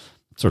problem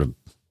sort of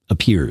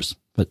appears,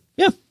 but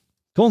yeah,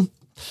 cool.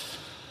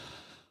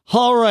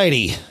 All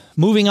righty.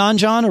 Moving on,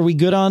 John, are we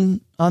good on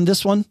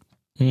this one?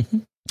 Mm-hmm.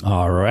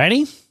 All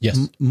righty.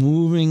 Yes.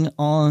 Moving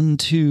on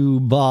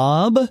to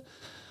Bob.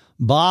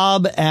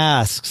 Bob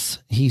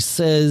asks, he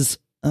says,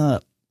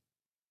 I'm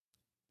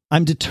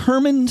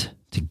determined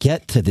to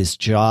get to this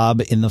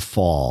job in the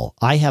fall.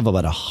 I have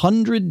about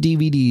 100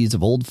 DVDs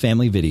of old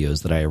family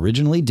videos that I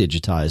originally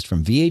digitized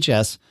from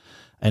VHS.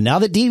 And now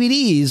that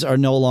DVDs are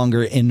no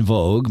longer in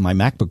vogue, my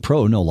MacBook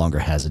Pro no longer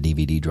has a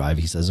DVD drive,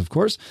 he says, of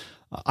course,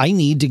 I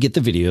need to get the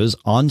videos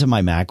onto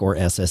my Mac or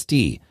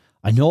SSD.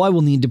 I know I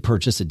will need to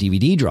purchase a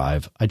DVD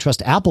drive. I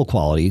trust Apple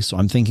quality, so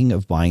I'm thinking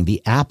of buying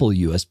the Apple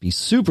USB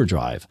Super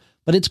Drive,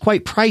 but it's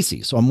quite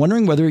pricey. So I'm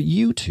wondering whether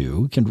you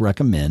two can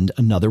recommend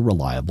another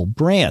reliable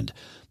brand.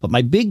 But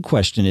my big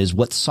question is,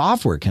 what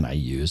software can I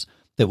use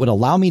that would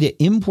allow me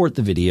to import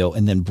the video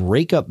and then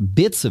break up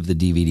bits of the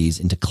DVDs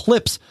into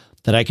clips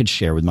that I could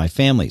share with my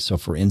family? So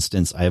for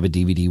instance, I have a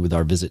DVD with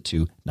our visit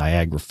to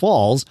Niagara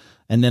Falls,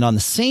 and then on the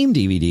same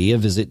DVD, a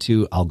visit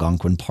to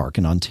Algonquin Park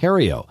in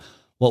Ontario.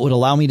 What would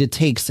allow me to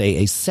take, say,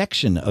 a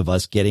section of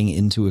us getting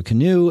into a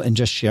canoe and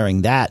just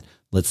sharing that,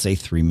 let's say,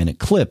 3-minute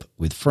clip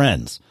with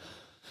friends?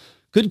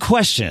 Good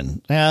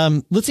question.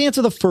 Let's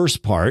answer the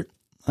first part.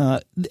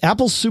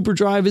 Apple's Super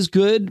Drive is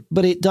good,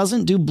 but it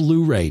doesn't do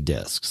Blu-ray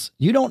discs.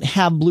 You don't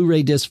have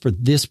Blu-ray discs for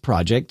this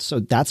project, so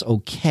that's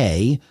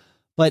okay.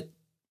 But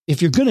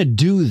if you're going to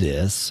do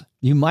this,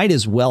 you might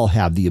as well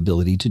have the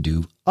ability to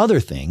do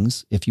other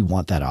things if you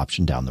want that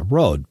option down the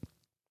road.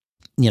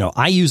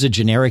 I use a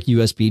generic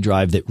USB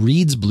drive that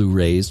reads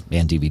Blu-rays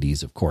and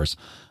DVDs, of course,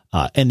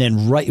 and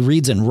then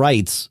reads and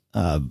writes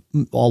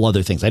all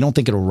other things. I don't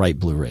think it'll write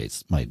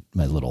Blu-rays. My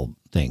little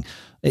thing.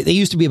 They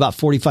used to be about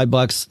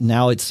 $45.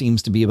 Now it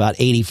seems to be about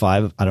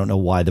 $85. I don't know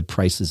why the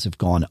prices have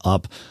gone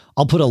up.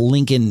 I'll put a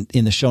link in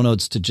the show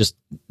notes to just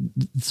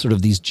sort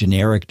of these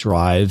generic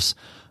drives.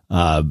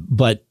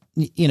 But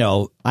you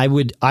know, I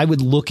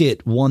would look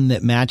at one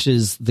that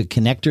matches the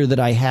connector that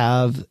I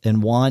have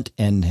and want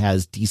and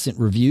has decent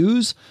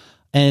reviews.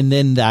 And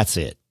then that's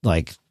it.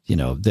 Like, you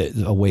know,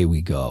 away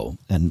we go.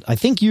 And I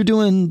think you're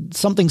doing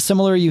something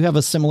similar. You have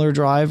a similar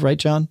drive, right,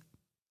 John?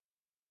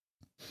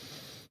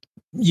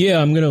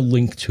 Yeah, I'm going to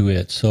link to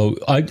it. So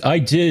I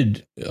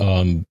did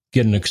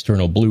get an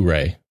external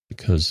Blu-ray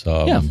because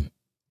to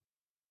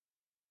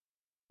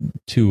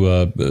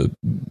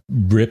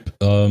rip.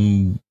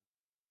 And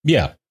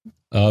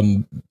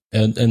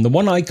the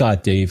one I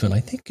got, Dave, and I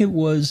think it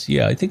was,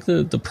 I think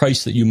the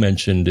price that you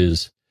mentioned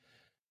is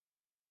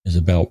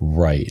about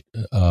right.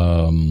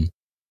 I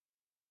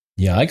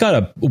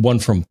got one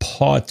from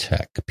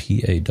Pawtec,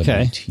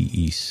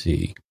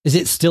 Pawtec. Is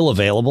it still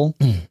available?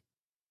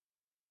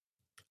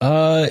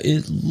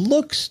 It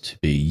looks to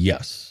be,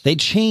 yes. They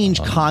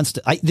change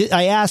constant.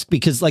 I ask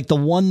because like the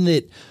one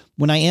that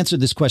when I answered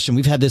this question,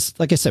 we've had this,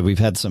 like I said, we've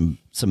had some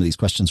of these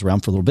questions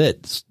around for a little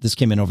bit. This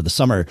came in over the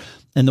summer.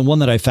 And the one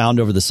that I found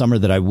over the summer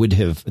that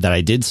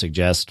I did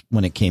suggest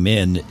when it came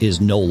in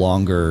is no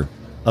longer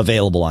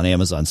available on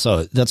Amazon.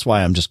 So that's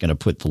why I'm just going to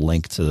put the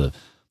link to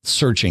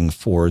searching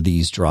for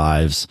these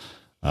drives.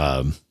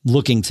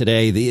 Looking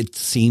today, it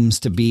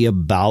seems to be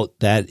about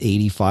that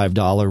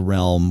 $85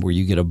 realm where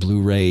you get a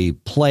Blu-ray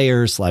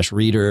player /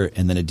 reader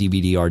and then a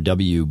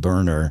DVD-RW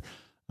burner,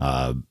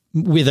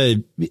 with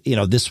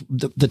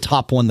the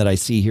top one that I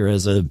see here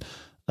is a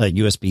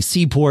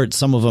USB-C port.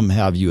 Some of them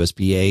have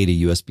USB-A to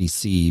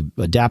USB-C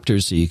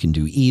adapters, so you can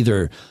do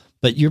either.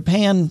 But you're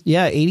paying,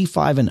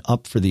 $85 and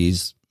up for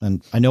these.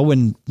 And I know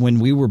when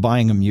we were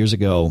buying them years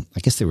ago,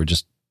 I guess they were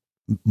just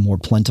more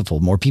plentiful.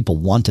 More people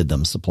wanted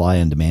them, supply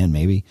and demand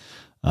maybe.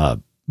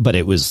 But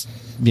it was,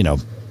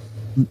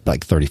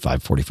 like $35,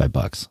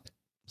 $45.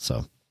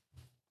 So,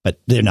 but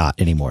they're not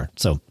anymore.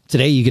 So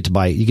today you get to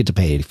pay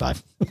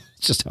 $85.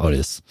 It's just how it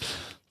is.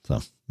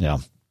 So, yeah.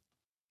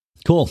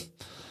 Cool.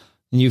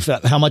 And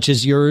how much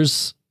is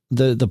yours?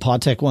 The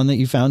Pawtec one that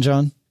you found,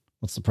 John?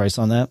 What's the price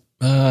on that?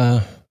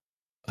 I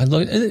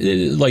look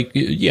like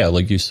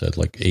you said,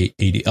 like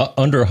 80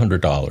 under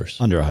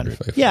 $100. Under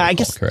 100. Yeah, I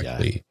guess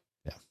correctly.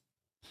 Yeah.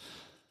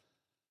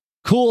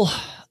 Cool.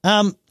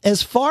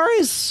 As far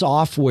as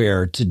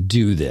software to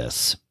do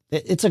this,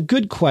 it's a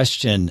good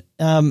question.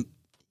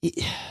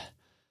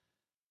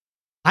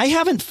 I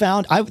haven't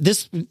found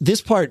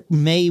this part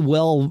may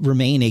well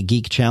remain a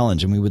geek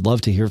challenge, and we would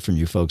love to hear from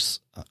you folks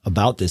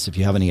about this if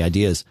you have any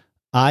ideas.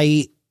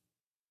 I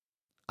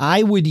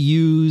would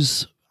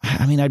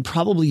I'd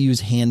probably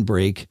use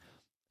Handbrake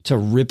to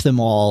rip them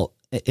all,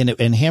 and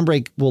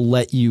Handbrake will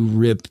let you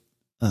rip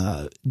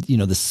the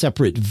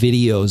separate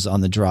videos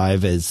on the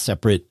drive as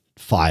separate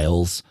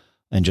files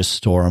and just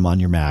store them on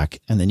your Mac,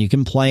 and then you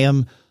can play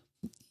them.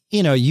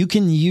 You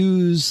can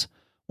use,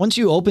 once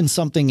you open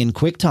something in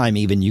QuickTime,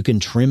 even you can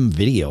trim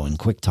video in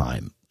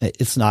QuickTime.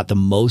 It's not the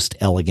most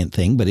elegant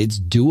thing, but it's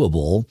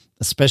doable,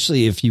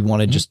 especially if you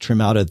want to just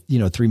trim out a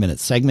 3-minute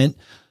segment.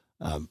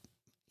 There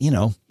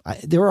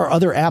are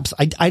other apps.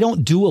 I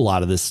don't do a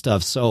lot of this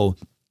stuff. So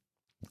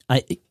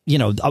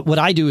what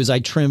I do is I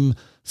trim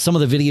some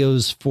of the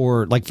videos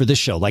for this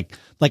show, like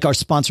our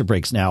sponsor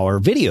breaks now are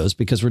videos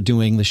because we're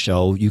doing the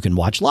show. You can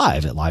watch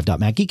live at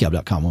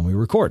live.macgeekgab.com when we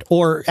record,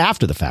 or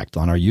after the fact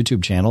on our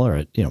YouTube channel or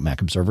at,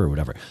 Mac Observer or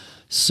whatever.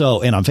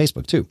 So, and on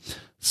Facebook too.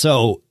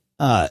 So,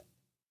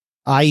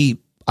 I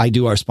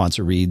do our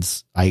sponsor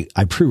reads. I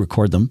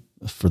pre-record them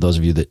for those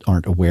of you that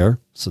aren't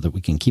aware, so that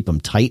we can keep them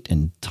tight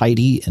and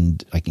tidy,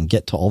 and I can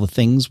get to all the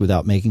things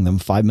without making them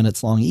 5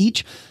 minutes long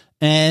each.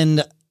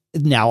 And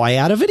now I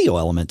add a video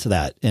element to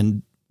that,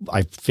 and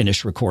I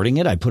finish recording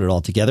it. I put it all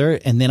together,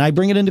 and then I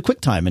bring it into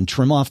QuickTime and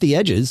trim off the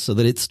edges so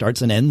that it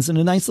starts and ends in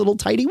a nice little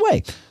tidy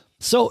way.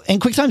 So, and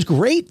QuickTime's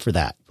great for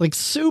that, like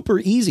super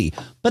easy.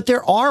 But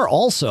there are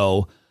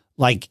also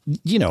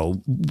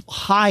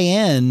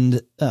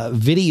high-end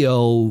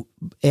video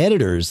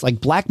editors, like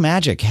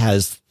Blackmagic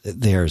has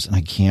theirs, and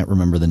I can't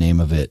remember the name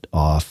of it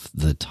off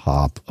the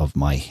top of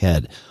my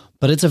head,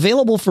 but it's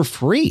available for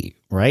free,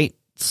 right?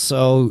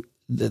 So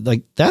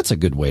that's a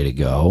good way to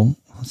go.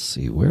 Let's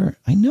see where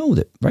I know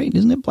that, right?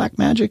 Isn't it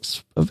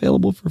Blackmagic's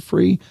available for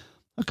free?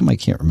 How come I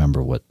can't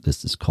remember what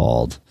this is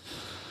called?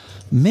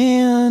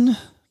 Man,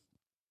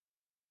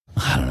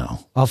 I don't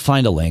know. I'll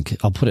find a link.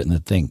 I'll put it in the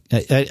thing.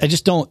 I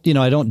just don't,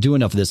 I don't do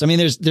enough of this. I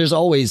mean, there's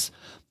always,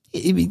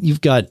 you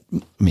could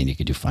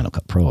do Final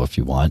Cut Pro if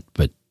you want,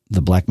 but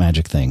the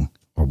Blackmagic thing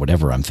or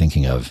whatever I'm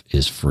thinking of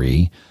is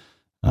free.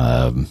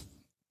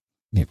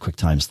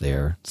 QuickTime's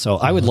there. So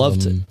I would love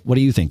to. What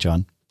do you think,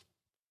 John?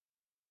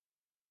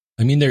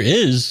 I mean,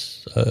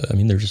 there's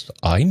just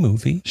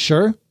iMovie.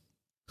 Sure.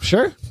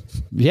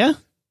 Yeah.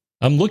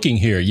 I'm looking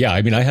here. Yeah.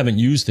 I mean, I haven't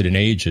used it in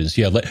ages.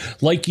 Yeah.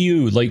 Like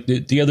you,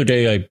 the other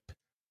day,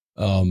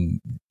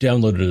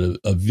 downloaded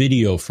a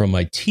video from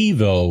my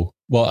TiVo.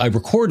 Well, I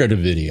recorded a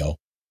video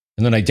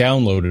and then I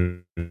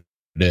downloaded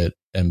it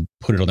and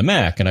put it on the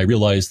Mac, and I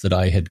realized that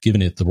I had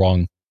given it the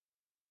wrong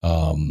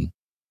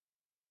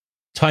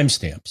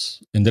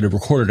timestamps, and that it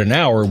recorded an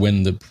hour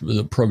when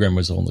the program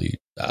was only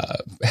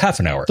half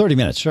an hour. 30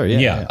 minutes, sure.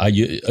 Yeah.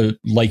 I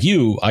like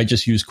you, I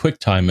just used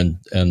QuickTime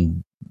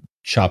and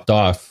chopped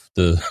off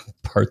the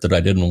part that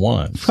I didn't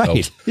want.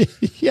 Right. So,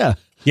 yeah.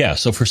 Yeah.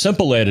 So for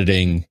simple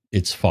editing,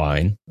 it's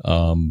fine.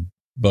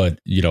 But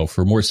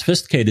for more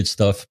sophisticated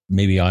stuff,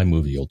 maybe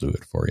iMovie will do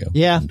it for you.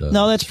 Yeah. And,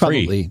 no, that's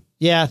probably,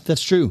 yeah,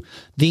 that's true.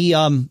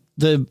 The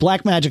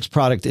Blackmagic's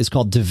product is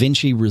called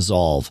DaVinci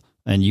Resolve,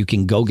 and you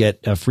can go get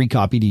a free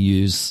copy to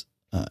use.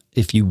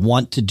 If you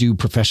want to do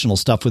professional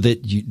stuff with it,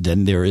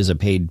 then there is a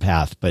paid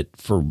path. But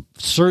for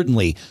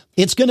certainly,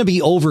 it's going to be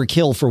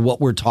overkill for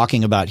what we're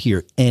talking about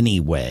here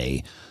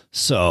anyway.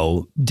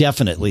 So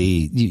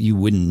definitely, you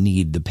wouldn't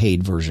need the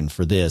paid version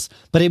for this.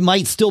 But it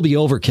might still be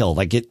overkill.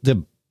 Like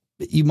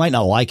you might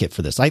not like it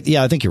for this. I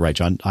think you're right,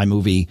 John.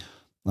 iMovie,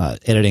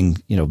 editing,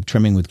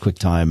 trimming with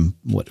QuickTime,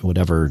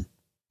 whatever,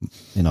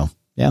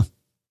 yeah.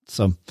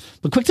 So,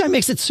 but QuickTime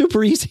makes it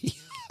super easy.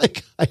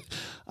 Like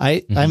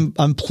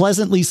I'm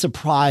pleasantly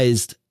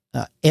surprised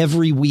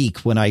every week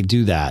when I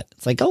do that.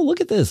 It's like, oh,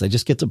 look at this. I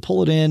just get to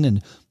pull it in,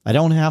 and I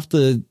don't have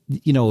to,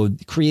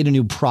 create a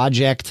new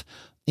project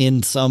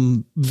in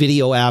some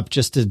video app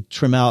just to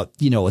trim out,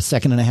 a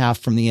second and a half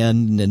from the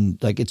end.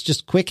 And like, it's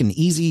just quick and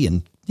easy.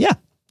 And yeah.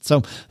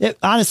 So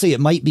honestly, it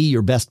might be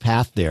your best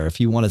path there. If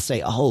you want to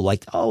say,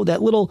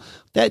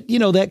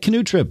 that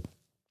canoe trip,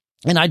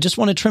 and I just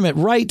want to trim it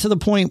right to the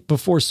point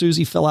before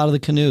Susie fell out of the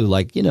canoe.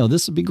 Like,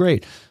 this would be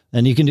great.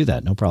 And you can do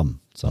that. No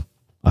problem. So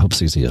I hope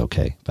Susie is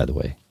okay, by the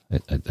way.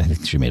 I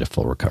think she made a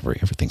full recovery.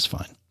 Everything's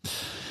fine.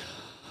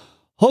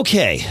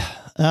 Okay.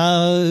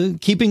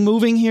 Keeping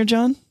moving here,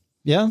 John.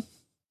 Yeah.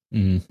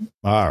 Mm-hmm.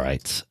 All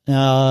right.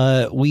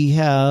 We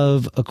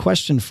have a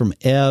question from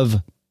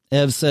Ev.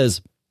 Ev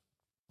says,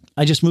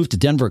 I just moved to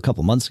Denver a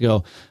couple months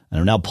ago, and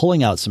I'm now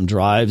pulling out some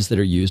drives that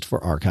are used for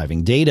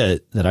archiving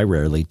data that I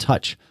rarely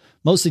touch.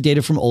 Mostly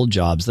data from old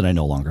jobs that I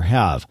no longer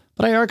have,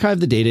 but I archive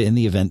the data in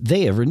the event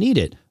they ever need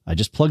it. I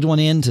just plugged one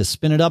in to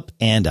spin it up,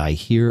 and I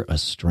hear a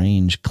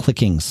strange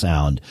clicking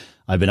sound.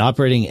 I've been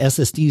operating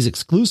SSDs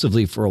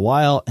exclusively for a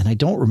while, and I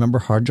don't remember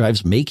hard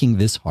drives making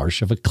this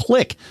harsh of a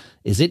click.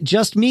 Is it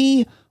just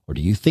me, or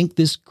do you think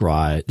this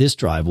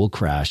drive will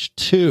crash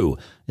too?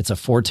 It's a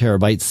 4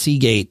 terabyte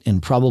Seagate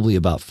and probably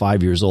about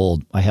 5 years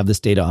old. I have this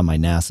data on my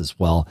NAS as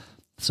well.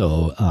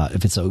 So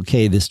if it's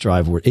okay,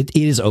 it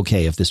is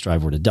okay if this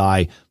drive were to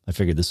die. I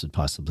figured this would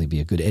possibly be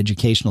a good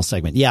educational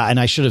segment. Yeah, and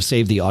I should have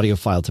saved the audio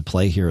file to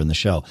play here in the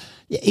show.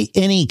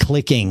 Any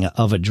clicking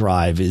of a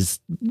drive is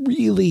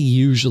really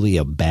usually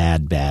a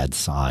bad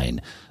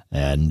sign.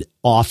 And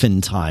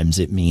oftentimes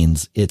it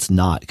means it's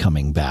not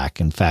coming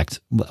back. In fact,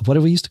 what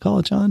do we used to call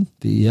it, John?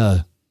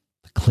 The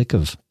click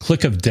of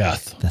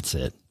death. That's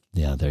it.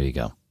 Yeah, there you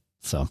go.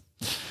 So,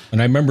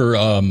 and I remember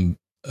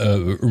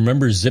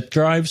zip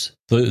drives,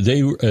 they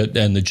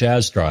and the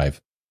Jazz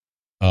drive.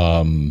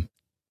 iOmega.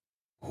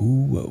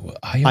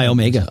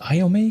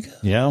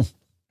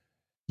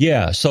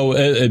 Yeah. So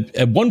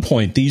at one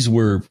point, these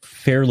were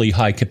fairly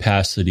high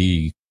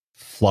capacity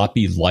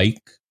floppy like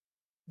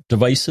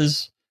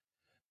devices.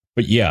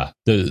 But yeah,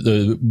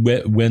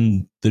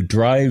 when the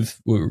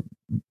drive or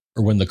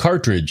when the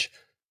cartridge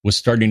was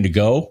starting to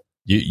go,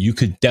 you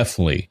could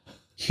definitely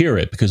hear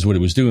it, because what it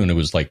was doing, it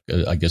was like,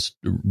 I guess,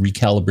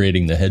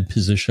 recalibrating the head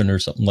position or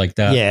something like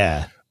that.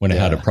 Yeah. When it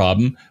had a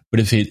problem. But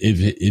if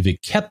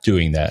it kept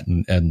doing that,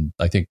 and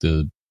I think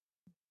the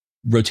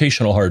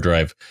rotational hard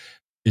drive,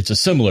 it's a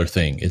similar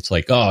thing. It's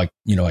like, I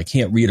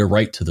can't read or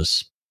write to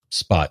this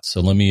spot.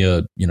 So let me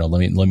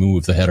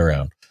move the head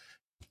around,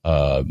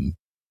 or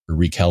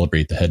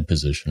recalibrate the head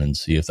position and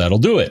see if that'll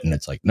do it. And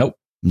it's like, nope.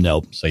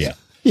 So yeah.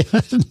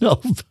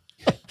 Nope.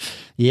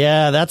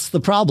 Yeah, that's the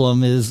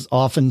problem, is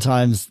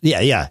oftentimes,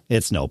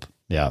 it's nope.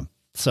 Yeah.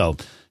 So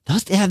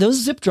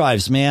those zip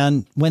drives,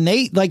 man, when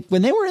they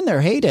were in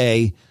their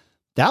heyday,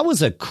 that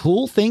was a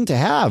cool thing to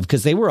have,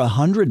 because they were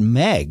 100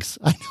 megs.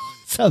 I know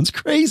it sounds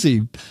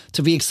crazy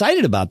to be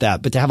excited about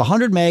that, but to have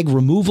 100 meg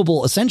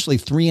removable, essentially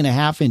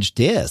 3.5-inch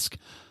disc,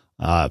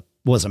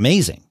 was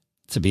amazing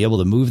to be able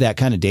to move that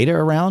kind of data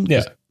around.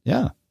 Yeah.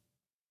 Yeah.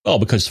 Well,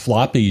 because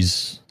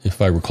floppies,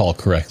 if I recall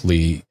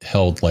correctly,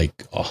 held like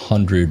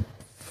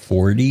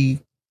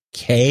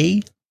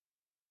 140K,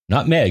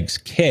 not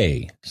megs,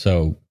 K.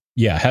 So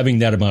yeah, having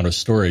that amount of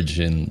storage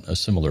in a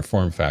similar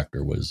form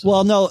factor was.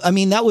 Well, no, I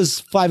mean, that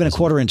was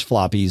 5.25-inch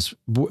floppies,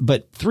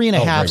 but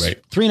 3.5s, right.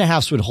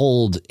 3.5s would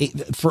hold,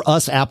 for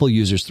us Apple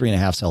users,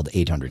 3.5s held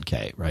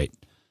 800K, right?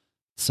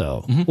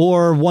 So,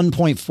 or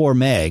 1.4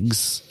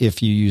 megs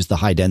if you use the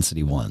high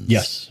density ones.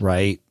 Yes.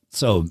 Right.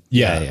 So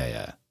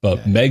yeah.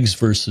 But megs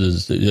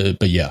versus,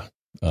 but yeah.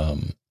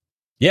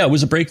 It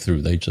was a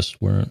breakthrough. They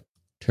just weren't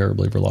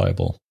terribly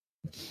reliable.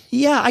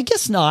 Yeah, I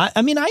guess not.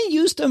 I mean, I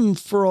used them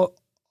for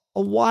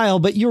a while,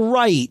 but you're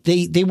right.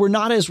 They were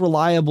not as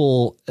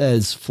reliable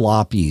as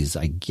floppies,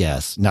 I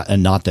guess. Not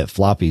that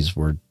floppies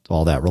were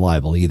all that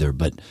reliable either,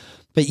 but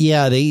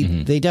yeah,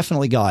 they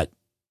definitely got,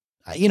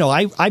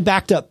 I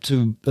backed up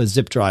to a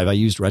zip drive. I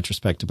used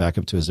Retrospect to back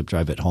up to a zip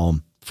drive at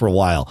home for a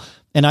while.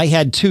 And I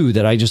had two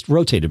that I just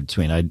rotated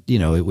between.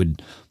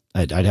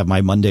 I'd have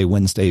my Monday,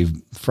 Wednesday,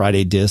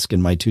 Friday disc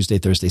and my Tuesday,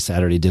 Thursday,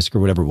 Saturday disc or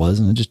whatever it was.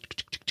 And just,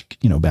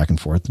 back and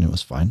forth, and it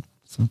was fine.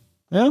 So,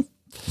 yeah.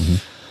 Mm-hmm.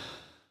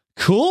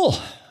 Cool.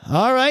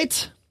 All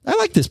right. I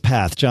like this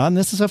path, John.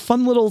 This is a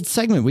fun little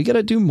segment. We got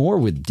to do more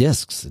with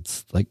discs.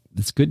 It's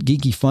good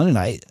geeky fun. And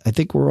I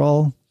think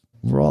I'm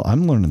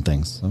learning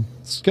things. So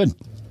it's good.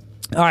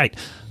 All right.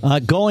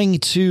 Going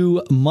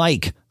to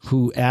Mike,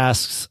 who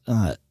asks,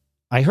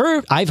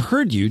 I've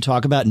heard you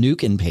talk about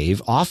nuke and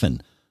pave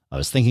often. I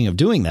was thinking of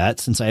doing that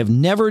since I have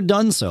never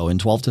done so in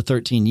 12 to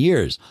 13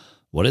 years.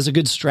 What is a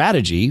good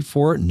strategy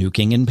for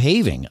nuking and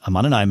paving? I'm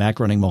on an iMac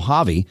running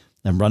Mojave.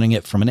 I'm running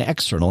it from an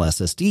external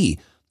SSD.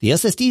 The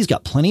SSD's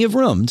got plenty of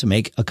room to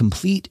make a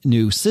complete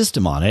new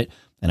system on it,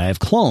 and I have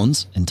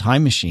clones and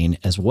Time Machine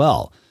as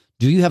well.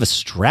 Do you have a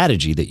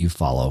strategy that you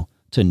follow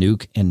to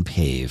nuke and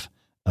pave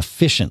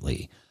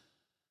efficiently?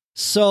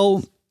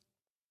 So,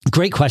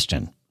 great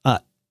question.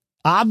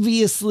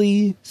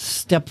 Obviously,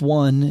 step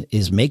one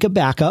is make a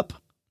backup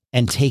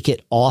and take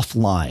it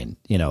offline,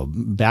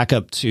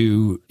 backup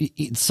to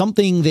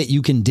something that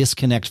you can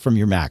disconnect from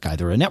your Mac,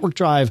 either a network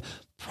drive,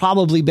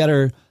 probably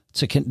better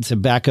to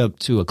back up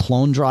to a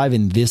clone drive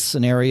in this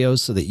scenario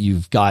so that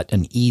you've got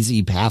an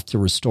easy path to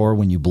restore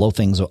when you blow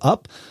things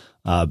up.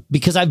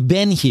 Because I've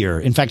been here.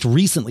 In fact,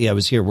 recently I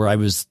was here where I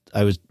was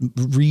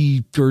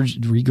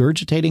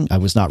regurgitating. I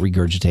was not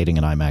regurgitating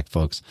an iMac,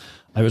 folks.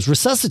 I was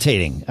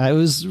resuscitating. I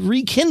was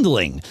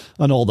rekindling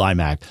an old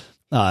iMac.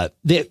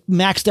 That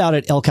maxed out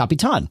at El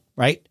Capitan,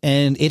 right?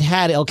 And it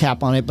had El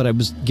Cap on it, but I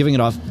was giving it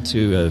off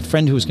to a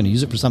friend who was going to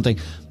use it for something.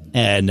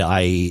 And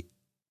I,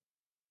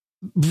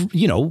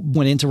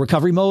 went into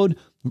recovery mode,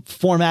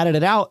 formatted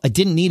it out. I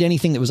didn't need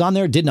anything that was on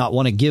there. Did not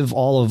want to give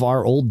all of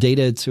our old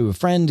data to a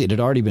friend. It had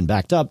already been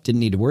backed up. Didn't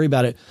need to worry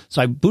about it.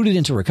 So I booted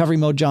into recovery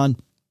mode, John.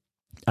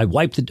 I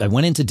went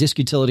into disk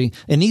utility,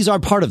 and these are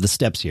part of the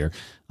steps here.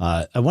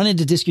 I went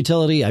into disk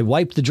utility. I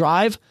wiped the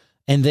drive.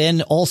 And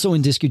then also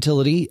in disk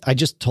utility, I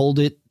just told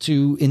it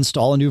to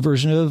install a new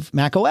version of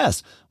Mac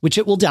OS, which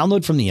it will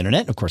download from the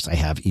internet. Of course, I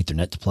have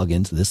Ethernet to plug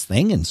into this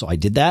thing. And so I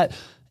did that,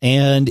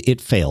 and it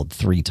failed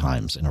 3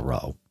 times in a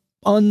row.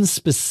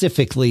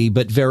 Unspecifically,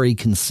 but very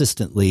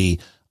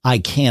consistently, I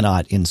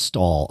cannot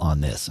install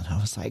on this. And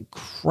I was like,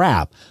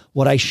 crap.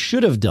 What I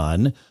should have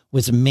done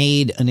was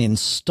made an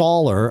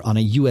installer on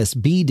a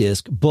USB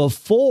disk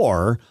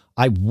before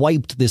I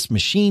wiped this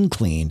machine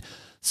clean.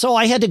 So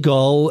I had to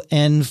go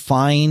and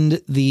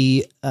find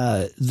the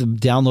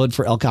download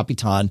for El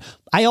Capitan.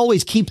 I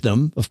always keep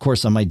them, of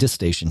course, on my disk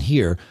station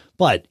here,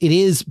 but it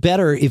is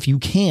better if you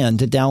can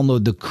to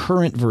download the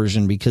current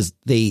version because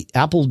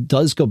Apple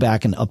does go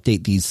back and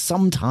update these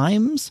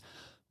sometimes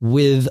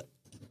with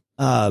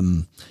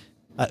updated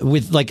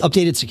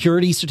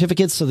security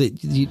certificates so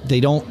that they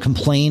don't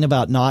complain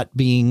about not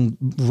being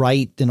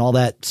right and all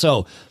that.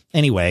 So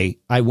anyway,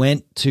 I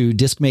went to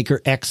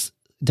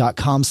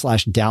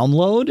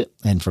diskmakerx.com/download.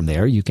 And from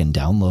there you can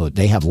download.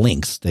 They have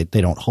links. They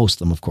don't host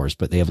them, of course,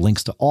 but they have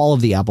links to all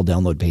of the Apple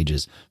download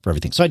pages for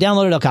everything. So I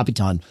downloaded El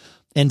Capitan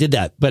and did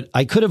that, but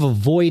I could have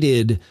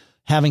avoided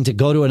having to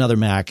go to another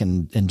Mac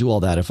and do all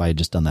that if I had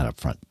just done that up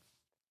front.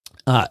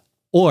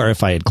 Or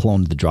if I had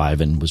cloned the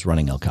drive and was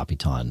running El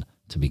Capitan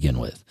to begin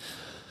with.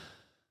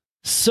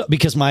 So,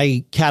 because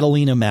my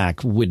Catalina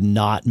Mac would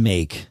not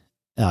make,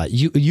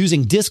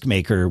 using Disk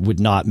Maker would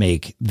not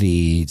make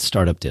the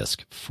startup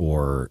disk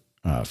for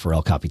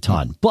El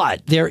Capitan.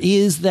 But there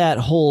is that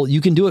whole,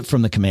 you can do it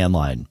from the command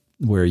line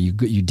where you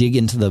dig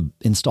into the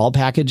install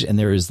package and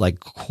there is like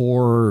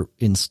core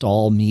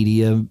install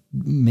media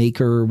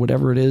maker,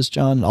 whatever it is,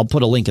 John. I'll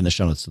put a link in the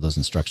show notes to those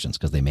instructions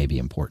because they may be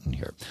important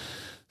here.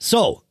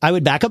 So I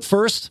would back up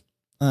first,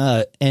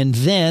 and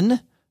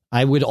then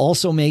I would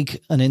also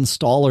make an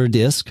installer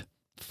disk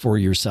for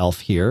yourself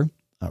here,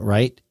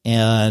 right?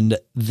 And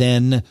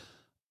then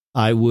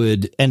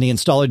and the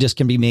installer disk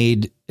can be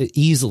made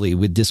easily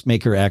with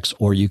Diskmaker X,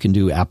 or you can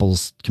do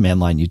Apple's command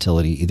line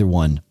utility. Either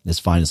one is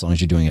fine as long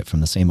as you're doing it from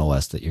the same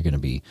OS that you're going to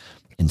be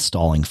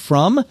installing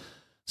from.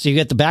 So you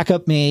get the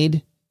backup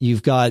made,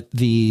 you've got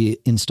the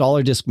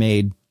installer disk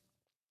made.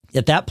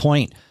 At that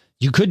point,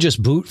 you could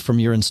just boot from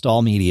your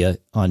install media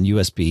on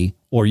USB,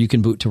 or you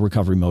can boot to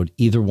recovery mode,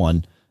 either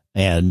one,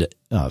 and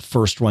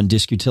first run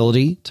disk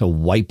utility to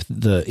wipe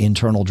the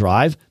internal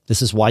drive.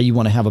 This is why you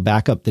want to have a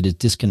backup that is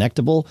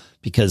disconnectable,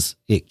 because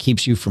it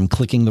keeps you from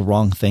clicking the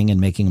wrong thing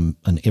and making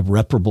an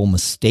irreparable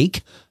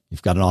mistake.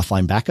 You've got an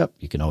offline backup.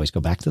 You can always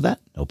go back to that.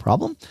 No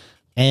problem.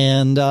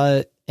 And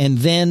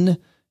then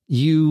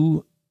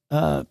you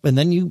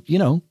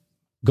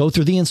go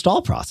through the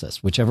install process,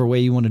 whichever way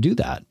you want to do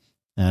that.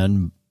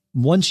 And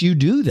once you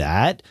do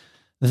that,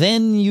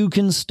 then you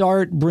can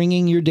start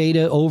bringing your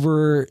data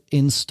over,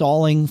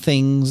 installing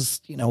things,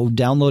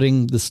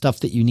 downloading the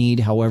stuff that you need,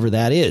 however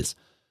that is.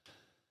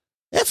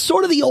 That's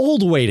sort of the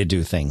old way to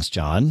do things,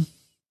 John.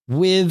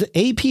 With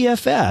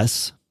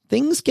APFS,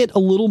 things get a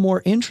little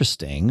more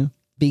interesting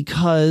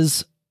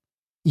because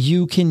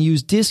you can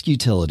use disk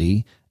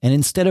utility, and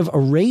instead of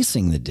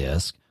erasing the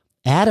disk,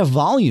 add a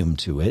volume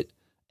to it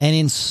and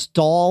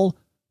install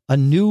a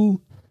new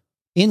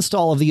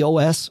install of the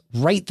OS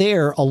right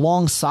there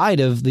alongside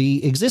of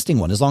the existing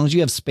one, as long as you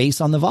have space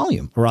on the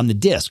volume, or on the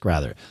disk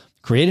rather.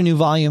 Create a new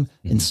volume,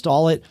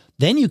 install it.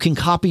 Then you can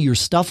copy your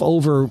stuff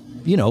over,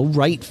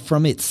 right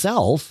from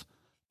itself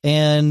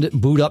and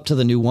boot up to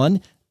the new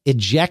one,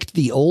 eject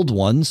the old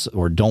ones,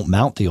 or don't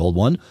mount the old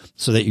one,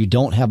 so that you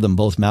don't have them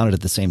both mounted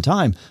at the same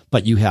time,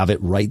 but you have it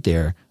right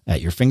there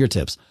at your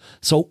fingertips.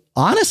 So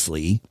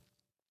honestly,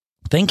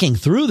 thinking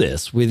through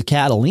this with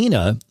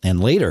Catalina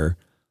and later,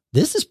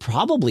 this is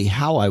probably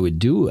how I would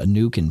do a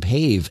nuke and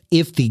pave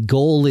if the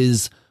goal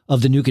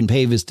of the nuke and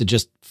pave is to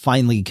just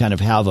finally kind of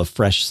have a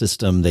fresh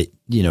system that,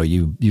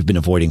 you've been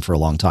avoiding for a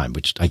long time,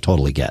 which I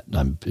totally get.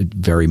 I'm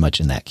very much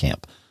in that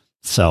camp.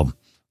 So,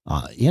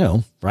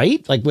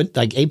 right? Like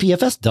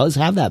APFS does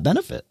have that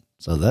benefit.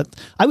 So that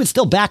I would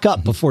still back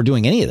up before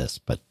doing any of this,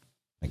 but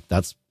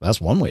that's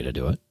one way to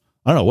do it.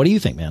 I don't know. What do you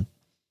think, man?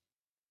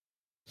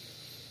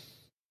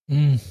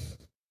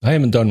 I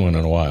haven't done one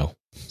in a while.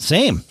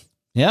 Same.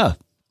 Yeah.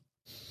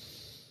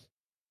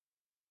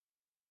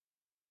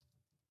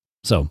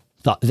 So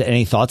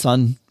any thoughts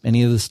on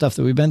any of the stuff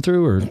that we've been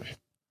through, or?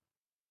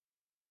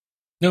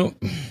 No.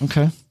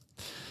 Okay.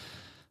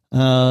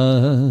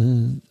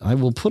 I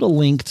will put a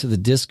link to the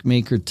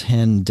DiskMaker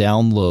 10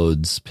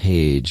 downloads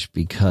page,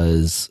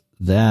 because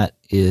that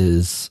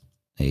is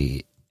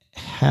a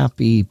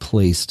happy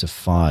place to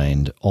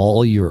find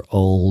all your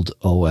old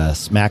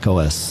Mac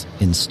OS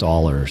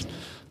installers.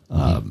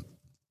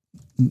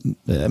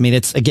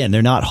 It's, again,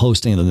 they're not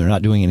hosting them. They're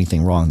not doing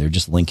anything wrong. They're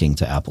just linking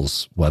to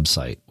Apple's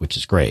website, which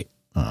is great,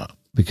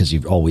 because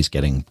you're always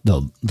getting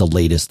the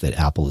latest that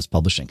Apple is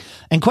publishing.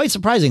 And quite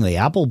surprisingly,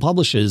 Apple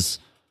publishes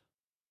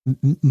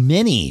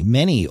many,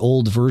 many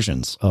old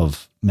versions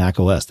of Mac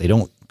OS. They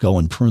don't go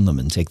and prune them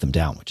and take them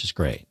down, which is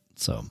great.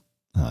 So,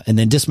 and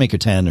then DiskMaker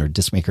 10 or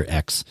DiskMaker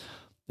X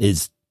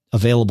is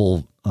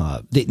available.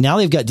 Now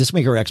they've got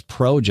DiskMaker X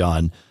Pro,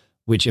 John,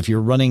 which if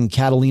you're running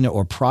Catalina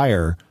or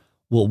prior,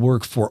 will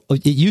work for.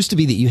 It used to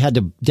be that you had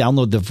to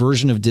download the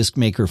version of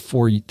DiskMaker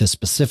for the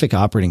specific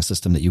operating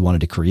system that you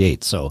wanted to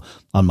create. So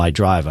on my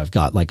drive, I've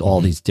got like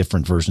all these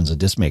different versions of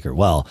DiskMaker.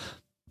 Well,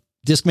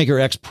 DiskMaker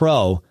X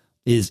Pro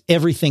is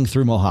everything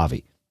through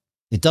Mojave.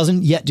 It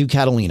doesn't yet do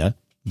Catalina,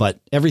 but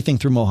everything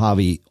through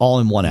Mojave, all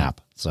in one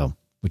app. So,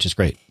 which is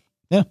great.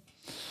 Yeah.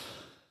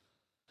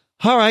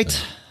 All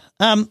right.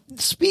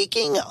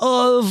 Speaking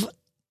of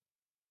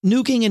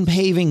nuking and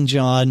paving,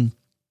 John,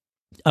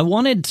 I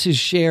wanted to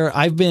share,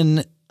 I've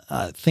been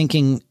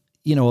thinking,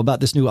 about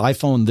this new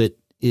iPhone that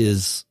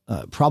is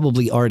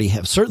probably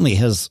certainly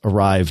has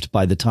arrived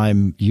by the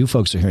time you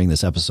folks are hearing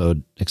this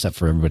episode, except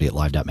for everybody at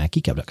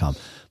live.macgeekab.com.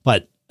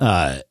 But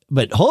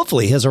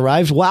hopefully has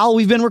arrived while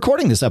we've been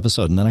recording this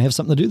episode, and then I have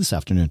something to do this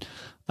afternoon.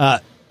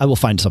 I will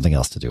find something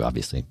else to do,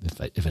 obviously,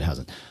 if it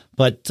hasn't.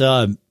 But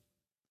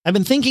I've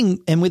been thinking,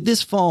 and with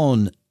this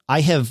phone,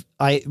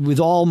 with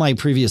all my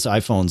previous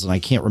iPhones, and I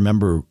can't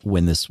remember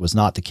when this was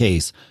not the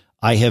case,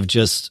 I have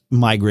just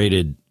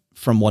migrated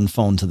from one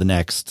phone to the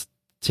next,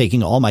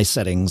 taking all my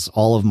settings,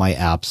 all of my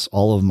apps,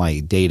 all of my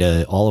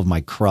data, all of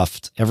my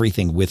cruft,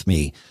 everything with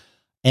me.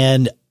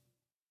 And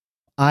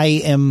I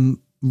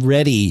am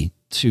ready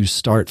to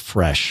start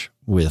fresh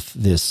with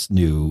this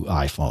new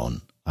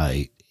iPhone.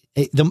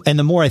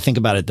 The more I think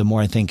about it, the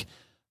more I think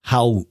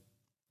how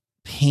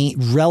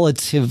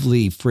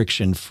relatively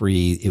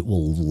friction-free it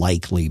will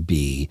likely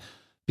be,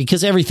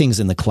 because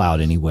everything's in the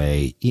cloud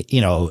anyway,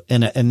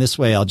 and this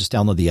way I'll just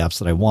download the apps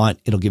that I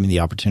want. It'll give me the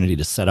opportunity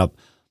to set up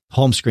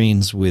home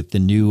screens with the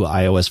new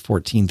iOS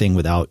 14 thing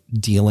without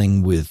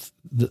dealing with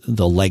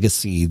the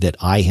legacy that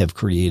I have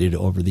created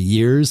over the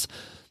years.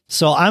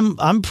 So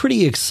I'm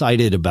pretty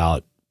excited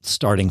about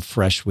starting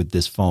fresh with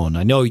this phone.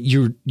 I know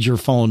your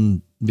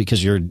phone,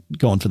 because you're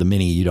going for the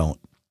mini, you'll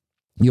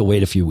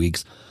wait a few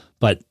weeks,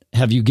 but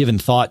have you given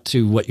thought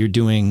to what you're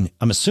doing?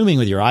 I'm assuming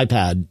with your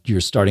iPad,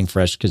 you're starting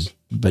fresh,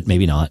 but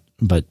maybe not.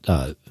 But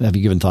have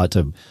you given thought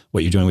to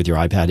what you're doing with your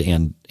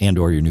iPad and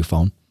or your new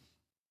phone?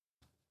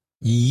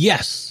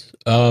 Yes.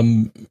 So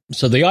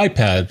the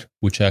iPad,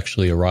 which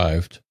actually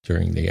arrived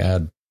during the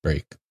ad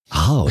break.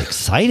 Oh,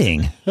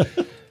 exciting.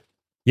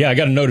 Yeah, I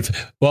got a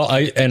notification. Well,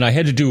 I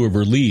had to do a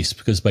release,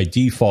 because by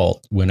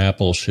default, when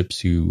Apple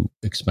ships you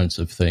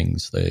expensive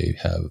things, they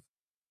have.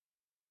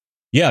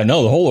 Yeah,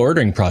 no, the whole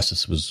ordering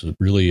process was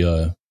really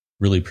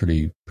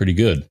pretty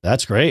good.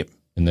 That's great.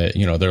 And that,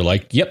 they're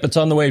like, yep, it's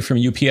on the way from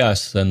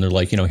UPS. And they're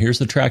like, here's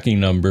the tracking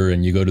number.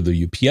 And you go to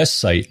the UPS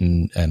site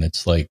and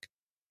it's like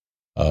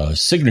a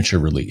signature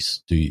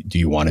release. Do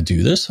you want to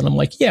do this? And I'm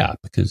like, yeah,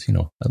 because, I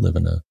live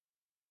in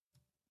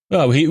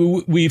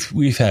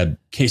we've had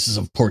cases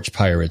of porch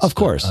pirates. Of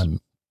course.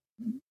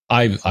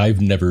 I've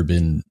never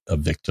been a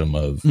victim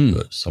of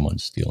someone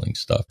stealing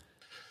stuff.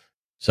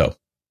 So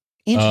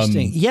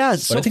interesting. Yeah.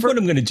 So but I think what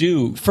I'm going to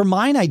do for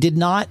mine, I did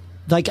not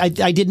I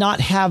did not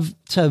have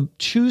to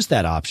choose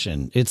that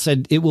option. It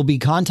said it will be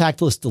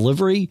contactless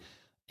delivery,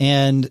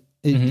 and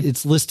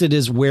it's listed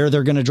as where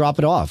they're going to drop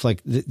it off.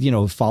 Like,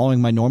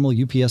 following my normal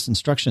UPS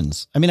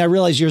instructions. I mean, I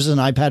realize yours is an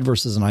iPad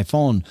versus an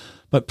iPhone,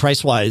 but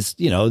price wise,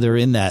 they're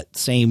in that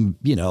same,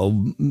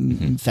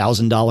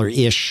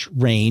 $1,000 ish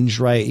range.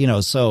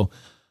 Right. So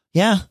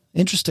yeah,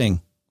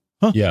 interesting.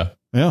 Huh. Yeah.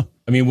 Yeah.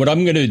 I mean, what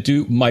I'm going to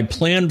do, my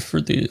plan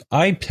for the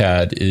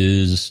iPad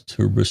is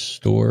to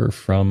restore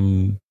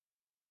from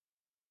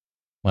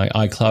my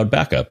iCloud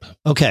backup.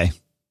 Okay.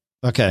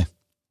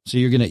 So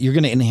you're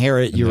gonna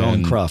inherit your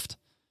own cruft.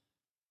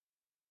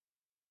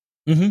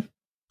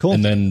 Cool.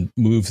 And then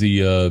move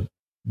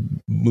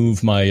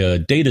my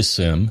data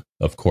SIM,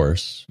 of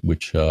course,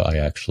 which I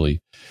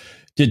actually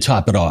did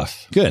top it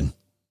off. Good.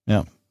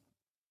 Yeah.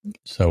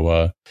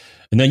 So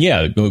and then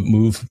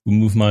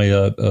move my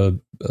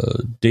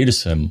data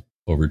SIM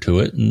over to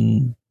it,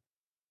 and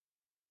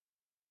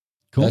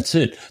cool. That's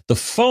it. The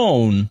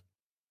phone.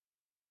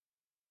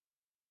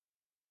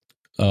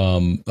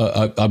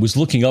 I was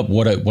looking up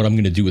what I'm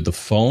going to do with the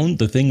phone.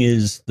 The thing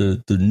is,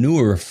 the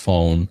newer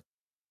phone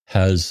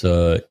has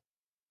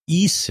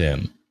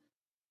eSIM.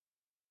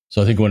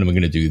 So I think what I'm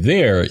going to do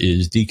there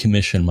is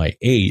decommission my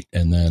 8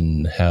 and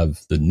then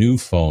have the new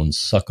phone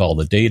suck all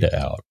the data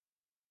out,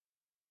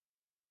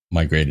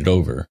 migrate it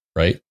over,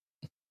 right?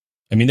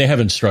 I mean, they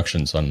have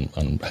instructions on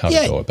how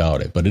to go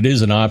about it, but it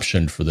is an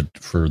option for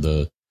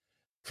the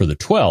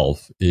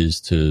 12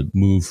 is to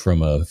move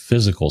from a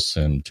physical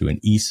SIM to an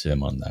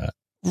eSIM on that.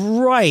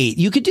 Right.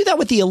 You could do that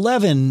with the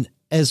 11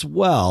 as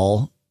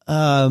well.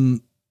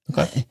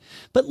 Okay.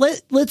 But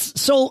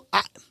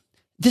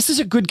this is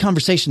a good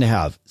conversation to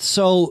have.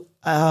 So,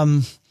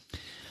 I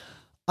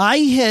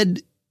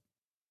had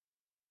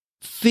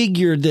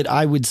figured that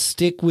I would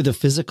stick with a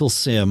physical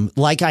SIM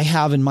like I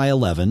have in my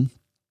 11.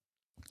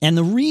 And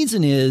the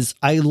reason is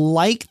I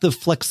like the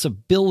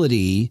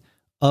flexibility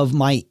of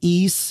my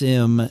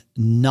eSIM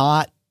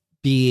not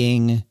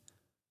being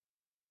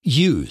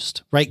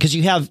used, right? Because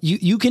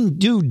you can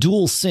do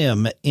dual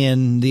SIM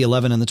in the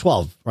 11 and the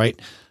 12,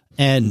 right?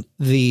 And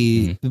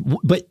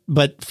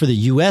but for the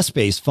US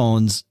based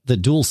phones, the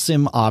dual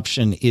SIM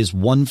option is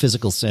one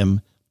physical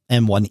SIM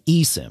and one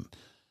eSIM.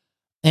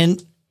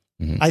 And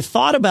I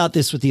thought about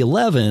this with the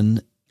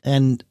 11,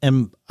 and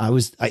I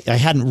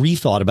hadn't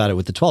rethought about it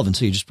with the 12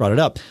 until you just brought it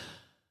up.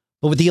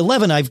 But with the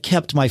 11, I've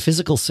kept my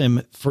physical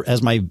SIM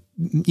as my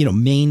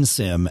main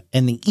SIM,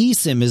 and the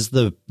eSIM is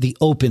the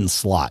open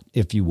slot,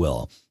 if you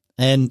will.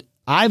 And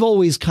I've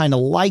always kind of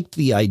liked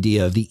the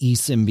idea of the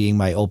eSIM being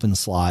my open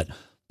slot,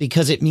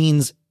 because it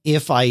means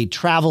if I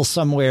travel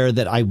somewhere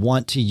that I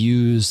want to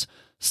use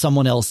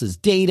someone else's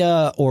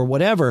data or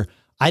whatever,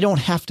 I don't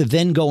have to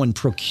then go and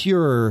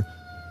procure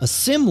a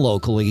SIM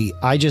locally.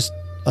 I just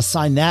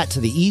assign that to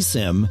the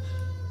eSIM.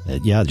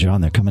 Yeah,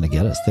 John, they're coming to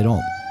get us. They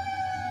don't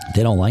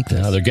like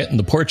this. No, they're getting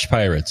the porch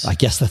pirates. I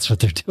guess that's what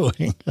they're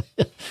doing.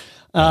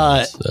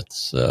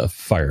 That's a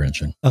fire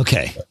engine.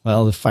 Okay.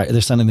 Well,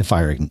 they're sending the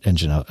fire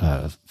engine,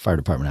 fire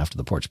department after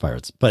the porch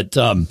pirates. But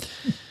so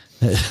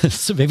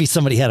maybe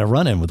somebody had a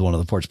run-in with one of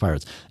the porch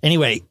pirates.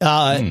 Anyway,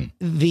 I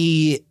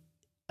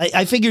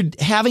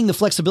figured having the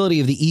flexibility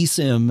of the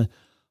eSIM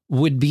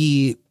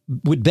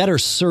would better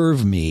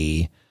serve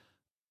me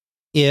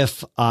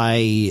if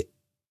I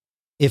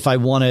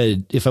want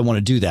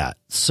to do that.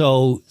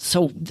 So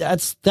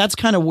that's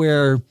kind of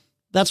where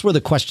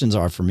the questions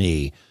are for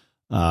me.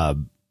 I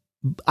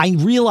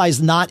realize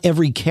not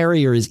every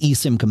carrier is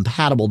eSIM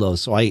compatible though.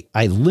 So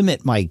I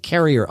limit my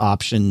carrier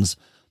options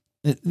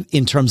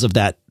in terms of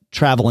that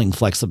traveling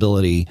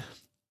flexibility,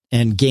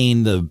 and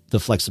gain the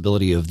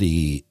flexibility of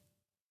the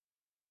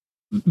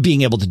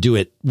being able to do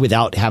it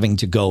without having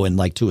to go and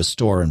to a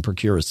store and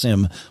procure a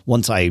SIM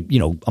once I'm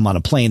on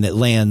a plane that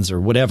lands or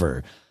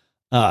whatever.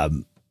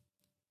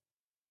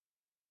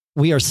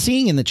 We are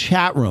seeing in the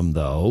chat room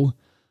though,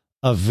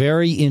 a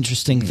very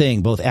interesting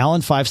thing. Both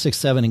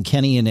Alan567 and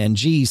Kenny and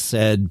NG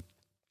said,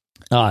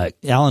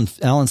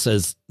 Alan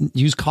says,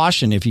 use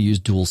caution if you use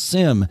dual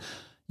SIM.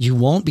 You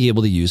won't be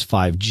able to use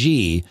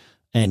 5G.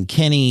 And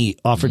Kenny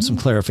offered some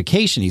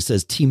clarification. He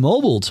says,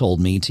 T-Mobile told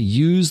me to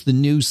use the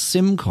new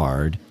SIM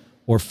card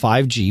or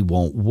 5G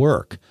won't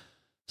work.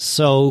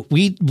 So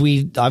we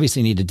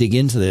obviously need to dig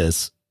into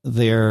this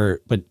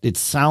there, but it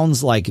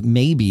sounds like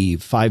maybe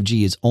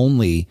 5G is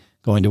only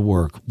going to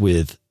work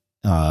with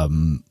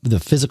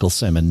the physical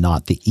SIM and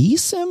not the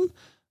eSIM.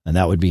 And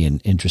that would be an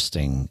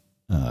interesting,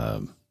 I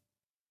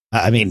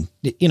mean,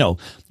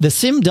 the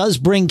SIM does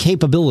bring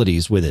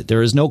capabilities with it.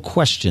 There is no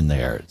question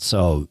there.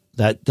 So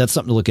that's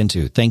something to look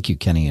into. Thank you,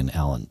 Kenny and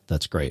Alan.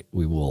 That's great.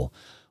 We will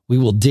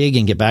dig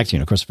and get back to you.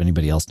 And of course, if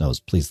anybody else knows,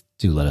 please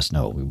do let us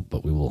know.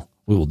 But we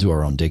will do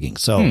our own digging.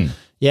 So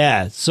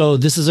yeah. So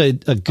this is a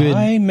good.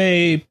 I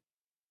may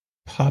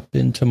pop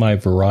into my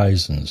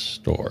Verizon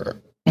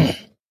store.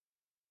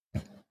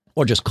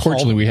 Or just call.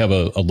 Fortunately, we have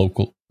a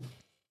local.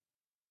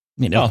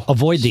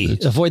 avoid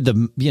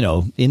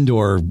the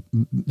indoor,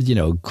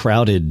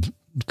 crowded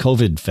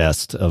COVID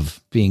fest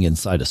of being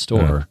inside a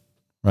store,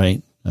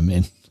 right? I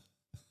mean,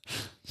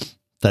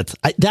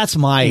 that's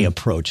my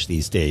approach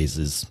these days.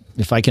 Is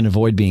if I can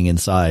avoid being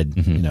inside,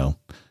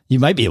 you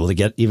might be able to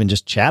get even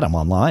just chat them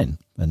online,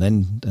 and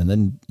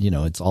then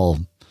it's all,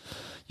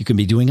 you can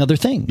be doing other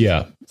things.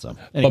 Yeah. So,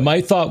 anyway. But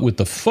my thought with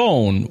the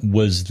phone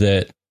was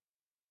that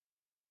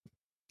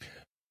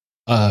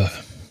I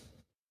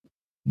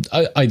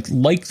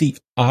like the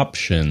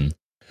option.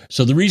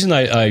 So the reason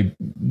I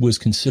was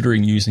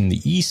considering using the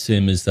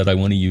eSIM is that I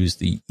want to use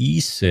the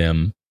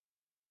eSIM,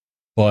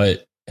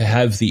 but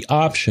have the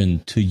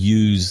option to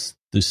use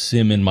the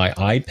SIM in my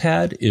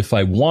iPad if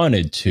I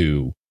wanted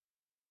to.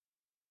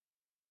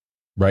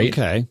 Right?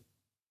 Okay.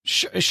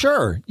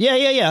 Sure.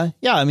 Yeah.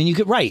 I mean, you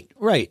could, right.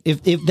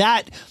 If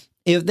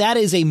that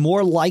is a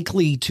more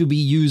likely to be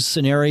used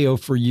scenario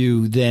for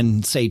you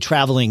than, say,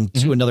 traveling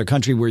to another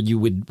country where you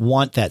would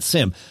want that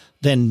SIM,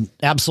 then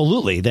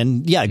absolutely.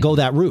 Then, go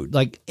that route.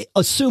 Like,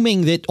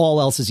 assuming that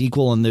all else is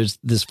equal and there's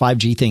this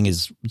 5G thing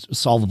is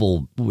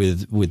solvable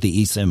with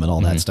the eSIM and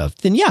all that stuff,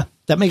 then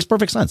that makes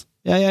perfect sense.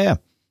 Yeah.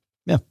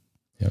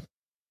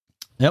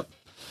 Yep.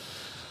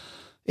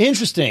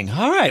 Interesting.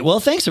 All right. Well,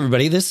 thanks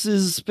everybody. This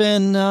has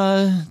been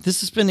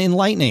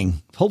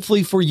enlightening.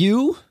 Hopefully for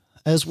you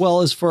as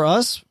well as for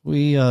us.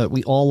 We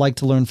all like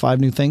to learn 5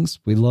 new things.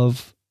 We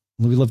love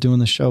doing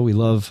the show. We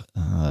love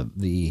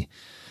the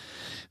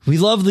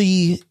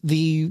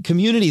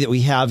community that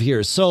we have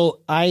here. So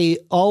I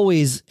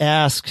always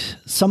ask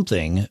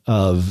something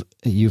of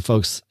you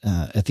folks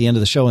at the end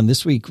of the show. And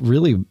this week,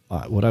 really,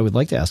 what I would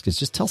like to ask is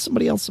just tell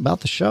somebody else about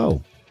the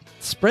show.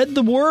 Spread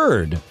the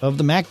word of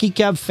the Mac Geek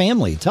Gab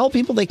family. Tell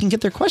people they can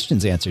get their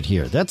questions answered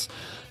here.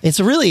 It's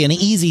really an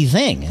easy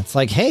thing. It's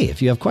like, hey,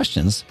 if you have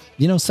questions,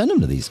 send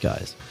them to these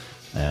guys,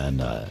 and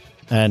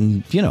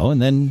then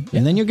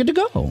you're good to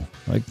go.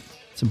 Like,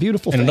 it's a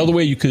beautiful thing. And another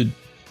way you could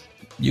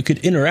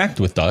interact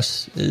with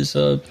us is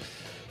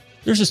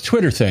there's this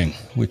Twitter thing,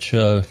 which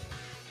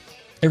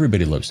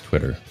everybody loves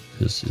Twitter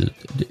because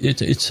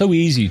it's so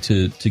easy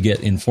to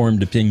get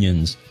informed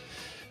opinions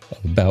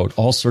about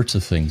all sorts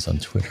of things on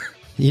Twitter.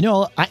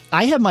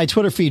 I have my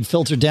Twitter feed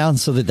filtered down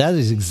so that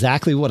is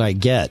exactly what I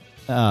get.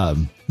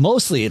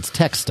 Mostly it's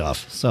tech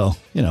stuff. So,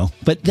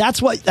 but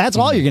that's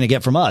all you're going to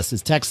get from us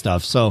is tech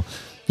stuff. So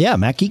yeah,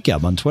 Mac Geek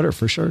Gab on Twitter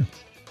for sure.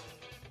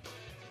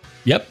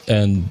 Yep.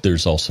 And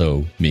there's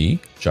also me,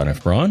 John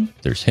F. Braun.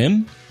 There's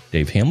him,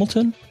 Dave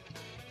Hamilton.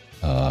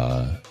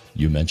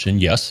 You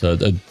mentioned, yes,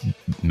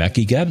 Mac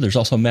Geek Gab. There's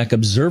also Mac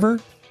Observer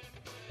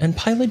and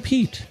Pilot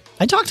Pete.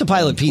 I talked to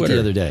Pilot Pete the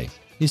other day.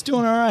 He's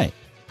doing all right.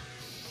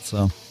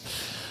 So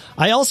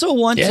I also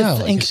want to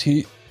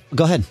think.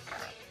 Go ahead.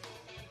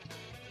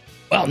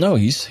 Well, no,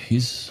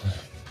 he's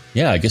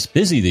I guess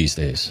busy these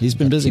days. He's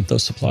been busy. Keep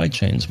those supply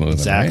chains moving.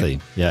 Exactly.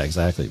 Right? Yeah,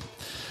 exactly.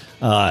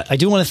 I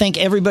do want to thank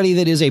everybody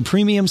that is a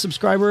premium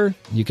subscriber.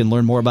 You can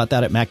learn more about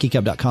that at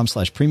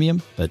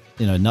macgeekup.com/premium. But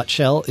in a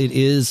nutshell, it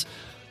is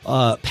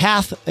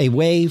a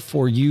way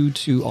for you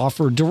to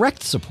offer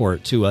direct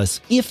support to us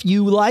if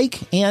you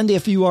like and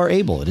if you are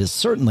able. It is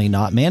certainly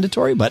not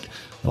mandatory, but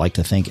I'd like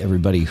to thank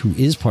everybody who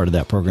is part of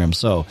that program.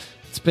 So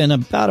it's been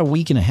about a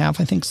week and a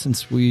half, I think,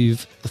 since we've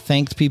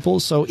thanked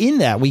people. So in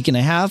that week and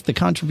a half, the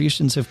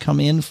contributions have come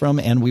in from,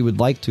 and we would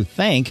like to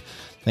thank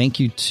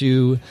you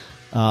to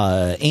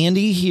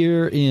Andy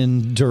here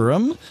in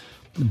Durham,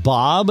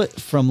 Bob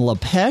from La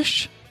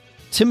Peche,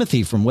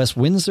 Timothy from West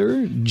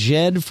Windsor,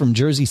 Jed from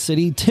Jersey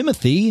City,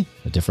 Timothy,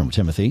 a different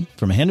Timothy,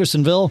 from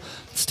Hendersonville,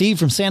 Steve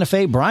from Santa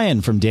Fe,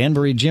 Brian from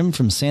Danbury, Jim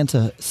from San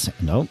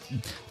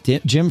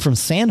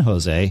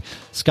Jose,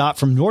 Scott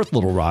from North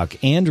Little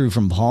Rock, Andrew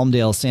from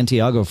Palmdale,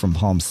 Santiago from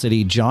Palm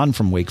City, John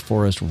from Wake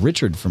Forest,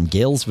 Richard from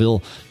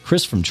Galesville,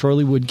 Chris from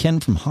Chorleywood,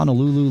 Ken from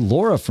Honolulu,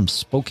 Laura from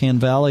Spokane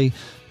Valley,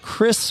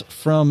 Chris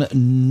from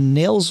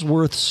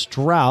Nailsworth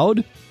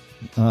Stroud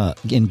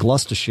in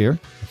Gloucestershire.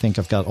 I think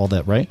I've got all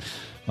that right.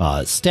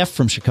 Steph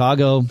from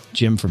Chicago,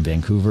 Jim from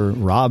Vancouver,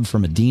 Rob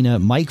from Medina,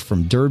 Mike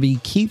from Derby,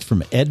 Keith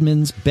from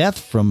Edmonds, Beth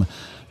from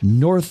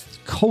North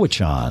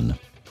Cowichan.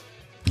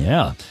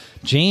 Yeah.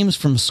 James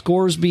from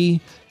Scoresby,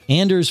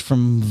 Anders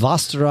from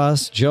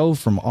Vasteras, Joe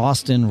from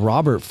Austin,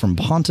 Robert from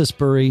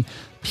Pontusbury,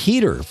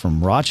 Peter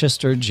from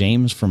Rochester,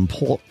 James from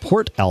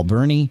Port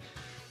Alberni,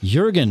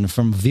 Jurgen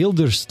from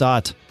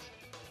Wilderstadt,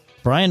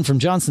 Brian from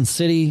Johnson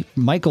City,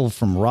 Michael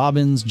from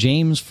Robbins,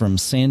 James from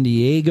San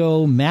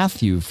Diego,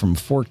 Matthew from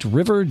Forked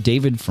River,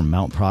 David from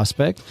Mount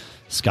Prospect,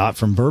 Scott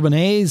from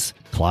Bourbonnais,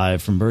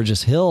 Clive from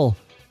Burgess Hill,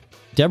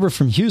 Deborah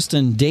from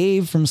Houston,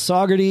 Dave from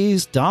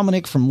Saugerties,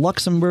 Dominic from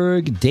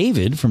Luxembourg,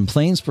 David from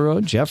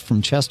Plainsboro, Jeff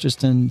from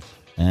Chesterton,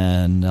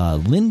 and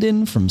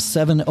Lyndon from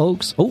Seven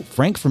Oaks. Oh,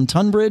 Frank from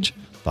Tunbridge.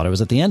 Thought I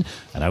was at the end,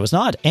 and I was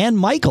not. And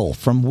Michael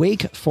from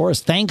Wake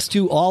Forest. Thanks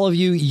to all of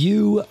you.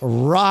 You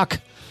rock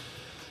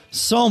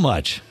so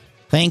much.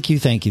 Thank you.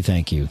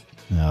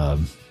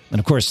 And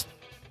of course,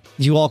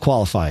 you all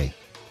qualify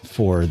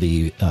for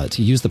the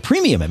to use the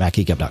premium at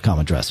macgeekup.com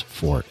address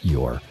for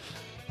your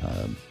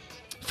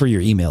for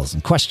your emails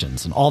and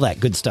questions and all that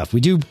good stuff.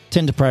 We do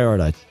tend to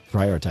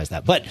prioritize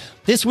that. But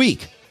this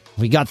week,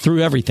 we got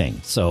through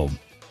everything. So,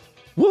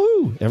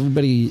 woohoo!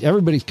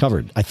 Everybody's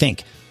covered, I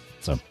think.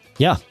 So,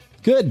 yeah,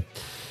 good.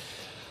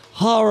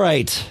 All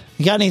right.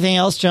 You got anything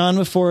else, John,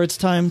 before it's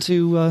time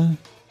to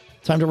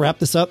wrap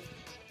this up?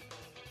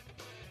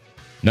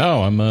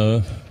 No,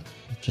 I'm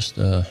just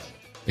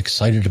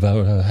excited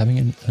about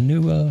having a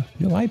new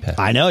iPad.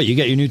 I know, you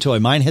got your new toy.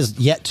 Mine has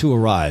yet to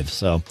arrive,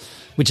 so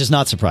which is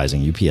not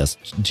surprising. UPS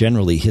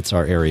generally hits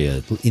our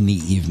area in the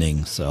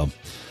evening, so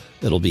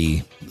it'll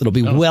be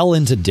well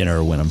into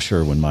dinner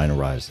when mine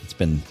arrives. It's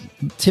been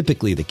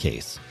typically the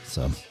case.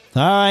 So, all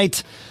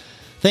right.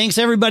 Thanks,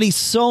 everybody,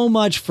 so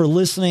much for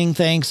listening.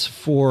 Thanks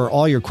for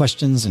all your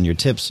questions and your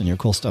tips and your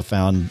cool stuff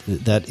found.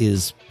 That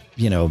is,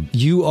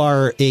 you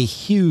are a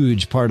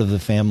huge part of the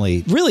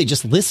family. Really,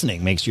 just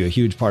listening makes you a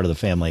huge part of the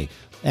family.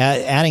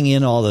 Adding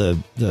in all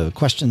the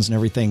questions and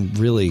everything,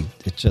 really,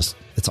 it's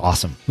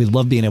awesome. We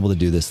love being able to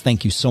do this.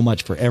 Thank you so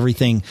much for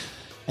everything.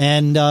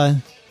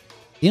 And,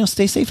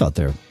 stay safe out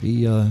there.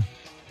 Be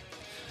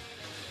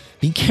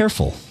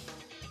careful.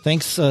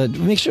 Thanks.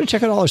 Make sure to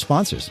check out all our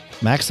sponsors.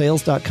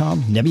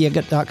 MacSales.com,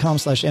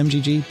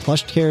 Nebula.com/MGG,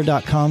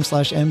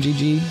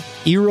 PlushCare.com/MGG,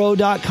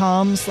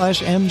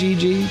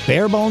 Eero.com/MGG,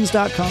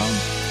 Barebones.com,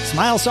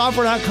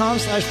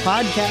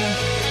 SmileSoftware.com/podcast,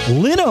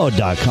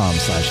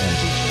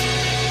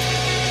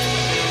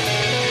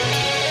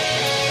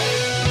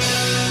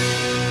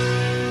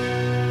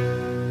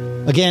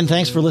 Linode.com/MGG. Again,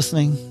 thanks for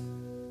listening.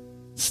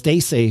 Stay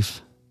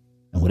safe.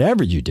 And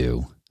whatever you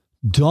do,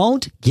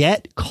 don't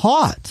get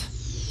caught.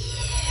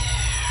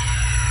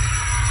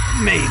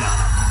 Made up.